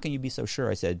 how can you be so sure?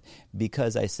 I said,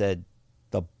 because I said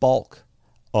the bulk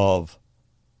of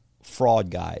fraud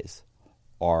guys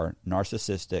are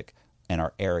narcissistic and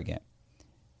are arrogant.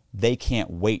 They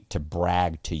can't wait to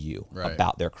brag to you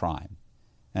about their crime.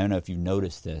 I don't know if you've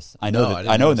noticed this. I know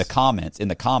in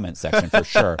the comments section for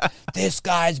sure. This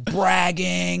guy's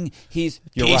bragging. You're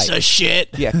piece right. of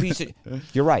shit. Yeah,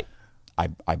 you're right.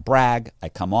 I brag. I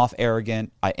come off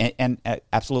arrogant. And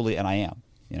absolutely, and I am.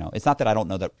 You know, it's not that I don't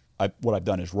know that what I've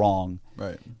done is wrong.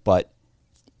 Right. But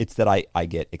it's that I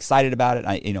get excited about it.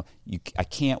 I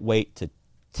can't wait to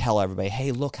tell everybody,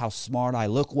 hey, look how smart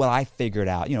look what I figured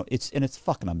out. You know, it's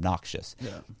fucking obnoxious.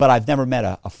 Yeah. But I've never met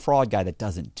a fraud guy that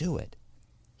doesn't do it.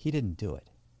 He didn't do it.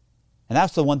 And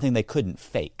that's the one thing they couldn't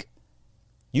fake.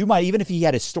 You might, even if he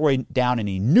had his story down and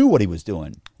he knew what he was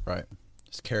doing. Right.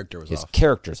 His character was off. His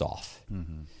character's off.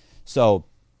 Mm-hmm. So,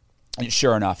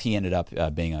 sure enough, he ended up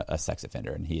being a sex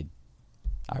offender. And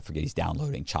I forget, he's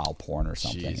downloading child porn or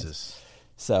something. Jesus.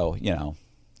 So, you know,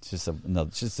 it's just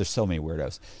there's so many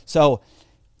weirdos. So,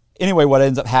 anyway, what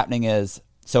ends up happening is,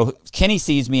 so Kenny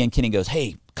sees me and Kenny goes,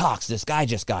 hey, Cox, this guy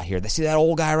just got here. They see that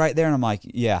old guy right there? And I'm like,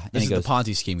 yeah. And this is the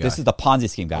Ponzi scheme guy. This is the Ponzi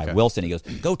scheme guy, okay. Wilson. He goes,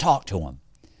 go talk to him.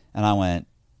 And I went,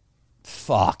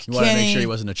 fuck, you wanted to make sure he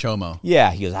wasn't a chomo.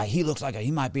 Yeah. He goes, he looks like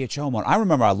he might be a chomo. And I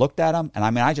remember I looked at him, and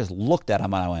I just looked at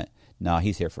him and I went, no,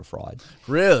 he's here for fraud.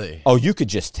 Really? Oh, you could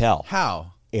just tell.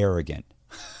 How? Arrogant.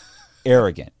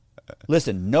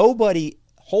 Listen,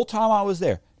 whole time I was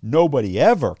there, nobody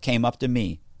ever came up to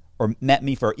me or met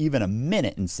me for even a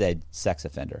minute and said sex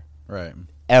offender. Right.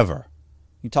 Ever.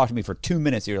 You talk to me for 2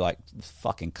 minutes, you're like,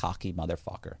 fucking cocky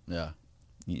motherfucker. Yeah.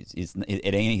 He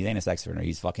ain't a sex offender.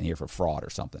 He's fucking here for fraud or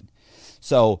something.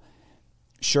 So,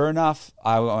 sure enough,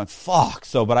 I went, fuck.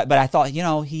 So, but I thought,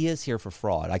 he is here for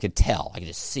fraud. I could tell. I could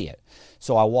just see it.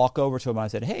 So I walk over to him and I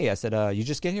said, hey, you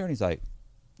just get here? And he's like,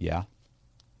 yeah.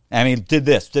 I mean, did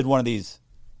one of these,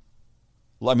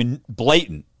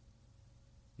 blatant.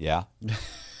 Yeah.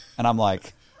 And I'm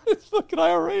like, fucking,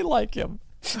 I already like him.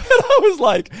 And I was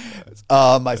like,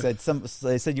 I said,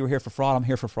 they said you were here for fraud. I'm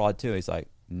here for fraud too. He's like,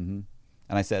 mm-hmm.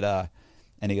 And I said,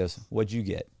 and he goes, what'd you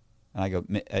get? And I go,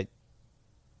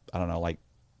 I don't know, like,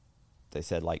 they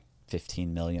said like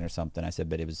 15 million or something. I said,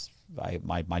 but it was,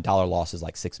 my dollar loss is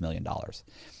like $6 million.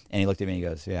 And he looked at me and he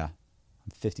goes, yeah,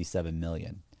 I'm 57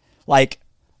 million. Like,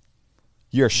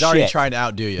 you're He's already trying to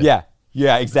outdo you.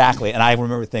 Yeah, exactly. And I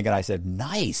remember thinking, I said,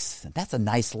 nice. That's a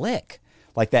nice lick.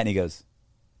 Like that. And he goes,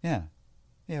 yeah,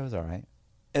 it was all right.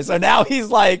 And so now he's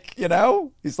like,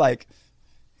 he's like,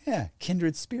 yeah,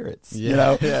 kindred spirits.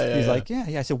 Yeah. He's like, yeah.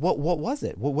 I said, what was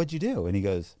it? What'd you do? And he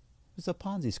goes, it was a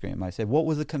Ponzi scheme. I said, what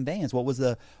was the conveyance?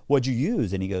 What'd you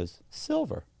use? And he goes,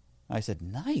 silver. I said,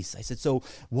 nice. I said, so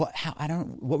what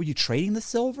were you trading the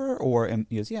silver? And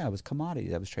he goes, yeah, it was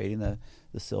commodities. I was trading the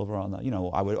silver on the,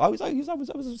 I was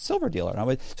a silver dealer.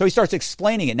 And so he starts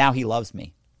explaining it. Now he loves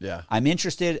me. Yeah. I'm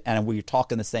interested, and we're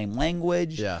talking the same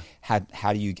language. Yeah. How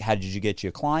did you get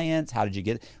your clients? How did you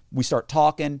get, we start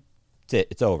talking.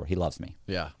 It's over. He loves me.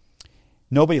 Yeah.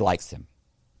 Nobody likes him.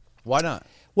 Why not?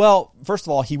 Well, first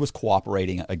of all, he was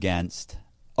cooperating against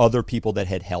other people that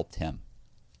had helped him.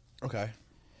 Okay.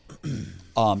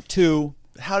 Two.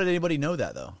 How did anybody know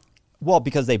that though? Well,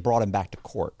 because they brought him back to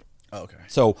court. Oh, okay.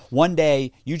 So one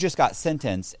day you just got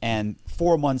sentenced, and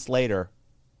 4 months later,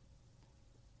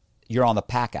 you're on the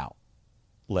pack out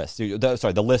list.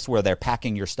 The list where they're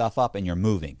packing your stuff up and you're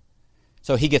moving.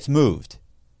 So he gets moved.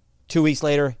 2 weeks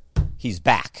later, he's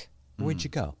back. Where'd you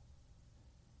go?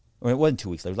 Well, it wasn't 2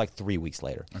 weeks later. It was like 3 weeks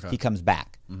later. Okay. He comes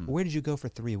back. Where did you go for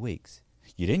 3 weeks?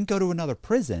 You didn't go to another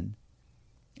prison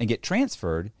and get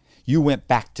transferred. You went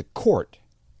back to court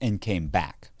and came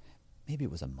back. Maybe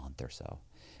it was a month or so.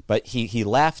 But he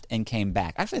left and came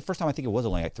back. Actually, the first time I think it was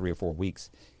only like 3 or 4 weeks.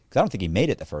 Because I don't think he made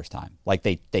it the first time. Like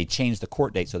they changed the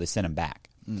court date, so they sent him back.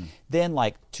 Then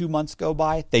like 2 months go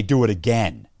by, they do it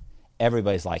again.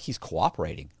 Everybody's like, he's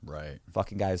cooperating. Right.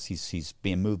 Fucking guys, he's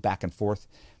being moved back and forth.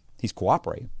 He's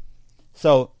cooperating.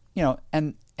 So, you know,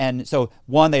 and so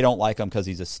one, they don't like him because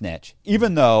he's a snitch.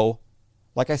 Even though,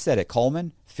 like I said, at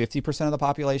Coleman, 50% of the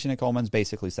population at Coleman is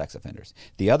basically sex offenders.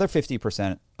 The other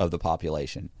 50% of the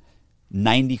population,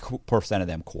 90% of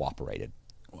them cooperated.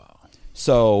 Wow.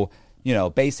 So, you know,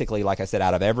 basically, like I said,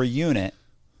 out of every unit,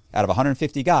 out of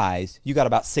 150 guys, you got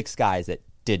about 6 guys that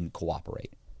didn't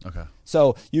cooperate. Okay.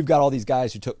 So you've got all these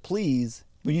guys who took pleas.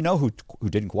 Well, you know who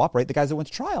didn't cooperate? The guys that went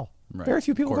to trial. Right. Very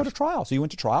few people go to trial. So you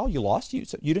went to trial, you lost,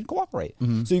 so you didn't cooperate.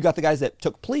 So you got the guys that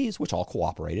took pleas, which all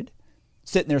cooperated,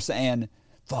 sitting there saying,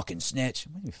 fucking snitch.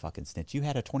 What do you fucking snitch? You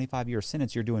had a 25-year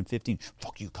sentence, you're doing 15.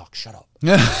 Fuck you, cock, shut up.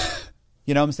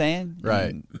 You know what I'm saying?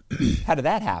 Right. How did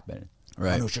that happen?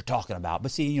 Right. I know what you're talking about.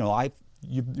 But see, you know,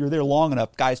 you're there long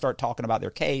enough, guys start talking about their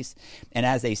case, and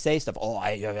as they say stuff,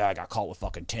 I got caught with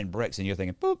fucking 10 bricks, and you're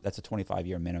thinking, boop, that's a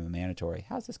 25-year minimum mandatory.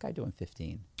 How's this guy doing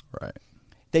 15? Right.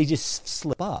 They just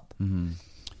slip up.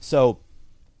 So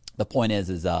the point is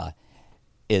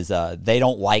they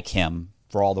don't like him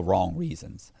for all the wrong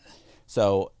reasons.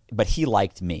 So, but he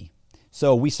liked me.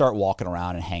 So we start walking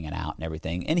around and hanging out and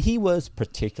everything, and he was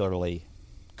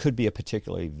could be a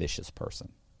particularly vicious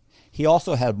person. He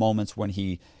also had moments when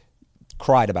he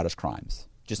cried about his crimes,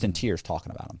 just in tears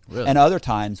talking about them. Really? And other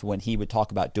times when he would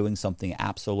talk about doing something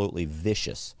absolutely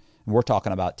vicious. And we're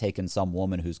talking about taking some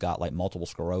woman who's got like multiple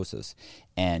sclerosis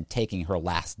and taking her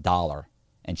last dollar,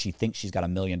 and she thinks she's got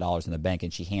 $1 million in the bank,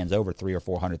 and she hands over $300,000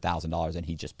 or $400,000, and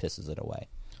he just pisses it away.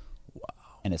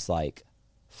 Wow! And it's like,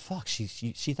 fuck, she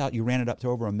thought you ran it up to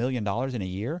over $1 million in a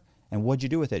year, and what'd you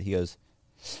do with it? He goes,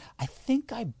 I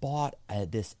think I bought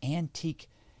this antique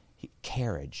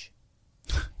carriage.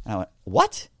 And I went,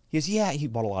 what? He goes, yeah, he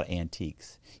bought a lot of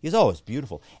antiques. He goes, oh, it's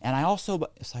beautiful. And I also,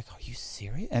 it's like, are you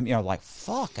serious? I mean, you know, like,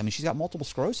 fuck. I mean, she's got multiple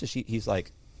sclerosis. He's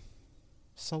like,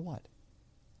 so what?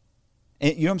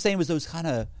 And you know what I'm saying? It was those kind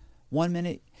of 1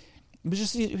 minute. It was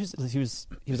just, he was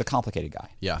a complicated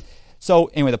guy. Yeah. So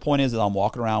anyway, the point is that I'm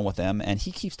walking around with him, and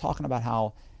he keeps talking about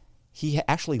how he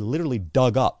actually literally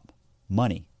dug up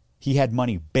money. He had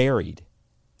money buried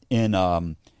in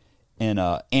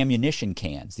ammunition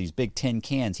cans, these big tin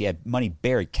cans. He had money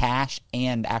buried, cash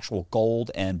and actual gold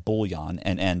and bullion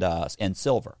and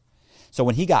silver. So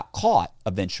when he got caught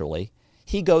eventually,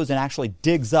 he goes and actually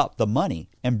digs up the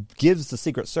money and gives the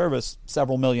Secret Service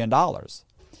several $1 million.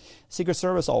 Secret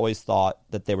Service always thought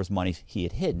that there was money he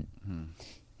had hidden.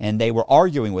 And they were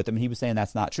arguing with him, and he was saying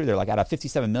that's not true. They're like, out of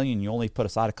 $57 million, you only put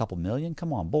aside a couple million?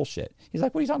 Come on, bullshit. He's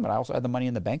like, what are you talking about? I also had the money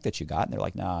in the bank that you got. And they're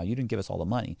like, nah, you didn't give us all the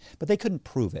money. But they couldn't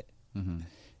prove it.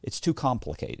 It's too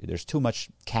complicated. There's too much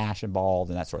cash involved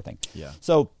and that sort of thing. Yeah.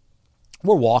 So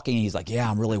we're walking, and he's like, yeah,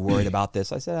 I'm really worried about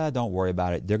this. I said, don't worry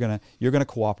about it. You're gonna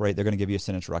cooperate. They're gonna give you a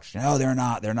sentence reduction. No, they're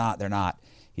not.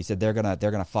 He said, they're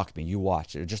gonna fuck me. You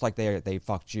watch. Just like they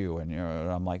fucked you. And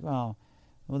I'm like, well,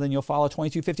 then you'll file a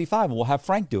 2255, and we'll have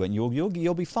Frank do it, and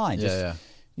you'll be fine.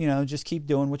 Just keep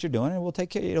doing what you're doing, and it'll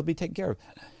be taken care of.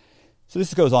 So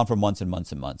this goes on for months and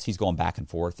months and months. He's going back and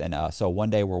forth, and so one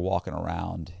day we're walking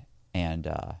around,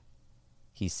 and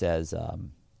he says, I've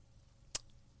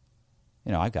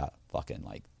got fucking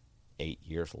like 8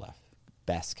 years left.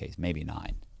 Best case, maybe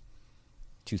 9.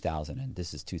 2000, and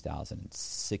this is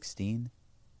 2016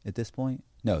 at this point.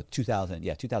 No,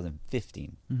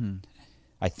 2015.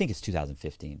 I think it's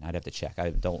 2015. I'd have to check.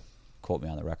 Don't quote me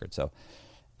on the record. So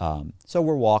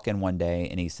we're walking one day,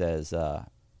 and he says,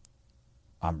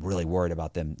 I'm really worried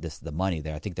about the money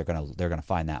there. I think they're gonna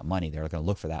find that money. They're gonna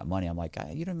look for that money. I'm like,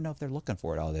 you don't even know if they're looking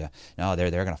for it.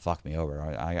 They're gonna fuck me over.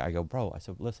 I go, bro. I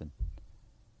said, listen,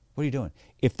 what are you doing?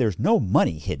 If there's no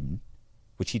money hidden,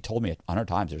 which he told me 100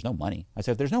 times, there's no money. I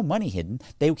said, if there's no money hidden,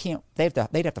 they'd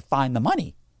have to find the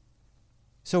money.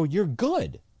 So you're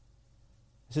good.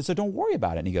 I said, so don't worry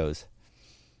about it. And he goes,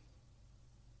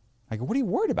 I go, what are you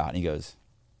worried about? And he goes,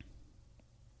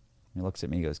 he looks at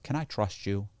me, he goes, can I trust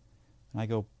you? And I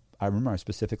go, I remember I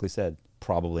specifically said,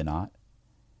 probably not.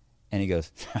 And he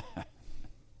goes,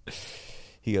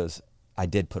 I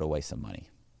did put away some money.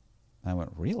 And I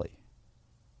went, really?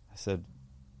 I said,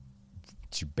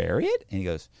 did you bury it? And he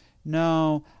goes,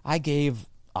 no, I gave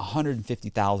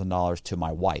 $150,000 to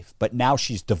my wife, but now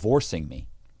she's divorcing me.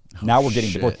 Now we're getting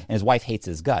shit. divorced. And his wife hates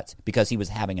his guts because he was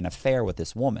having an affair with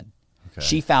this woman. Okay.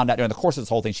 She found out during the course of this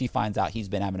whole thing, she finds out he's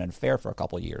been having an affair for a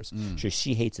couple of years.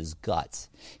 She hates his guts.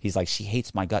 He's like, she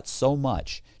hates my guts so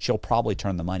much, she'll probably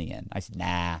turn the money in. I said,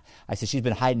 nah. I said, she's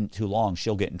been hiding too long.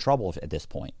 She'll get in trouble at this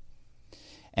point.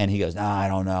 And he goes, nah, I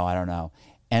don't know.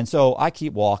 And so I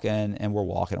keep walking, and we're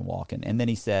walking and walking. And then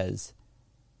he says,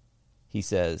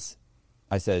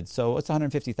 I said, so it's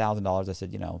 $150,000. I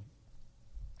said,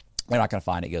 we're not going to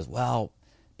find it. He goes, well,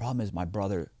 problem is my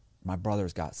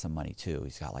brother's got some money too.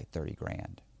 He's got like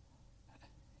 $30,000.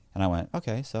 And I went,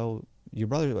 okay, so your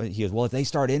brother, he goes, well, if they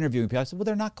start interviewing people, I said, well,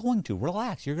 they're not going to.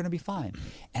 Relax, you're going to be fine.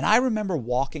 And I remember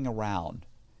walking around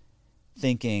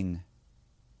thinking,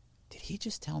 did he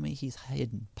just tell me he's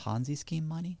hidden Ponzi scheme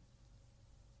money?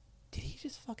 Did he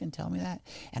just fucking tell me that?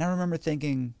 And I remember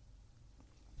thinking,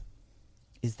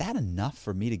 is that enough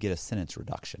for me to get a sentence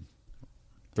reduction?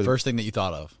 First thing that you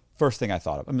thought of. First thing I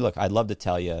thought of. I mean, look, I'd love to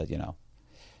tell you,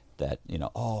 that,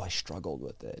 I struggled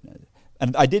with it.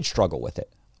 And I did struggle with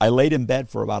it. I laid in bed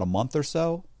for about a month or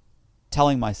so,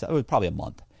 telling myself, it was probably a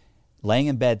month, laying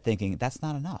in bed thinking, that's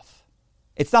not enough.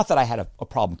 It's not that I had a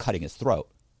problem cutting his throat.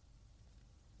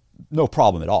 No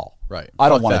problem at all. Right. I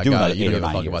don't want to do guy. another 8 or 9 You don't give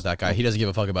a fuck years. about that guy. He doesn't give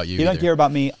a fuck about you He doesn't either. care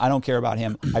about me. I don't care about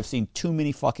him. I've seen too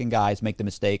many fucking guys make the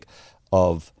mistake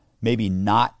of maybe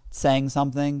not saying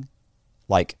something,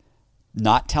 like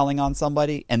not telling on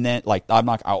somebody, and then like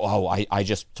I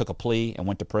just took a plea and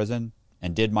went to prison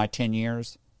and did my 10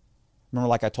 years. Remember,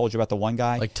 like I told you about the one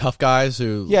guy, Like tough guys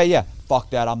who. yeah, fuck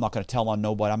that. I'm not going to tell on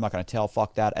nobody. I'm not going to tell.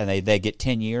 Fuck that. And they get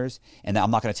 10 years, and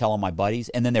I'm not going to tell on my buddies.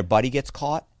 And then their buddy gets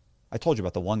caught. I told you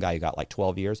about the one guy who got like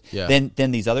 12 years. Yeah.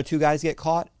 Then these other 2 guys get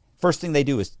caught. First thing they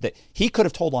do is that he could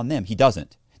have told on them. He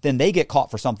doesn't. Then they get caught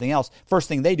for something else. First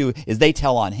thing they do is they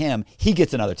tell on him. He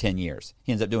gets another 10 years.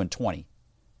 He ends up doing 20.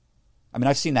 I mean,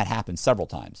 I've seen that happen several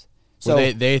times. So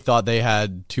they thought they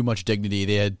had too much dignity.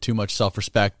 They had too much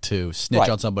self-respect to snitch right.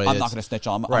 on somebody. I'm not going to snitch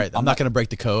on. Right. I'm not going to break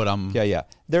the code. Yeah.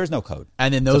 There is no code.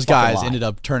 And then It's a those fucking guys lie. ended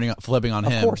up flipping on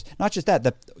him. Of course. Not just that.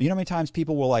 You know how many times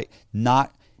people will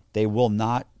they will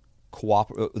not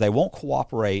cooperate. They won't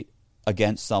cooperate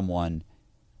against someone,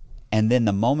 and then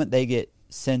the moment they get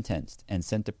sentenced and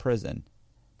sent to prison,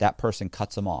 that person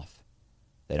cuts them off.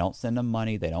 They don't send them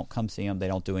money. They don't come see them. They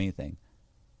don't do anything.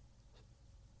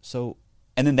 So,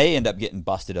 and then they end up getting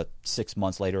busted 6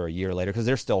 months later or a year later because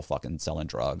they're still fucking selling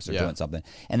drugs or doing something.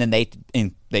 And then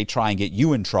they try and get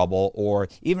you in trouble, or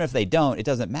even if they don't, it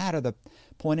doesn't matter. The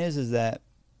point is that,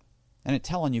 and it's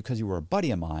telling you because you were a buddy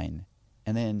of mine,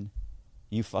 and then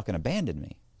you fucking abandoned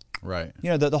me. Right.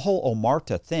 The whole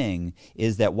Omerta thing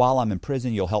is that while I'm in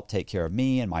prison, you'll help take care of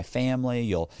me and my family.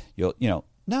 You'll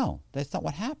no, that's not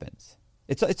what happens.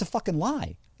 It's a fucking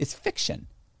lie. It's fiction.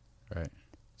 Right.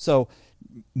 So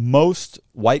most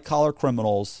white-collar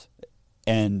criminals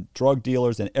and drug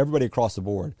dealers and everybody across the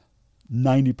board,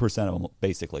 90% of them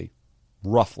basically,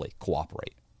 roughly,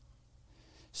 cooperate.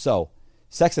 So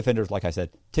sex offenders, like I said,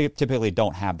 typically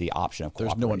don't have the option of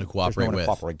cooperating. There's no one to cooperate There's no one with. to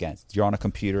cooperate against. You're on a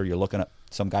computer. You're looking up,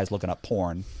 some guy's looking up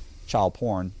porn, child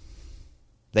porn.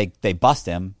 They bust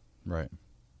him. Right.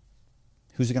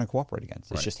 Who's he going to cooperate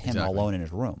against? It's Right, just him exactly. alone in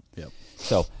his room. Yep.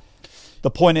 So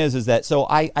the point is that, so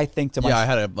I think to myself.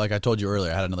 Yeah, like I told you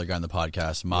earlier, I had another guy on the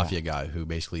podcast, mafia guy, who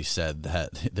basically said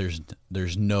that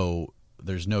there's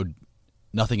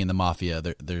nothing in the mafia.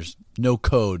 There's no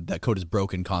code. That code is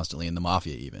broken constantly in the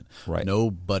mafia. Even Right.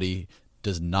 Nobody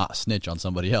does not snitch on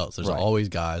somebody else. There's Right. always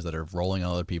guys that are rolling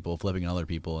on other people, flipping on other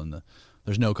people, and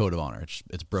there's no code of honor.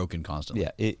 It's broken constantly.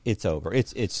 Yeah, it's over.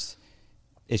 It's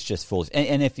just foolish.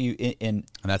 And if you And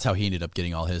that's how he ended up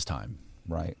getting all his time.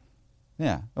 right.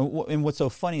 Yeah. And what's so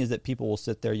funny is that people will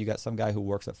sit there. You got some guy who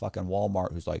works at fucking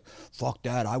Walmart who's like, fuck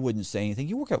that, I wouldn't say anything.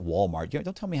 You work at Walmart.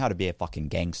 Don't tell me how to be a fucking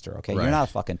gangster, okay? Right. You're not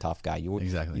a fucking tough guy.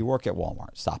 Exactly. You work at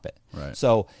Walmart. Stop it. Right.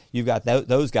 So you've got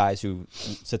those guys who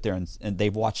sit there and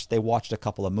they watched a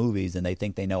couple of movies and they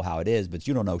think they know how it is, but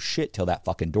you don't know shit till that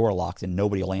fucking door locks and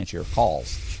nobody will answer your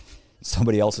calls.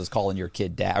 Somebody else is calling your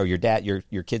kid dad, or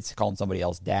your kid's calling somebody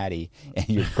else daddy, and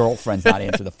your girlfriend's not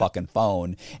answering the fucking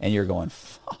phone, and you're going,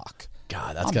 fuck.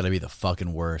 God, that's got to be the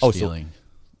fucking worst So feeling.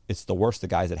 it's the worst. The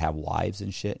guys that have wives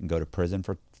and shit and go to prison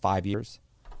for 5 years,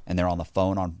 and they're on the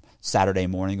phone on Saturday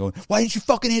morning going, "Why didn't you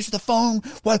fucking answer the phone?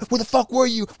 Where the fuck were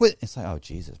you?" It's like, oh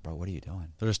Jesus, bro, what are you doing?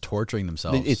 They're just torturing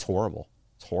themselves. It's horrible.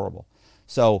 It's horrible.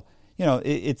 So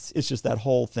it's just that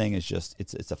whole thing is just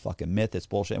it's a fucking myth. It's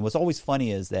bullshit. And what's always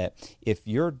funny is that if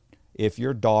your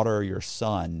daughter or your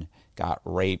son got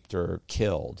raped or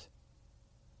killed,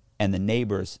 and the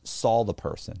neighbors saw the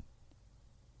person,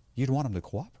 you'd want them to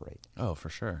cooperate. Oh, for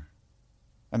sure.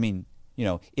 I mean,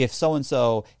 if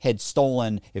so-and-so had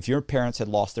stolen, if your parents had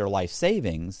lost their life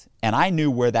savings and I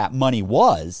knew where that money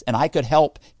was and I could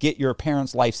help get your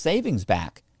parents' life savings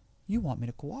back, you want me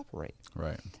to cooperate.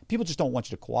 Right. People just don't want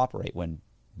you to cooperate when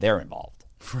they're involved.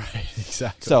 Right,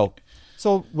 exactly.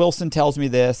 So Wilson tells me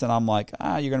this, and I'm like,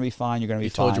 you're going to be fine. You're going to be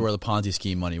fine. He told you where the Ponzi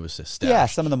scheme money was stashed. Yeah,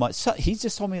 some of the money. So he's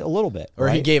just told me a little bit. Or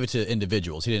right? he gave it to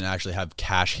individuals. He didn't actually have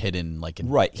cash hidden.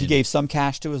 He gave some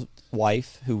cash to his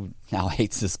wife, who now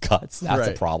hates his guts. That's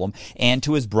a problem. And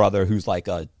to his brother, who's like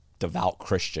a devout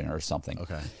Christian or something.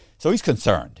 Okay. So he's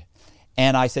concerned.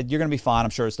 And I said, you're going to be fine.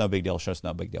 I'm sure it's no big deal. Sure, it's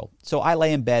no big deal. So I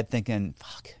lay in bed thinking,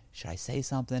 fuck, should I say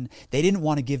something? They didn't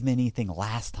want to give me anything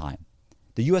last time.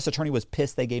 The U.S. attorney was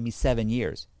pissed they gave me 7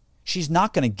 years. She's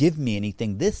not going to give me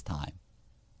anything this time.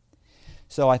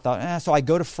 So I thought, so I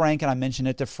go to Frank and I mentioned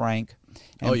it to Frank.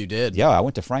 Oh, you did? Yeah, I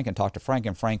went to Frank and talked to Frank,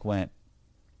 and Frank went,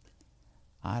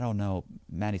 I don't know.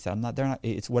 Matt, he said,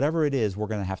 it's whatever it is, we're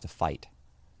going to have to fight.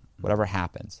 Whatever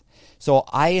happens. So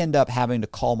I end up having to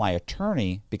call my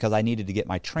attorney because I needed to get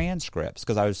my transcripts,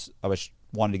 because I was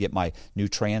wanted to get my new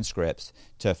transcripts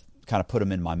to kind of put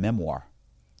them in my memoir.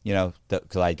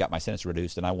 Because I got my sentence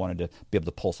reduced and I wanted to be able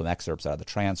to pull some excerpts out of the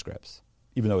transcripts,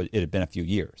 even though it had been a few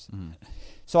years. Mm.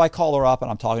 So I call her up and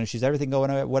I'm talking to her. She's, everything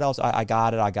going okay? What else? I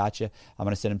got it. I got you. I'm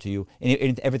going to send them to you.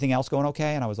 Everything else going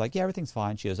okay? And I was like, yeah, everything's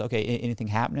fine. She goes, okay, anything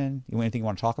happening? Anything you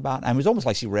want to talk about? And it was almost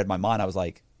like she read my mind. I was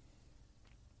like,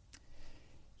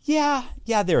 yeah,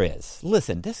 there is.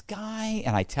 Listen, this guy,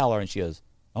 and I tell her and she goes,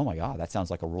 oh my God, that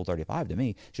sounds like a Rule 35 to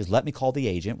me. She goes, let me call the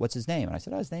agent. What's his name? And I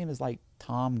said, his name is like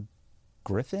Tom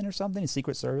Griffin or something,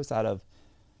 Secret Service out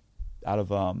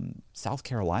of South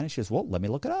Carolina. She goes, well, let me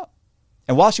look it up.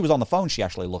 And while she was on the phone, she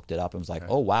actually looked it up and was like,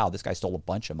 oh, wow, this guy stole a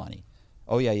bunch of money.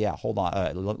 Oh, yeah, hold on.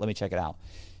 Let me check it out.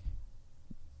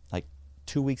 Like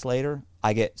 2 weeks later,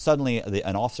 I get suddenly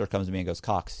an officer comes to me and goes,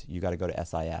 Cox, you got to go to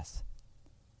SIS.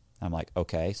 I'm like,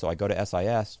 okay. So I go to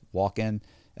SIS, walk in,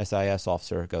 SIS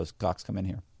officer goes, Cox, come in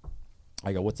here.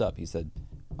 I go, what's up? He said,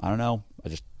 I don't know. I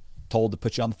just told to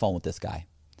put you on the phone with this guy.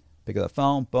 Pick up the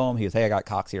phone, boom. He goes, hey, I got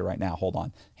Cox here right now. Hold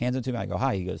on. Hands it to me. I go,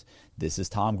 hi. He goes, this is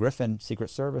Tom Griffin,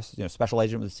 Secret Service, special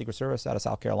agent with the Secret Service out of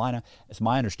South Carolina. It's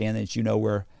my understanding that you know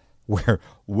where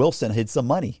Wilson hid some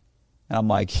money. And I'm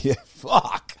like, yeah,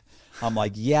 fuck. I'm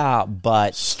like, yeah,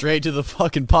 but... Straight to the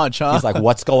fucking punch, huh? He's like,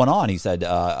 what's going on? He said,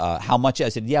 how much? I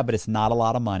said, yeah, but it's not a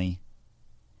lot of money.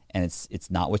 And it's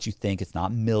not what you think. It's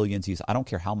not millions. He said, I don't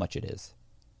care how much it is.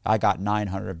 I got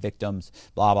 900 victims,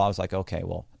 blah, blah. I was like, okay,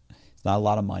 well... It's not a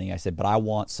lot of money. I said, but I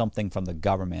want something from the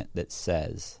government that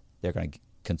says they're going to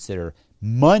consider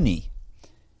money.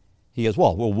 He goes,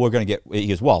 well, we're going to get, he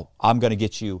goes, well, I'm going to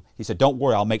get you. He said, don't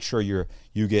worry. I'll make sure you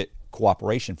get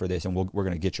cooperation for this, and we're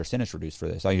going to get your sentence reduced for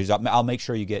this. I'll make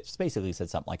sure you get, basically he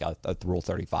said something like a Rule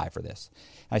 35 for this.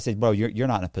 I said, bro, you're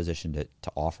not in a position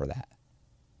to offer that.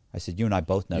 I said, you and I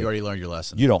both know. You already learned your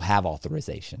lesson. You don't have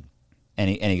authorization. And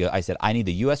he goes, I said, I need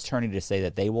the U.S. attorney to say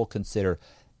that they will consider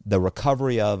the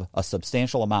recovery of a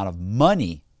substantial amount of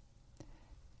money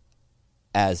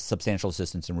as substantial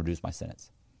assistance and reduce my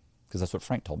sentence. Because that's what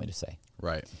Frank told me to say.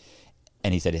 Right.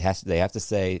 And he said they have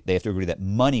to agree that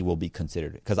money will be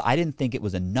considered. Because I didn't think it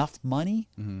was enough money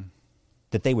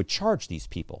that they would charge these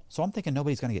people. So I'm thinking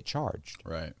nobody's going to get charged.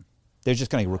 Right. They're just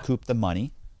going to recoup the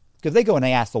money. Because they go and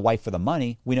they ask the wife for the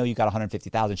money. We know you got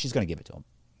 $150,000. She's going to give it to them.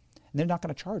 And they're not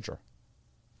going to charge her.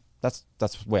 That's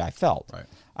the way I felt. Right.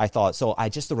 I thought, so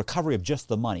the recovery of just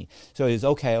the money. So he was,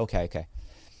 okay.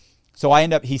 So I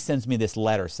end up, he sends me this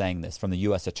letter saying this from the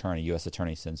U.S. attorney. U.S.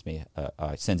 attorney sends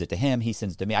it to him. He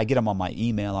sends it to me. I get him on my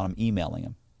email, and I'm emailing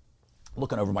him.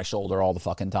 Looking over my shoulder all the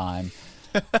fucking time.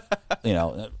 What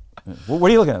are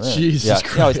you looking at? Jesus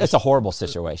Christ. It's a horrible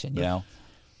situation,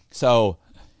 So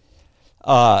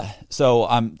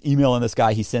I'm emailing this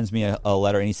guy. He sends me a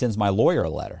letter, and he sends my lawyer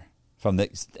a letter.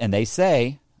 And they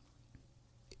say,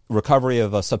 recovery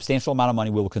of a substantial amount of money,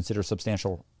 we will consider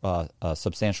substantial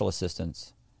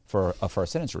assistance for a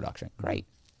sentence reduction. Great.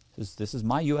 This is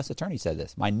my U.S. attorney said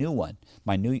this. My new one.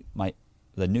 The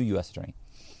new U.S. attorney.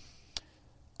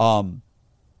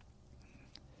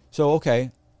 So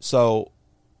okay. So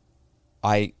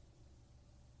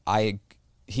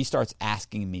he starts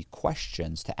asking me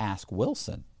questions to ask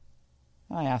Wilson.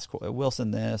 I ask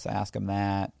Wilson this. I ask him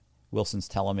that. Wilson's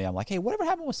telling me, I'm like, hey, whatever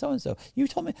happened with so-and-so? You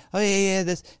told me, oh, yeah,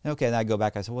 this. Okay, and I go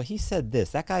back, I said, well, he said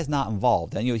this. That guy's not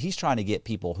involved. And he's trying to get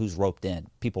people roped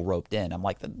in. I'm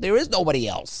like, there is nobody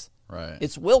else. Right.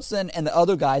 It's Wilson and the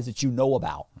other guys that you know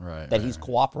about that he's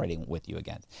cooperating with you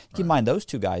against. Keep in mind, those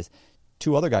two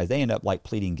other guys, they end up like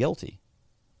pleading guilty.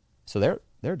 So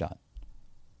they're done.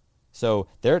 So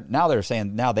they're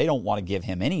saying now they don't want to give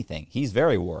him anything. He's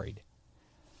very worried.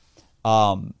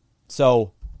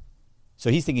 So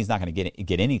he's thinking he's not going to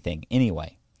get anything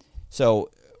anyway.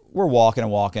 So we're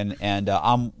walking, and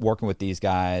I'm working with these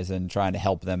guys and trying to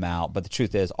help them out. But the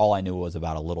truth is, all I knew was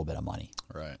about a little bit of money.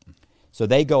 Right. So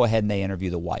they go ahead and they interview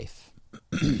the wife.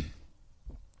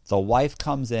 The wife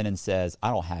comes in and says,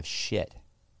 I don't have shit.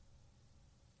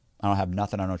 I don't have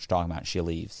nothing. I don't know what you're talking about. She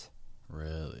leaves.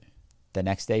 Really? The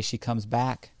next day she comes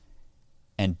back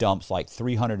and dumps like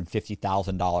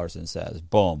 $350,000 and says,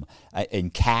 boom,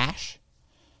 in cash,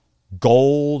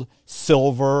 gold,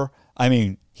 silver. I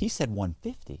mean, he said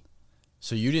 150.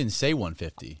 So you didn't say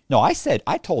 150? No, I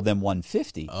told them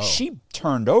 150. Oh. She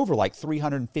turned over like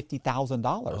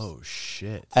 $350,000. Oh,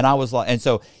 shit. And I was like, and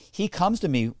so he comes to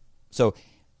me. So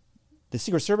the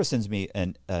Secret Service sends me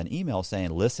an email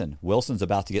saying, listen, Wilson's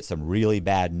about to get some really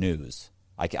bad news.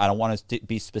 I don't want to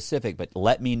be specific, but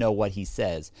let me know what he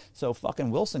says. So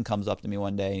fucking Wilson comes up to me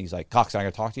one day and he's like, Cox, I'm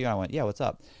going to talk to you. I went, yeah, what's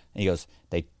up? And he goes,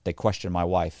 they questioned my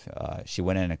wife. She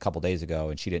went in a couple days ago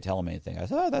and she didn't tell him anything. I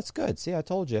said, oh, that's good. See, I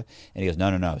told you. And he goes,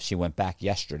 no. She went back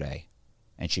yesterday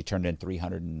and she turned in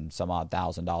 $300,000 and some odd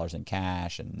in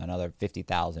cash and another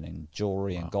 $50,000 in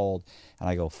jewelry and gold. And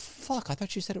I go, fuck, I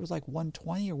thought you said it was like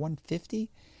 120 or 150.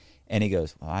 And he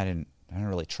goes, well, I didn't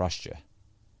really trust you.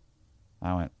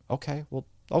 I went, okay. Well,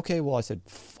 I said,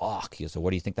 fuck. He goes, so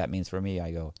what do you think that means for me?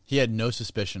 I go, he had no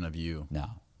suspicion of you. no.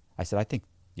 I said, I think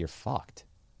you're fucked.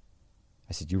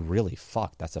 I said, you're really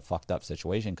fucked. That's a fucked up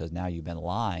situation because now you've been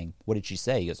lying. What did she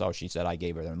say? He goes, oh, she said I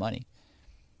gave her their money.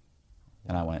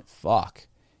 And I went, fuck.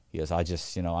 He goes, I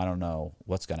don't know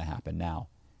what's going to happen now.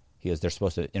 He goes, they're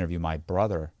supposed to interview my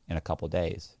brother in a couple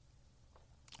days.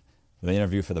 The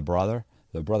interview for the brother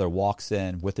walks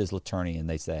in with his attorney and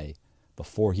they say,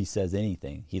 before he says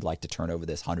anything, he'd like to turn over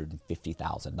this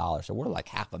 $150,000. So we're like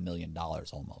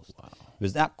 $500,000 almost. Wow. It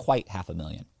was not quite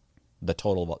 $500,000, the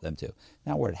total of them two.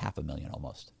 Now we're at $500,000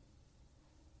 almost.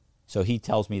 So he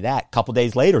tells me that. A couple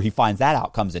days later, he finds that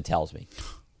out, comes and tells me.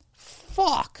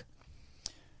 Fuck.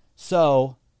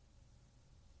 So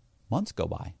months go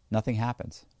by. Nothing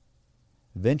happens.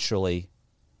 Eventually,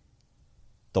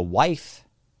 the wife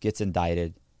gets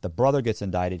indicted. The brother gets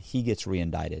indicted. He gets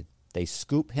re-indicted. They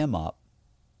scoop him up,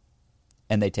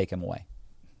 and they take him away.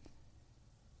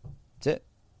 That's it.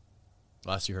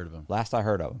 Last you heard of him. Last I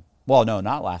heard of him. Well, no,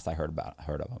 not last I heard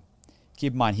of him.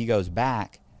 Keep in mind, he goes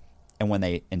back, and when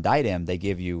they indict him, they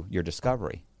give you your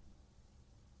discovery.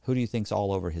 Who do you think's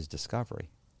all over his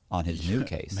discovery on his new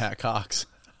case? Matt Cox.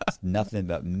 It's nothing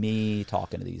but me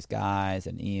talking to these guys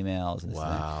and emails. And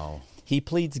Wow. He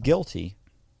pleads guilty.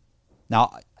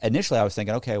 Now, initially I was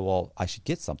thinking, okay, well, I should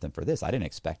get something for this. I didn't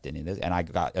expect any of this. And I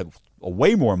got a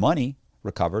way more money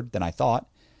recovered than I thought.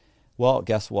 Well,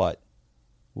 guess what?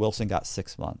 Wilson got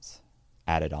 6 months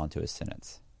added on to his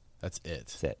sentence. That's it.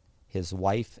 That's it. His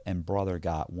wife and brother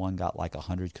one got like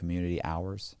 100 community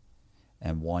hours,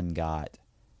 and one got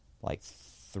like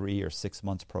 3 or 6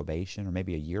 months probation, or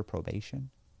maybe a year probation.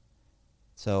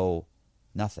 So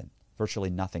nothing, virtually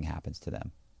nothing happens to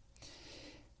them.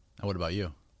 And what about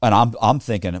you? And I'm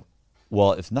thinking,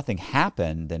 well, if nothing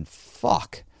happened, then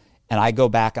fuck. And I go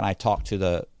back and I talk to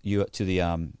the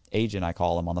agent. I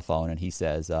call him on the phone, and he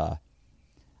says, I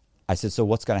said, so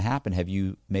what's going to happen? Have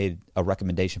you made a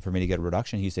recommendation for me to get a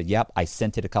reduction? He said, yep, I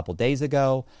sent it a couple days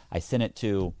ago. I sent it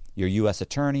to your U.S.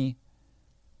 attorney.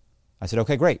 I said,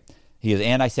 okay, great. He goes,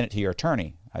 and I sent it to your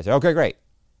attorney. I said, okay, great.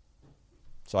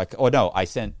 So he didn't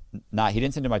send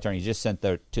it to my attorney. He just sent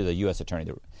to the U.S. attorney.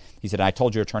 He said, I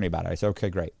told your attorney about it. I said, okay,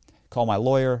 great. Call my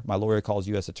lawyer. My lawyer calls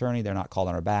U.S. attorney. They're not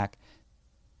calling her back.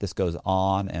 This goes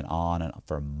on and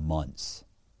for months.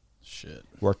 Shit.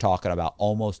 We're talking about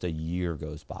almost a year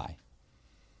goes by.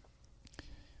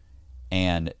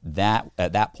 And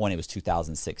at that point, it was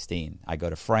 2016. I go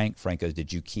to Frank. Frank goes,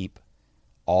 did you keep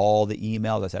all the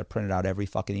emails? I said, I printed out every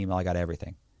fucking email. I got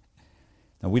everything.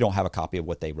 Now, we don't have a copy of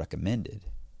what they recommended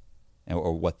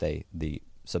or what the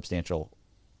substantial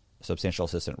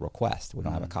assistant request. We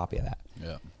don't have a copy of that.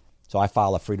 Yeah. So I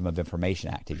file a Freedom of Information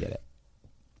Act to get it.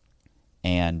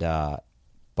 And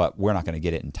but we're not going to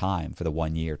get it in time for the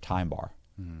 1 year time bar.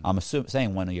 I'm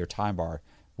saying 1 year time bar,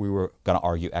 we were going to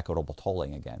argue equitable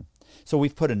tolling again. So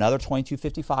we've put another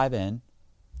 2255 in.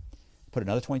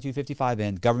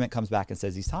 Government comes back and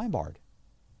says he's time barred.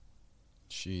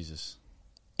 Jesus.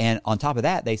 And on top of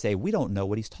that, they say, we don't know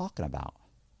what he's talking about.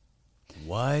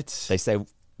 What? They say,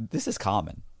 this is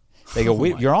common. They go, Oh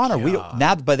Your Honor,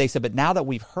 God. but now that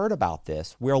we've heard about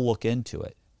this, we'll look into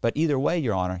it. But either way,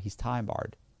 Your Honor, he's time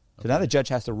barred. So now the judge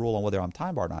has to rule on whether I'm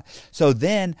time barred or not. So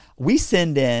then we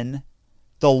send in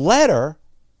the letter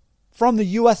from the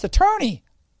U.S. attorney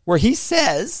where he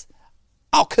says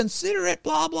I'll consider it,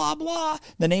 blah, blah, blah.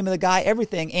 The name of the guy,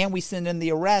 everything. And we send in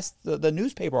the arrest, the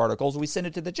newspaper articles. We send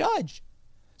it to the judge.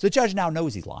 So the judge now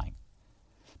knows he's lying.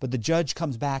 But the judge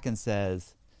comes back and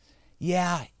says,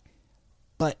 yeah,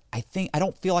 but I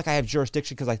don't feel like I have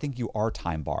jurisdiction because I think you are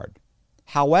time barred.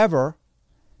 However,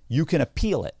 you can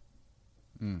appeal it.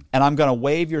 And I'm going to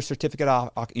waive your certificate.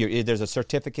 There's a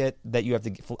certificate that you have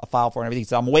to file for and everything.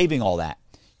 So I'm waiving all that.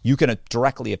 You can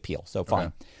directly appeal. So fine.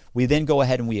 Okay. We then go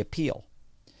ahead and we appeal.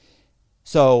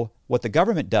 So what the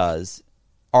government does,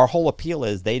 our whole appeal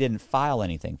is they didn't file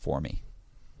anything for me.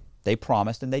 They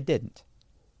promised and they didn't.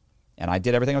 And I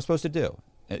did everything I was supposed to do.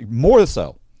 More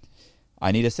so,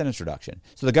 I need a sentence reduction.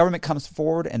 So the government comes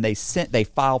forward and they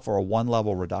file for a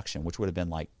 1-level reduction, which would have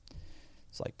been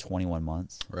it's like 21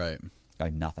 months. Right.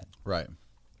 Like nothing. Right.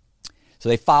 So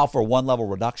they file for a 1-level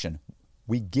reduction.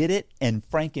 We get it, and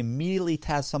Frank immediately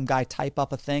has some guy type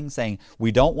up a thing saying,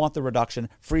 we don't want the reduction,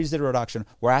 freeze the reduction,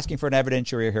 we're asking for an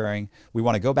evidentiary hearing, we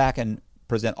want to go back and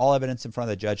present all evidence in front of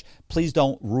the judge, please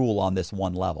don't rule on this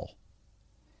 1 level.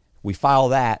 We file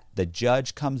that, the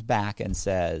judge comes back and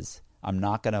says, I'm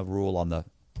not going to rule on the,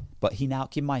 but he now,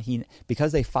 keep in mind,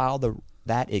 because they filed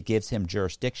that, it gives him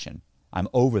jurisdiction. I'm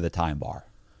over the time bar.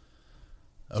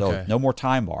 So okay. No more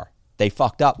time bar. They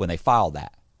fucked up when they filed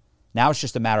that. Now it's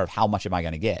just a matter of how much am I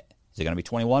going to get? Is it going to be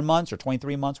 21 months or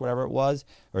 23 months, whatever it was?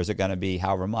 Or is it going to be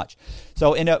however much?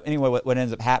 So anyway, what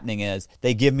ends up happening is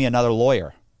they give me another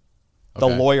lawyer. The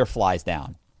lawyer flies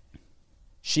down.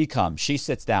 She comes. She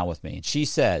sits down with me. And she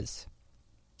says,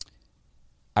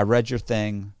 I read your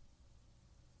thing.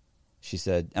 She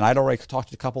said, and I'd already talked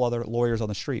to a couple other lawyers on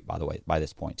the street, by the way, by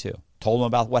this point too. Told them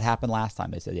about what happened last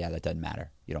time. They said, yeah, that doesn't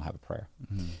matter. You don't have a prayer.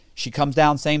 Mm-hmm. She comes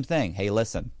down, same thing. Hey,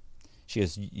 listen. She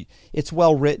goes, it's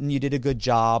well written. You did a good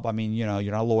job. I mean, you're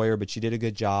not a lawyer, but you did a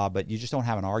good job. But you just don't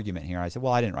have an argument here. I said,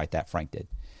 well, I didn't write that. Frank did.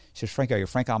 She says, you're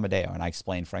Frank Amadeo. And I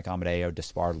explained Frank Amadeo,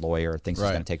 disbarred lawyer, thinks he's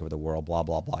going to take over the world, blah,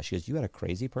 blah, blah. She goes, you had a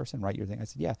crazy person write your thing? I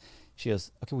said, yeah. She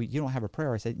goes, okay, well, you don't have a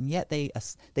prayer. I said, and yet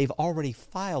they've already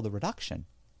filed a reduction.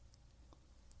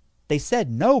 They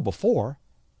said no before.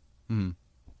 Mm.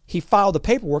 He filed the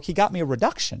paperwork. He got me a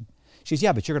reduction. She says,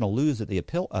 yeah, but you're going to lose at the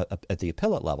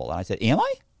appellate level. And I said, am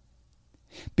I?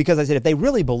 Because I said, if they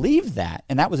really believed that,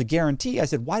 and that was a guarantee, I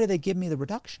said, why did they give me the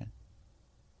reduction?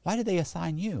 Why did they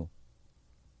assign you?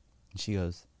 And she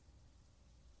goes,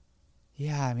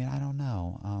 yeah, I mean, I don't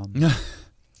know.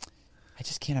 I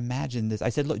just can't imagine this. I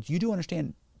said, look, you do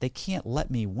understand they can't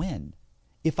let me win.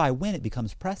 If I win, it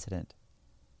becomes precedent.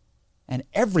 And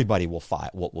everybody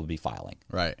will be filing.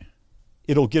 Right.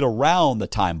 It'll get around the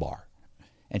time bar.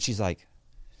 And she's like,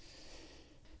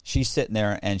 she's sitting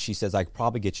there and she says, I could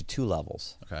probably get you 2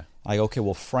 levels. Okay. I go, okay,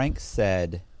 well, Frank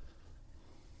said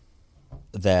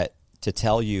that to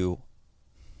tell you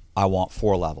I want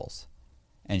 4 levels.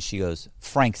 And she goes,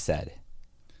 Frank said.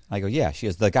 I go, yeah. She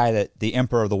goes, the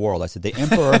emperor of the world. I said, the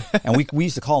emperor, and we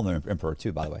used to call him the emperor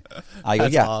too, by the way. I go,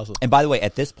 that's yeah. Awesome. And by the way,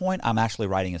 at this point, I'm actually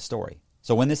writing a story.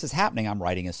 So when this is happening, I'm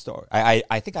writing a story.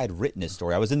 I think I had written a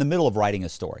story. I was in the middle of writing a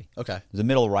story. Okay. I was in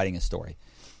the middle of writing a story.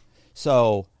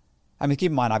 So, I mean, keep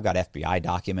in mind, I've got FBI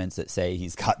documents that say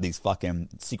he's got these fucking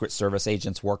Secret Service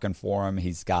agents working for him.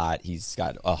 He's got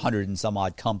 100 and some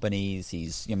odd companies.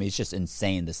 It's just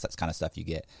insane, this kind of stuff you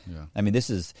get. Yeah. I mean,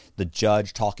 this is the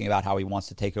judge talking about how he wants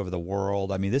to take over the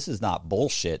world. I mean, this is not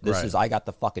bullshit. This is, I got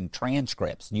the fucking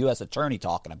transcripts, U.S. attorney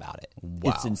talking about it.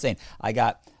 Wow. It's insane. I've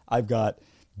got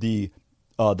the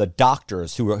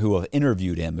doctors who have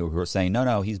interviewed him who are saying,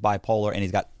 no, he's bipolar and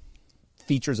he's got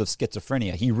features of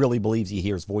schizophrenia. He really believes he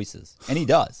hears voices, and he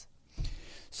does.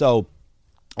 So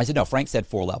I said, no, Frank said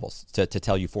 4 levels to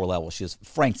tell you 4 levels. She goes,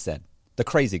 Frank said, the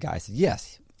crazy guy. I said,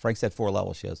 yes, Frank said 4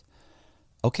 levels. She goes,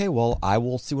 okay, well, I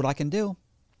will see what I can do.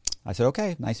 I said,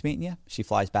 okay, nice meeting you. She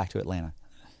flies back to Atlanta.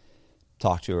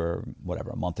 Talk to her,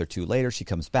 whatever, a month or 2 later. She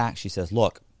comes back. She says,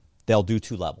 look, they'll do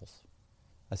 2 levels.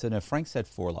 I said, no, Frank said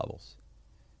 4 levels.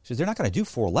 She says, they're not going to do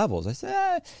 4 levels. I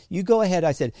said, you go ahead.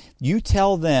 I said, you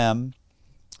tell them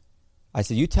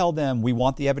we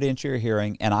want the evidentiary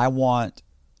hearing, and I want,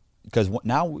 because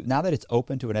now that it's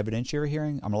open to an evidentiary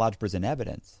hearing, I'm allowed to present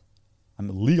evidence. I'm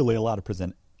legally allowed to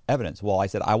present evidence. Well, I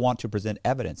said, I want to present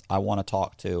evidence. I want to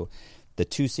talk to the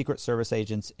 2 Secret Service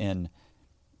agents in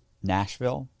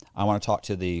Nashville. I want to talk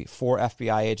to the 4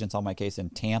 FBI agents on my case in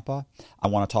Tampa. I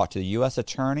want to talk to the U.S.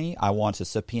 attorney. I want to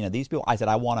subpoena these people. I said,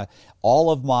 I want all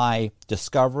of my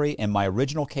discovery in my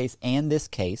original case and this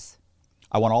case.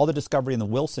 I want all the discovery in the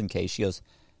Wilson case. She goes,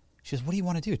 what do you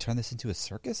want to do? Turn this into a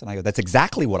circus? And I go, that's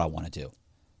exactly what I want to do.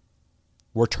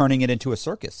 We're turning it into a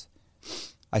circus.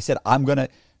 I said, I'm going to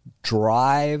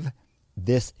drive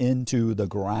this into the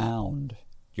ground.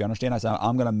 you understand? I said,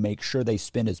 I'm going to make sure they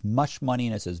spend as much money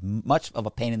and it's as much of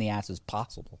a pain in the ass as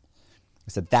possible.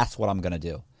 I said, that's what I'm going to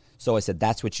do. So I said,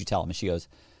 that's what you tell them. And she goes,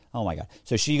 oh, my God.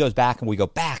 So she goes back, and we go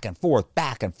back and forth,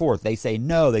 back and forth. They say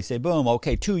no. They say, boom,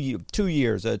 okay, 2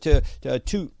 years,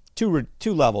 two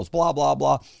levels, blah, blah,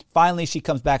 blah. Finally, she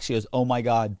comes back. She goes, oh, my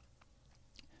God,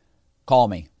 call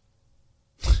me.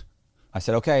 I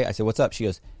said, okay. I said, what's up? She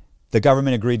goes, the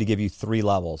government agreed to give you 3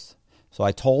 levels. So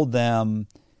I told them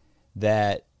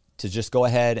that to just go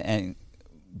ahead, and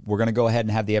we're going to go ahead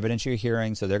and have the evidentiary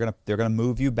hearing. So they're going to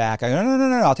move you back. I go,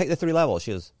 no, I'll take the 3 levels.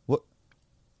 She goes, what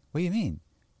do you mean?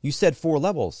 You said 4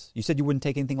 levels. You said you wouldn't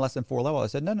take anything less than 4 levels. I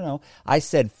said, no. I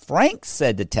said, Frank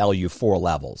said to tell you 4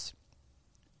 levels.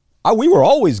 We were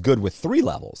always good with 3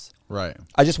 levels. Right.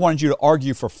 I just wanted you to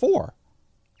argue for 4.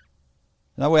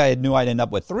 That way I knew I'd end up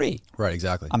with 3. Right,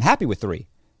 exactly. I'm happy with 3.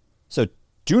 So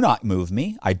do not move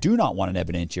me. I do not want an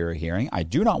evidentiary hearing. I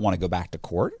do not want to go back to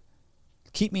court.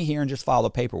 Keep me here and just file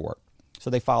the paperwork. So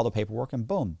they file the paperwork, and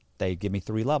boom, they give me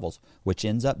 3 levels, which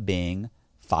ends up being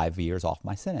 5 years off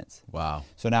my sentence. Wow.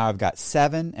 So now I've got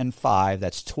 7 and 5.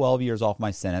 That's 12 years off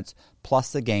my sentence,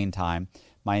 plus the gain time.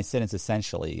 My sentence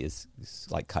essentially is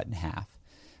like cut in half.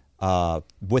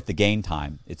 With the gain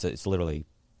time, it's literally,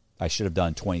 I should have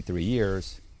done 23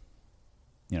 years.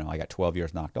 I got 12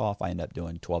 years knocked off. I end up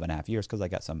doing 12 and a half years because I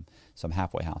got some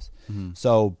halfway house. Mm-hmm.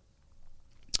 So,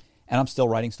 and I'm still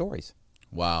writing stories.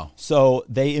 Wow. So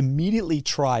they immediately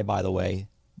try, by the way,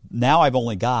 now I've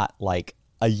only got like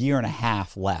a year and a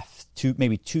half left,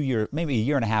 maybe a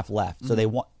year and a half left. Mm-hmm. So they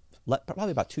want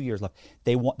probably about 2 years left.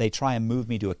 They try and move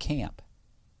me to a camp.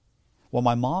 Well,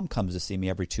 my mom comes to see me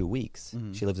every 2 weeks.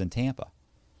 Mm-hmm. She lives in Tampa.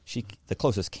 The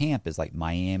closest camp is like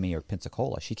Miami or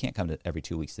Pensacola. She can't come to every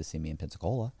 2 weeks to see me in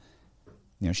Pensacola.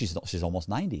 She's almost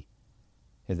 90.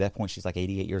 At that point, she's like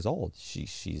 88 years old.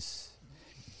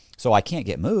 So I can't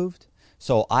get moved.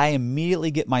 So I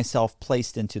immediately get myself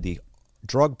placed into the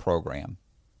drug program.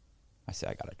 I say,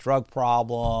 I got a drug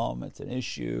problem. It's an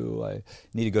issue. I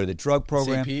need to go to the drug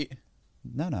program. St. Pete?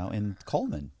 No, in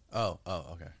Coleman. Oh,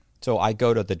 okay. So I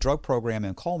go to the drug program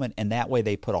in Coleman, and that way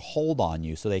they put a hold on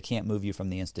you so they can't move you from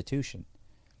the institution.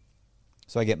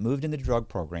 So I get moved in the drug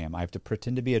program. I have to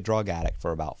pretend to be a drug addict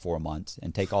for about 4 months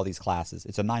and take all these classes.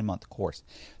 It's a 9-month course.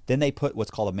 Then they put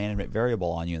what's called a management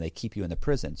variable on you, and they keep you in the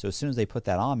prison. So as soon as they put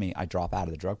that on me, I drop out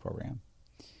of the drug program.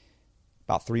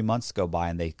 About 3 months go by,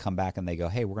 and they come back and they go,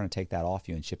 hey, we're going to take that off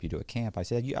you and ship you to a camp. I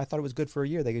said, I thought it was good for a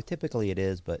year. They go, typically it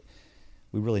is, but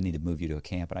we really need to move you to a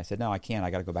camp. And I said, no, I can't. I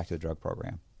got to go back to the drug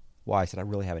program. Why? I said, I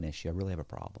really have an issue. I really have a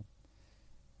problem.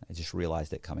 I just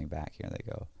realized it coming back here. And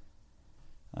they go,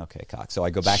 okay, Cox. So I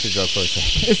go back to the drug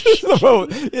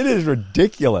program. It is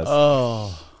ridiculous.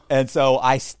 Oh. And so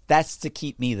that's to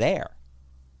keep me there.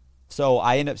 So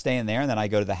I end up staying there, and then I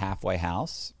go to the halfway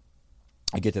house.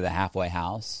 I get to the halfway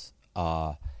house.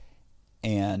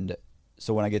 And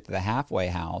so when I get to the halfway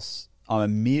house, I'm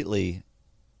immediately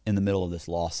in the middle of this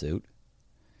lawsuit.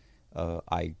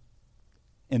 I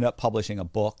end up publishing a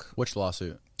book. Which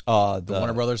lawsuit? The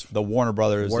Warner Brothers? The Warner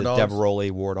Brothers, War the Dogs?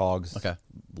 Deveroli War Dogs Okay.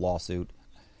 lawsuit.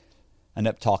 I end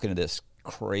up talking to this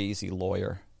crazy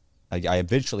lawyer.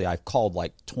 I've called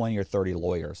like 20 or 30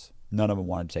 lawyers. None of them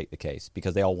wanted to take the case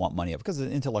because they all want money. Because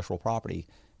intellectual property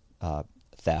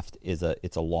theft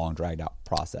it's a long, dragged out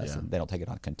process, and they don't take it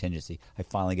on contingency. I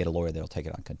finally get a lawyer that'll take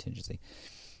it on contingency.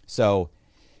 So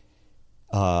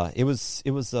it was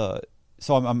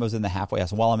so I was in the halfway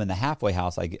house. And while I'm in the halfway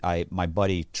house, my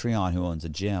buddy Treon, who owns a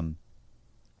gym,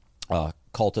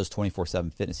 Cultus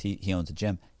 24/7 Fitness, he owns a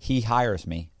gym. He hires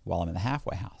me while I'm in the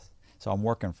halfway house. So I'm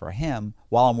working for him.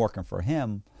 While I'm working for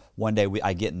him, one day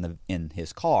I get in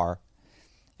his car,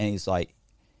 and he's like,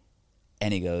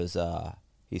 and he goes,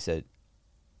 he said,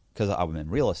 because I'm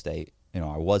in real estate. I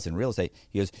was in real estate.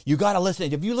 He goes, you got to listen.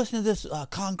 Have you listened to this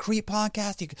Concrete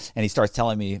podcast? And he starts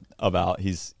telling me about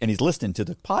he's listening to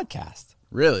the podcast.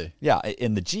 Really? Yeah,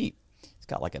 in the Jeep. He's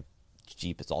got like a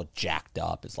Jeep. It's all jacked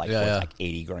up. It's like like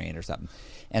 $80,000 or something.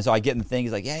 And so I get in the thing.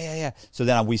 He's like, yeah. So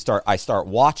then I start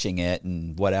watching it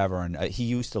and whatever. And he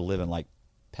used to live in like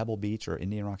Pebble Beach or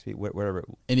Indian Rocks Beach, whatever.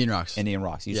 Indian Rocks.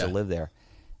 He used to live there.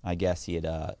 I guess he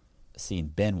had seen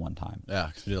Ben one time. Yeah,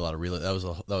 because we did a lot of real. That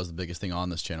was the biggest thing on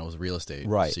this channel was real estate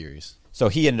series. So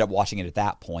he ended up watching it at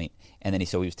that point, and then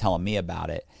he was telling me about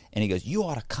it, and he goes, "You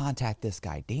ought to contact this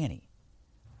guy, Danny."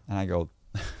 And I go,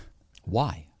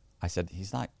 "Why?" I said,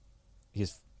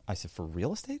 I said, "For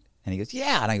real estate?" And he goes,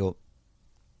 "Yeah." And I go,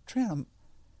 "Trent,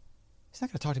 he's not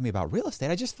going to talk to me about real estate.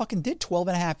 I just fucking did 12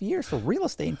 and a half years for real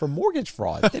estate and for mortgage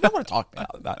fraud. They don't want to talk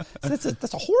about it.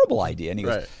 That's a horrible idea." And he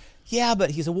goes, yeah,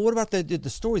 but he said, well, what about the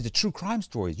stories, the true crime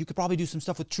stories? You could probably do some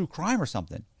stuff with true crime or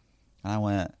something. And I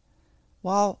went,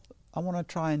 well, I want to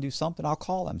try and do something. I'll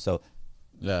call them. So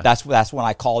that's when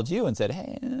I called you and said,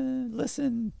 hey,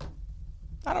 listen,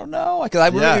 I don't know, because I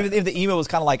really, if the email was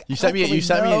kind of like you sent me an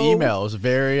email. It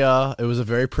was a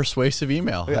very persuasive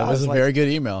email. Yeah, it was a very good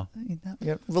email. I'm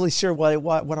not really sure what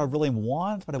I really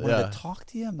want, but I wanted to talk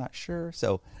to you. I'm not sure.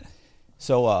 So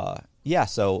you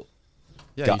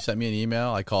sent me an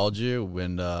email. I called you,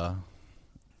 and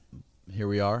here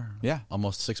we are. Yeah,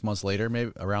 almost 6 months later,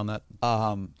 maybe around that. I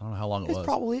don't know how long it was. It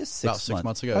probably is 6 months. About 6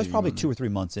 months ago. I was probably 2 or 3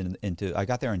 months into. I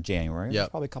got there in January. It was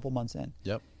probably a couple months in.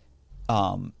 Yep.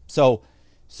 I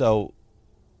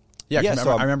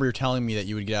remember you telling me that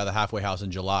you would get out of the halfway house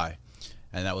in July,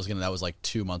 and that was like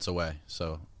 2 months away.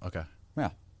 So okay.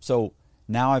 Yeah. So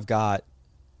now I've got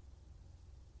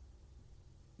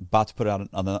about to put out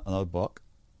another book,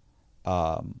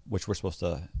 which we're supposed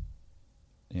to.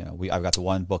 I've got the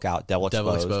one book out, Devil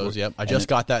Exposed. Yep. I just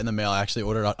got that in the mail. I actually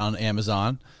ordered it on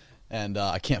Amazon, and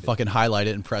I can't fucking highlight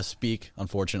it and press speak,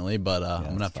 unfortunately. But I'm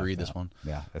gonna have to read this one.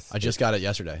 Yeah. I just got it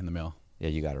yesterday in the mail. Yeah,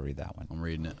 you got to read that one. I'm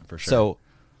reading it for sure.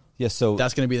 So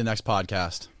that's gonna be the next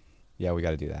podcast. Yeah, we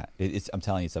got to do that. I'm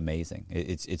telling you, it's amazing.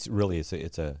 It's really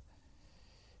a.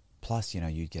 Plus,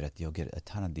 you'll get a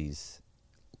ton of these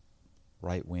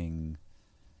right wing.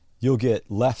 You'll get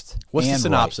left. What's the and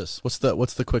synopsis? Right.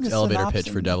 What's the quick elevator pitch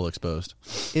for Devil Exposed?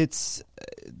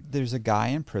 There's a guy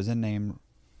in prison named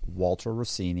Walter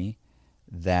Rossini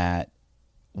that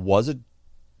was a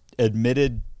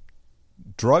admitted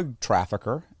drug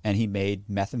trafficker, and he made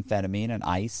methamphetamine and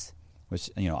ice,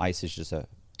 which ice is just a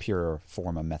pure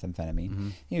form of methamphetamine. Mm-hmm.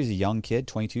 He was a young kid,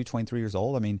 22, 23 years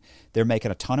old. I mean, they're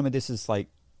making a ton of it. This is like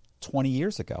 20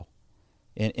 years ago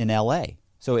in L.A.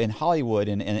 So in Hollywood,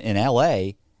 in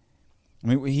L.A., I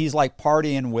mean, he's like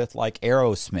partying with like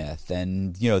Aerosmith,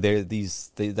 and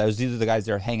these are the guys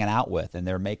they're hanging out with, and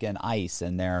they're making ice,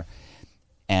 and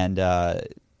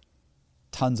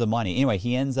tons of money. Anyway,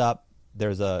 he ends up.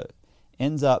 The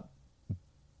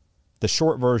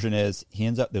short version is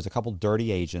there's a couple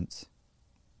dirty agents.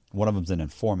 One of them's an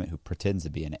informant who pretends to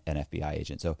be an FBI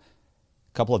agent. So, a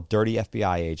couple of dirty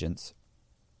FBI agents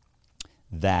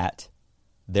that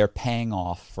they're paying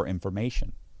off for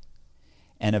information.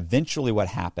 And eventually what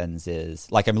happens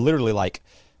is, literally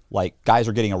guys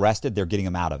are getting arrested, they're getting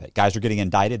them out of it. Guys are getting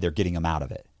indicted, they're getting them out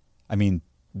of it. I mean,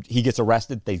 he gets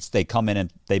arrested, they come in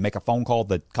and they make a phone call,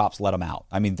 the cops let him out.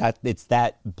 I mean, it's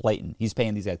that blatant. He's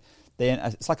paying these guys.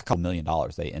 It's like a couple $1 million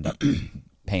they end up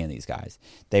paying these guys.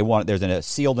 There's a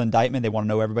sealed indictment. They want to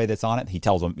know everybody that's on it. He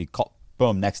tells them,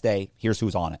 boom, next day, here's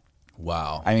who's on it.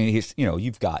 Wow. I mean,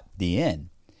 you've got the end.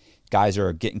 Guys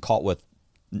are getting caught with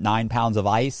 9 pounds of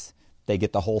ice. They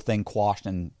get the whole thing quashed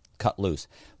and cut loose.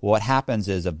 What happens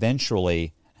is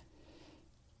eventually,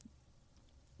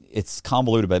 it's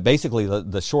convoluted, but basically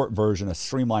the short version, a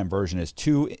streamlined version, is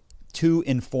two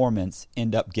informants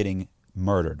end up getting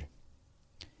murdered.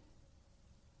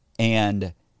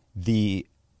 And the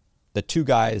two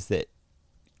guys that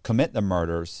commit the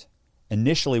murders,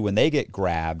 initially when they get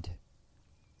grabbed,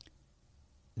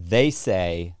 they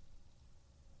say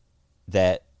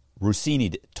that Rossini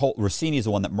is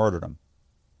the one that murdered him.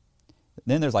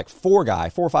 Then there's like 4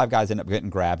 or 5 guys end up getting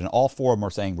grabbed, and all 4 of them are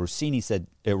saying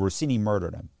Rossini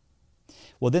murdered him.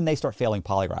 Well, then they start failing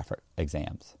polygraph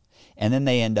exams. And then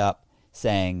they end up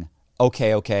saying,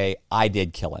 okay, I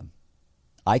did kill him.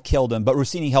 I killed him, but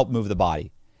Rossini helped move the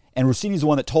body. And Rossini's the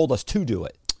one that told us to do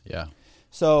it. Yeah.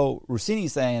 So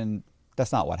Rossini's saying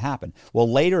that's not what happened.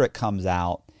 Well, later it comes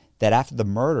out that after the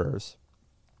murders,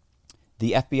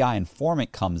 the FBI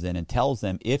informant comes in and tells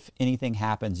them, if anything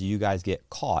happens, you guys get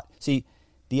caught. See,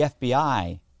 the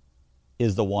FBI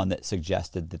is the one that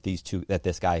suggested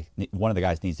that one of the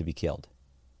guys needs to be killed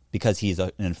because he's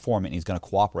an informant and he's going to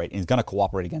cooperate. And he's going to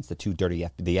cooperate against the 2 dirty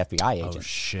the FBI agents. Oh,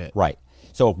 shit. Right.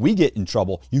 So if we get in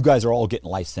trouble, you guys are all getting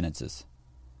life sentences.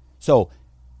 So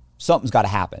something's got to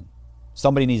happen.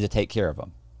 Somebody needs to take care of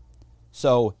him.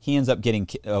 So he ends up getting,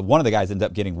 one of the guys ends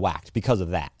up getting whacked because of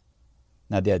that.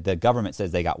 Now, the government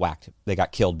says they got whacked. They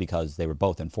got killed because they were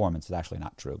both informants. It's actually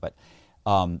not true. But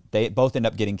they both end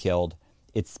up getting killed.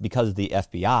 It's because of the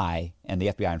FBI and the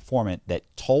FBI informant that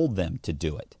told them to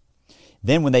do it.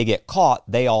 Then when they get caught,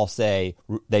 they all say,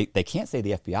 they can't say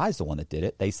the FBI is the one that did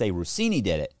it. They say Rossini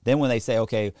did it. Then when they say,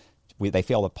 okay, they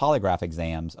fail the polygraph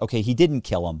exams. Okay, he didn't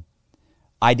kill him.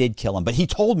 I did kill him, but he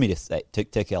told me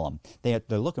to kill him. They're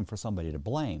looking for somebody to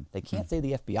blame. They can't say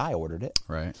the FBI ordered it.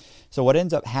 Right. So what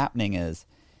ends up happening is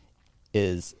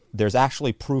there's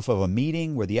actually proof of a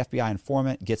meeting where the FBI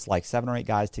informant gets like 7 or 8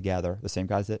 guys together, the same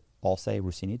guys that all say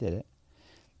Rossini did it.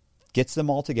 gets them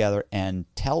all together and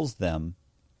tells them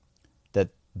that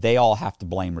they all have to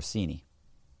blame Rossini.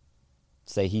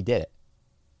 Say he did it.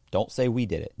 Don't say we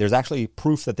did it. There's actually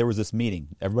proof that there was this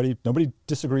meeting. Nobody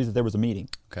disagrees that there was a meeting.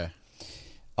 Okay.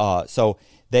 So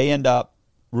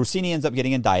Rossini ends up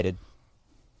getting indicted.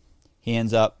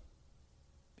 He's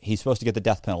supposed to get the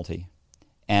death penalty.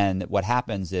 And what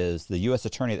happens is the U.S.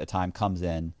 attorney at the time comes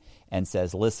in and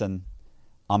says, listen,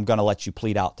 I'm going to let you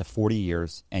plead out to 40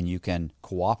 years and you can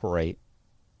cooperate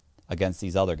against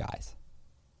these other guys.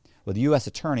 Well, the U.S.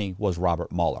 attorney was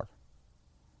Robert Mueller.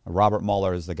 Robert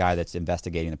Mueller is the guy that's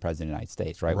investigating the president of the United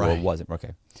States, right? Right. Well, it wasn't.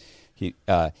 Okay.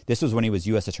 This was when he was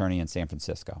U.S. attorney in San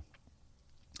Francisco.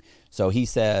 So he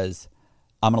says,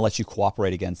 I'm going to let you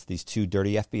cooperate against these two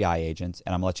dirty FBI agents,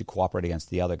 and I'm going to let you cooperate against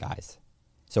the other guys.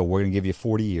 So we're going to give you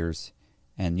 40 years,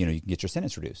 and you can get your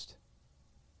sentence reduced.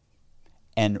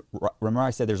 And remember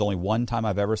I said there's only one time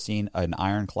I've ever seen an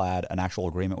actual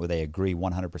agreement where they agree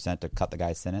 100% to cut the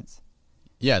guy's sentence?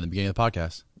 Yeah, in the beginning of the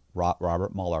podcast.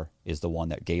 Robert Mueller is the one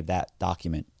that gave that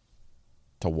document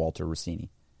to Walter Rossini.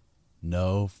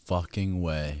 No fucking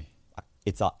way.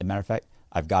 It's a matter of fact,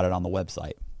 I've got it on the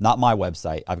website. Not my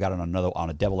website. I've got it on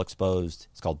a Devil Exposed.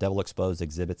 It's called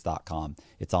devilexposedexhibits.com.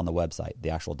 It's on the website, the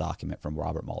actual document from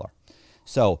Robert Mueller.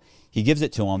 So he gives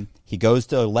it to him. He goes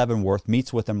to Leavenworth,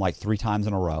 meets with him like 3 times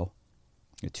in a row.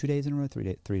 2 days in a row, 3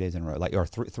 days in a row, or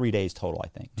 3 days total, I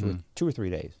think. 2 or 3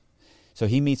 days. So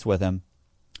he meets with him,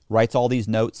 writes all these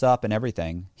notes up and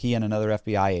everything, he and another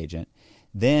FBI agent,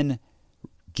 then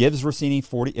gives Rossini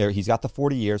 40, he's got the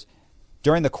 40 years.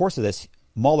 During the course of this,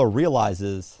 Mueller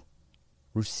realizes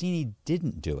Rossini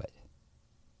didn't do it.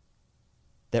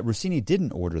 That Rossini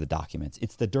didn't order the documents.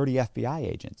 It's the dirty FBI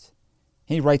agents.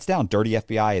 He writes down dirty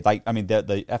FBI,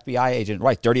 the FBI agent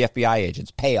writes dirty FBI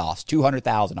agents, payoffs,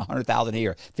 $200,000, $100,000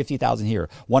 here, $50,000 here,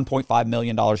 $1.5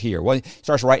 million here. Well, he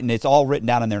starts writing, it's all written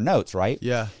down in their notes, right?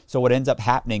 Yeah. So what ends up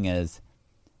happening is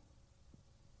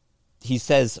he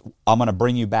says, I'm going to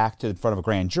bring you back to in front of a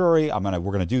grand jury. We're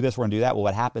going to do this, we're going to do that. Well,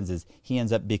 what happens is he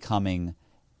ends up getting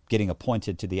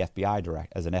appointed to the FBI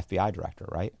as an FBI director,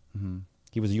 right? Mm-hmm.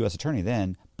 He was a U.S. attorney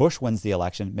then. Bush wins the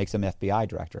election, makes him FBI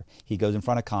director. He goes in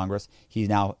front of Congress.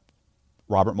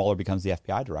 Robert Mueller becomes the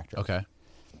FBI director. Okay.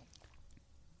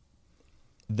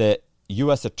 The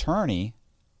U.S. attorney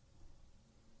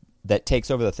that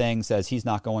takes over the thing says he's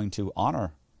not going to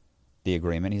honor the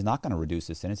agreement. He's not going to reduce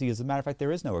his sentence. As a matter of fact,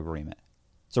 there is no agreement.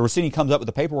 So Rossini comes up with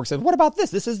the paperwork, says, what about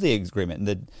this? This is the agreement. And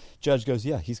the judge goes,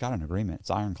 yeah, he's got an agreement. It's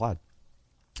ironclad.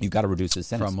 You've got to reduce his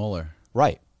sentence. From Mueller.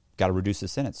 Right. Got to reduce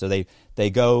his sentence. So they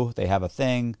go, they have a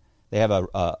thing, they have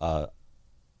a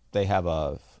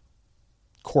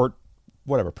court,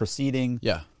 proceeding.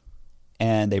 Yeah.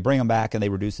 And they bring him back and they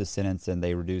reduce his sentence, and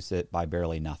they reduce it by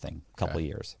barely nothing, a couple of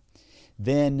years.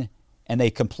 Then, and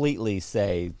they completely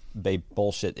say, they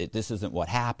bullshit, this isn't what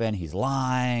happened, he's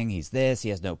lying, he's this, he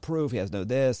has no proof, he has no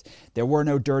this, there were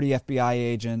no dirty FBI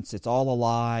agents, it's all a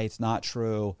lie, it's not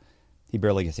true. He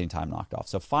barely gets any time knocked off.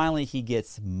 So finally he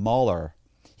gets Mueller.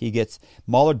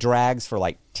 Mueller drags for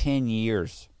like 10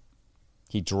 years.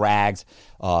 He drags.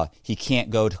 He can't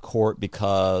go to court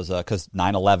because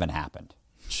 9/11 happened.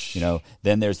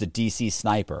 Then there's the D.C.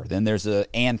 sniper. Then there's the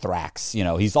anthrax.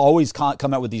 He's always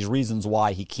come up with these reasons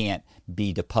why he can't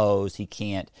be deposed. He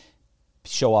can't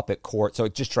show up at court. So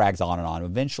it just drags on and on.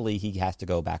 Eventually, he has to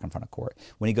go back in front of court.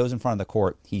 When he goes in front of the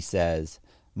court, he says,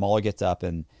 Mueller gets up,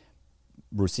 and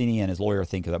Rossini and his lawyer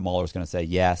think that Mueller's going to say,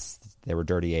 yes, they were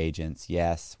dirty agents.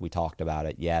 Yes, we talked about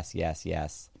it. Yes, yes,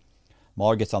 yes.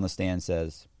 Mueller gets on the stand and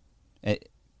says,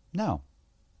 no,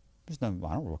 I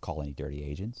don't recall any dirty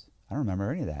agents. I don't remember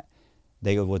any of that.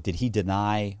 They go, well, did he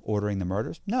deny ordering the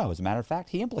murders? No, as a matter of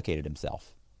fact, he implicated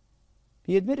himself.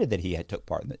 He admitted that he had took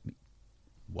part in it.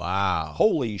 Wow.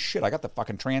 Holy shit, I got the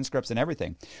fucking transcripts and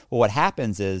everything. Well, what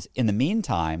happens is, in the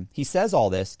meantime, he says all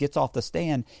this, gets off the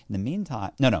stand. In the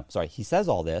meantime, he says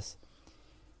all this.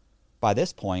 By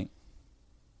this point,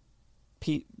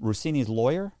 Rossini's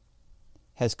lawyer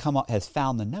has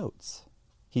found the notes.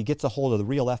 He gets a hold of the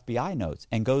real FBI notes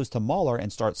and goes to Mueller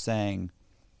and starts saying,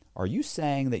 are you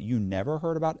saying that you never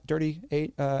heard about dirty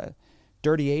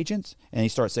agents? And he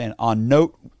starts saying, on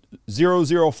note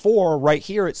 004 right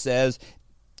here it says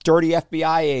dirty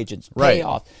FBI agents,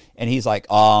 payoff. Right. And he's like,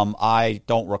 I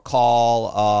don't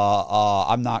recall.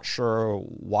 I'm not sure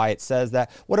why it says that.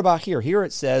 What about here? Here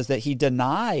it says that he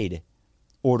denied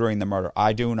ordering the murder.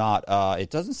 I do not.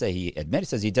 It doesn't say he admitted. It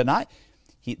says he denied.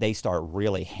 They start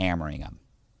really hammering him.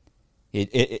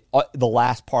 The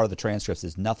last part of the transcripts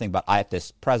is nothing but, at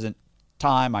this present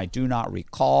time, I do not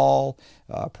recall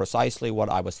precisely what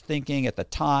I was thinking at the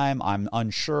time. I'm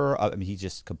unsure. He's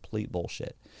just complete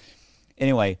bullshit.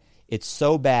 anyway, it's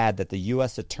so bad that the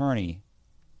U.S. attorney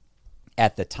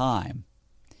at the time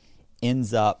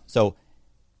ends up. So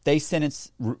they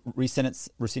re-sentence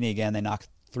Russini again. They knock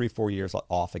 3-4 years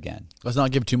off again. Let's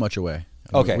not give too much away.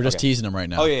 Okay, we're just teasing him right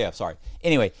now. Oh yeah, sorry.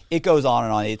 Anyway, it goes on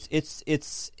and on.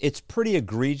 It's pretty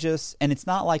egregious, and it's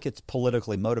not like it's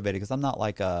politically motivated, because I'm not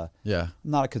like I'm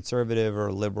not a conservative or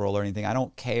a liberal or anything. I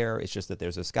don't care. It's just that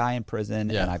there's this guy in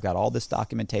prison, and I've got all this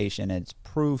documentation, and it's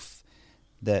proof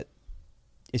that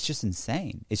it's just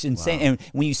insane. It's insane. Wow. And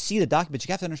when you see the documents,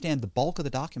 you have to understand the bulk of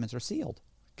the documents are sealed.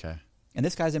 Okay. And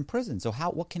this guy's in prison, so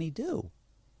what can he do?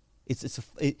 It's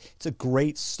a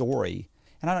great story.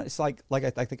 And it's like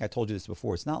I think I told you this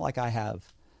before. It's not like I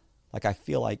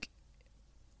feel like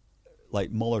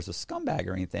Mueller's a scumbag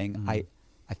or anything. Mm-hmm. I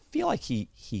feel like he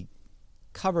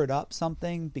covered up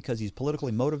something because he's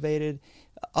politically motivated.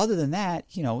 Other than that,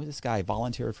 this guy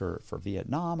volunteered for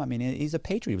Vietnam. I mean, he's a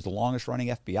patriot. He was the longest running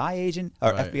FBI agent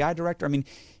or FBI director. I mean,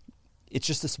 it's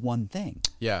just this one thing.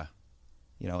 Yeah.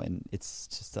 And it's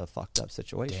just a fucked up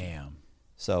situation. Damn.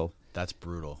 So that's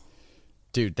brutal.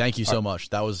 Dude, thank you so much.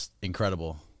 That was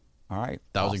incredible. All right.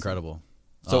 That was incredible.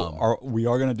 So we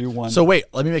are going to do one. So wait,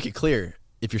 let me make it clear.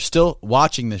 If you're still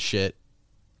watching this shit,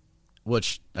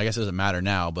 which I guess doesn't matter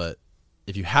now, but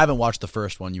if you haven't watched the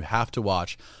first one, you have to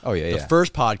watch the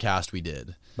first podcast we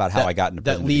did. About how I got into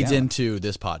prison. That leads into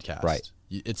this podcast. Right.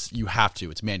 You have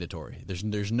to. It's mandatory.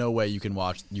 There's no way you could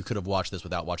have watched this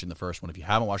without watching the first one. If you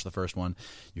haven't watched the first one,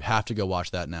 you have to go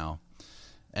watch that now.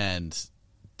 And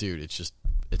dude, it's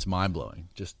mind-blowing.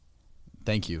 Just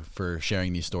thank you for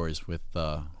sharing these stories with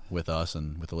us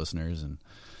and with the listeners, and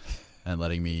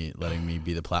letting me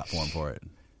be the platform for it.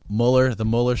 The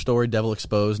Mueller story, Devil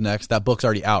Exposed, next. That book's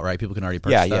already out, right? People can already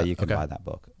purchase that? Yeah, you can buy that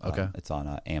book. Okay. It's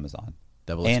on Amazon.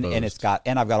 Devil Exposed.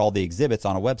 And I've got all the exhibits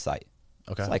on a website.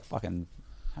 Okay. It's like fucking,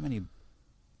 how many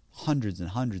hundreds and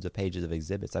hundreds of pages of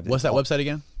exhibits. What's that website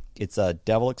again? It's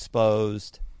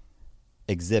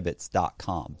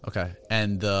devilexposedexhibits.com. Okay.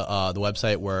 And the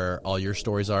website where all your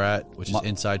stories are at, which is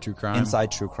Inside True Crime?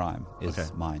 Inside True Crime is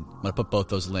mine. I'm going to put both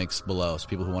those links below, so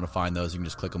people who want to find those, you can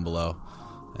just click them below.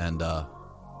 And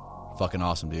fucking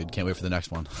awesome, dude. Can't wait for the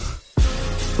next one.